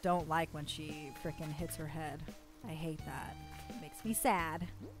still don't like when she frickin' hits her head. I hate that. It makes me sad.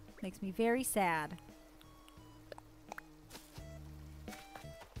 Makes me very sad.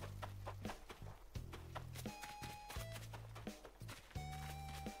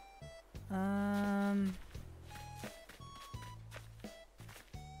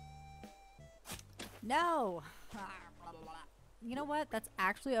 No! You know what? That's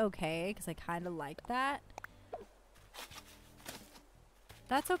actually okay, because I kind of like that.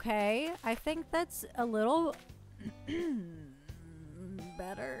 That's okay. I think that's a little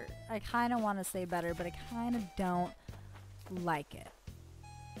better. I kind of want to say better, but I kind of don't like it.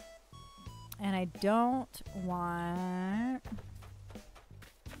 And I don't want...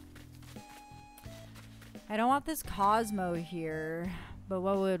 I don't want this Cosmo here, but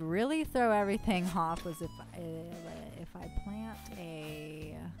what would really throw everything off was if I plant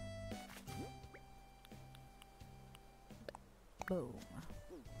a... Boom.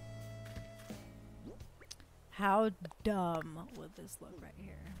 How dumb would this look right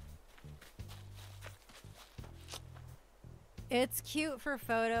here? It's cute for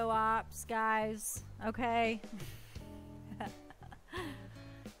photo ops, guys. Okay?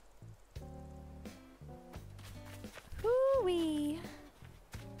 Hoo-wee.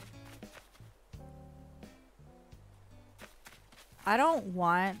 I don't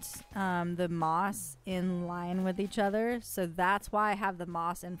want the moss in line with each other, so that's why I have the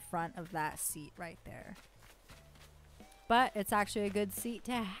moss in front of that seat right there. But it's actually a good seat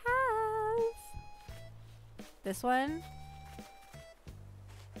to have. This one,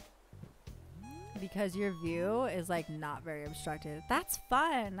 because your view is like not very obstructed. That's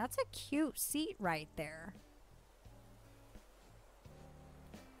fun. That's a cute seat right there.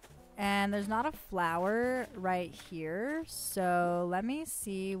 And there's not a flower right here, so let me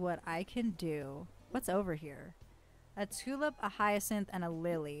see what I can do. What's over here? A tulip, a hyacinth, and a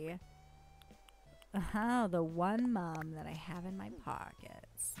lily. Oh, the one mom that I have in my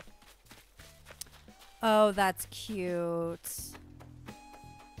pockets. Oh, that's cute.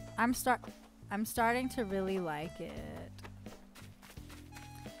 I'm starting to really like it.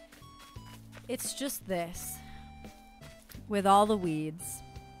 It's just this with all the weeds.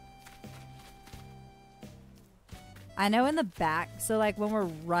 I know in the back, so like when we're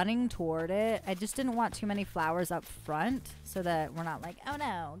running toward it, I just didn't want too many flowers up front so that we're not like, oh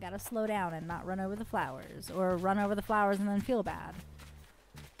no, gotta slow down and not run over the flowers, or run over the flowers and then feel bad.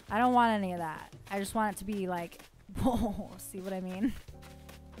 I don't want any of that. I just want it to be like, whoa, see what I mean?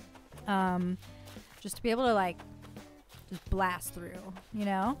 Just to be able to like, just blast through, you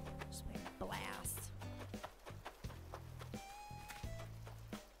know? Just like blast.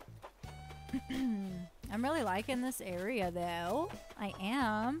 I'm really liking this area though. I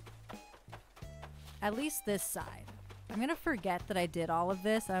am. At least this side. I'm gonna forget that I did all of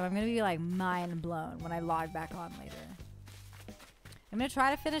this, and I'm gonna be like mind blown when I log back on later. I'm gonna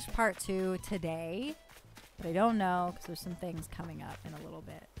try to finish part 2 today, but I don't know because there's some things coming up in a little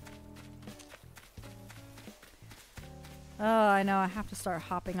bit. Oh, I know I have to start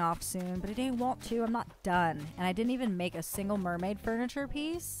hopping off soon, but I didn't want to. I'm not done. And I didn't even make a single mermaid furniture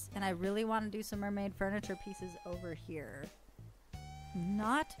piece. And I really want to do some mermaid furniture pieces over here.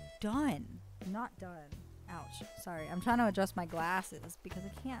 Not done. Not done. Ouch. Sorry. I'm trying to adjust my glasses because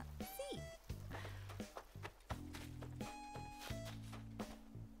I can't see.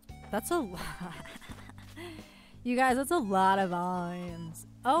 That's a lot. You guys, that's a lot of vines.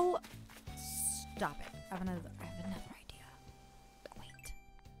 Oh, stop it. I have another idea.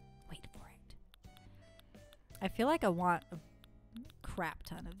 Wait for it. I feel like I want a crap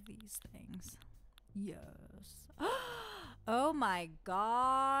ton of these things. Yes. Oh my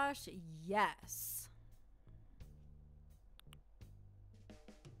gosh. Yes.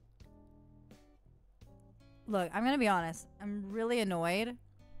 Look, I'm gonna be honest. I'm really annoyed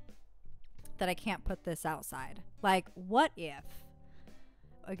that I can't put this outside. Like, what if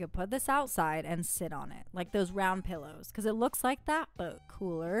I could put this outside and sit on it? Like those round pillows. Because it looks like that, but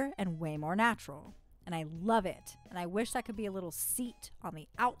cooler and way more natural. And I love it. And I wish that could be a little seat on the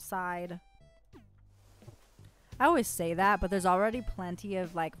outside. I always say that, but there's already plenty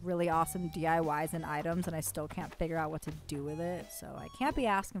of like really awesome DIYs and items, and I still can't figure out what to do with it. So I can't be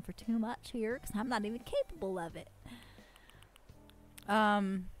asking for too much here because I'm not even capable of it.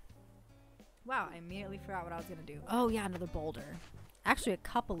 Wow, I immediately forgot what I was going to do. Oh, yeah, another boulder. Actually, a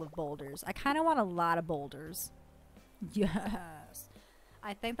couple of boulders. I kind of want a lot of boulders. Yes.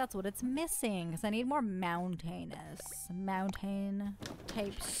 I think that's what it's missing, because I need more mountainous. Mountain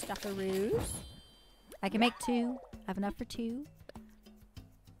type stufferoos. I can make 2. I have enough for 2. I'm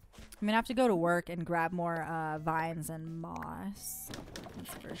going to have to go to work and grab more vines and moss.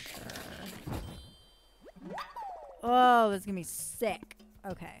 That's for sure. Oh, this is going to be sick.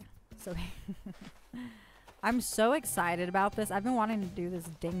 Okay. So I'm so excited about this. I've been wanting to do this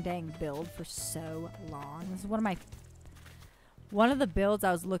ding dang build for so long. This is one of the builds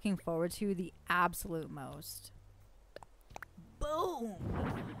I was looking forward to the absolute most. Boom!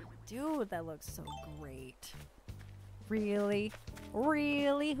 Dude, that looks so great. Really?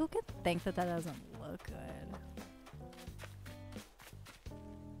 Really? Who could think that that doesn't look good?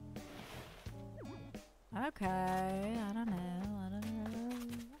 Okay, I don't know.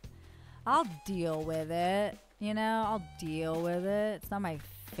 I'll deal with it. You know, I'll deal with it. It's not my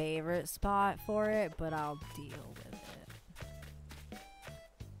favorite spot for it, but I'll deal with it.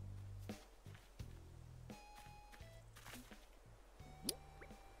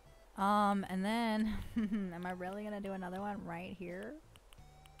 And then, am I really gonna do another one right here?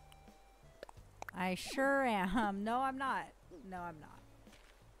 I sure am. No, I'm not. No, I'm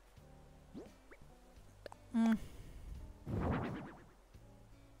not.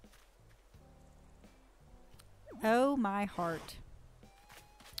 Oh my heart.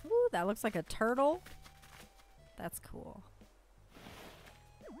 Ooh, that looks like a turtle. That's cool.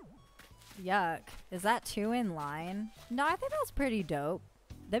 Yuck. Is that 2 in line? No, I think that's pretty dope.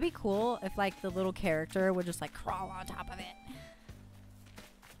 That'd be cool if like the little character would just like crawl on top of it.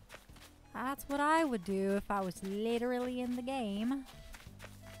 That's what I would do if I was literally in the game.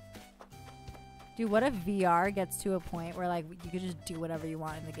 Dude, what if VR gets to a point where like you could just do whatever you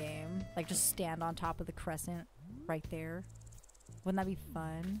want in the game? Like just stand on top of the crescent right there. Wouldn't that be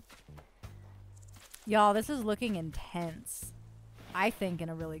fun? Y'all, this is looking intense. I think in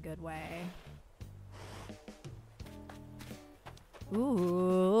a really good way.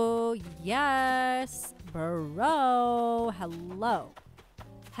 Ooh, yes. Bro. Hello.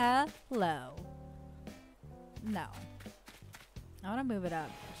 Hello. No. I want to move it up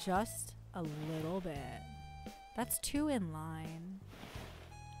just a little bit. That's 2 in line.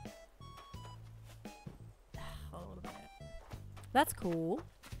 A little bit. That's cool.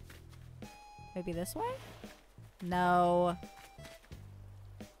 Maybe this way? No.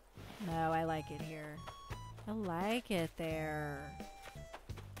 No, I like it here. I like it there.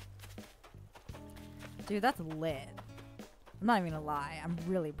 Dude, that's lit. I'm not even gonna lie. I'm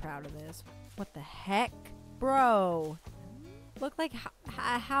really proud of this. What the heck? Bro. Look like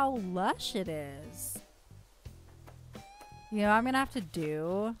how lush it is. You know what I'm gonna have to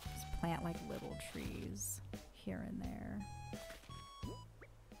do? Just plant like little trees here and there.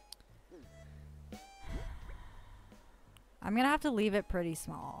 I'm gonna have to leave it pretty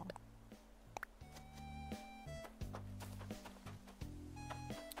small.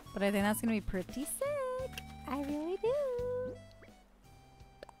 But I think that's gonna be pretty sick. I really do.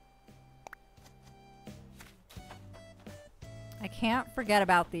 I can't forget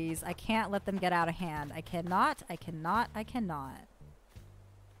about these. I can't let them get out of hand. I cannot.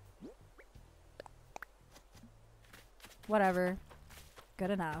 Whatever.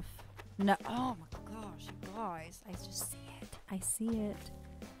 Good enough. No. Oh my gosh, you guys. I just see it. I see it.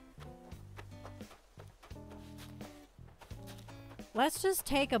 Let's just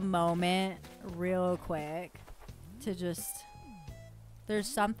take a moment real quick to just... There's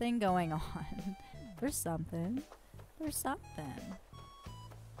something going on. There's something. There's something.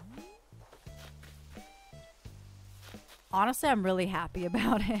 Honestly, I'm really happy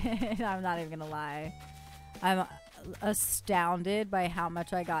about it. I'm not even gonna lie. I'm astounded by how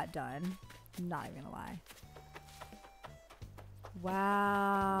much I got done. I'm not even gonna lie.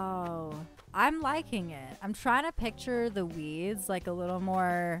 Wow. I'm liking it. I'm trying to picture the weeds like a little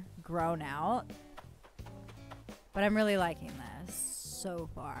more grown out. But I'm really liking this so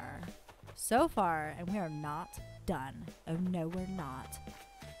far. So far, and we are not done. Oh no, we're not.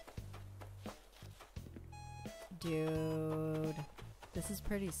 Dude, this is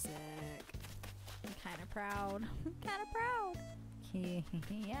pretty sick. I'm kind of proud. I'm kind of proud.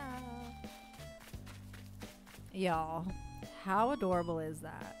 Yeah. Y'all, how adorable is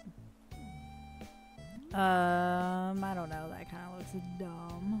that? I don't know. That kind of looks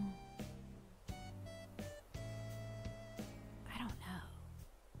dumb. I don't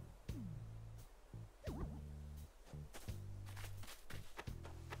know.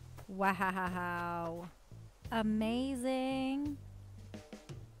 Wow. Amazing.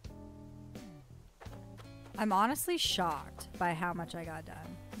 I'm honestly shocked by how much I got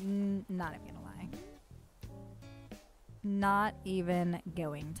done. Not even gonna lie. Not even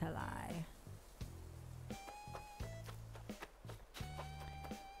going to lie.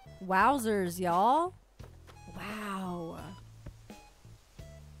 Wowzers, y'all. Wow.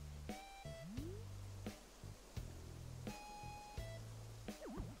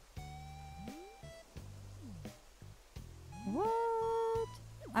 What?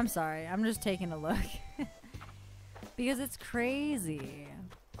 I'm sorry. I'm just taking a look. Because it's crazy.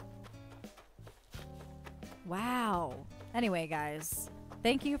 Wow. Anyway, guys.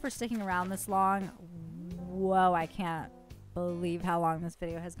 Thank you for sticking around this long. Whoa, I can't believe how long this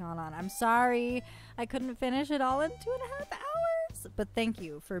video has gone on. I'm sorry I couldn't finish it all in 2.5 hours. But thank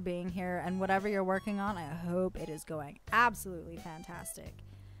you for being here. And whatever you're working on, I hope it is going absolutely fantastic.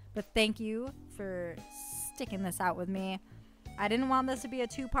 But thank you for sticking this out with me. I didn't want this to be a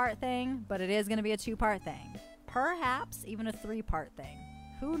 2-part thing, but it is going to be a 2-part thing. Perhaps even a 3-part thing.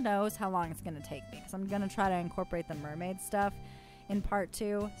 Who knows how long it's going to take me, because I'm going to try to incorporate the mermaid stuff in part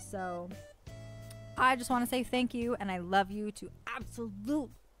 2. So I just want to say thank you, and I love you to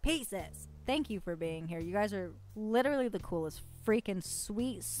absolute pieces. Thank you for being here. You guys are literally the coolest, freaking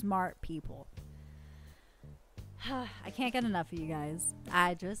sweet, smart people. I can't get enough of you guys.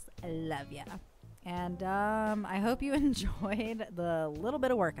 I just love ya. And I hope you enjoyed the little bit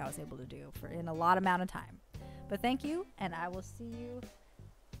of work I was able to do in a lot amount of time. But thank you, and I will see you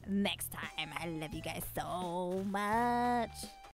next time. I love you guys so much.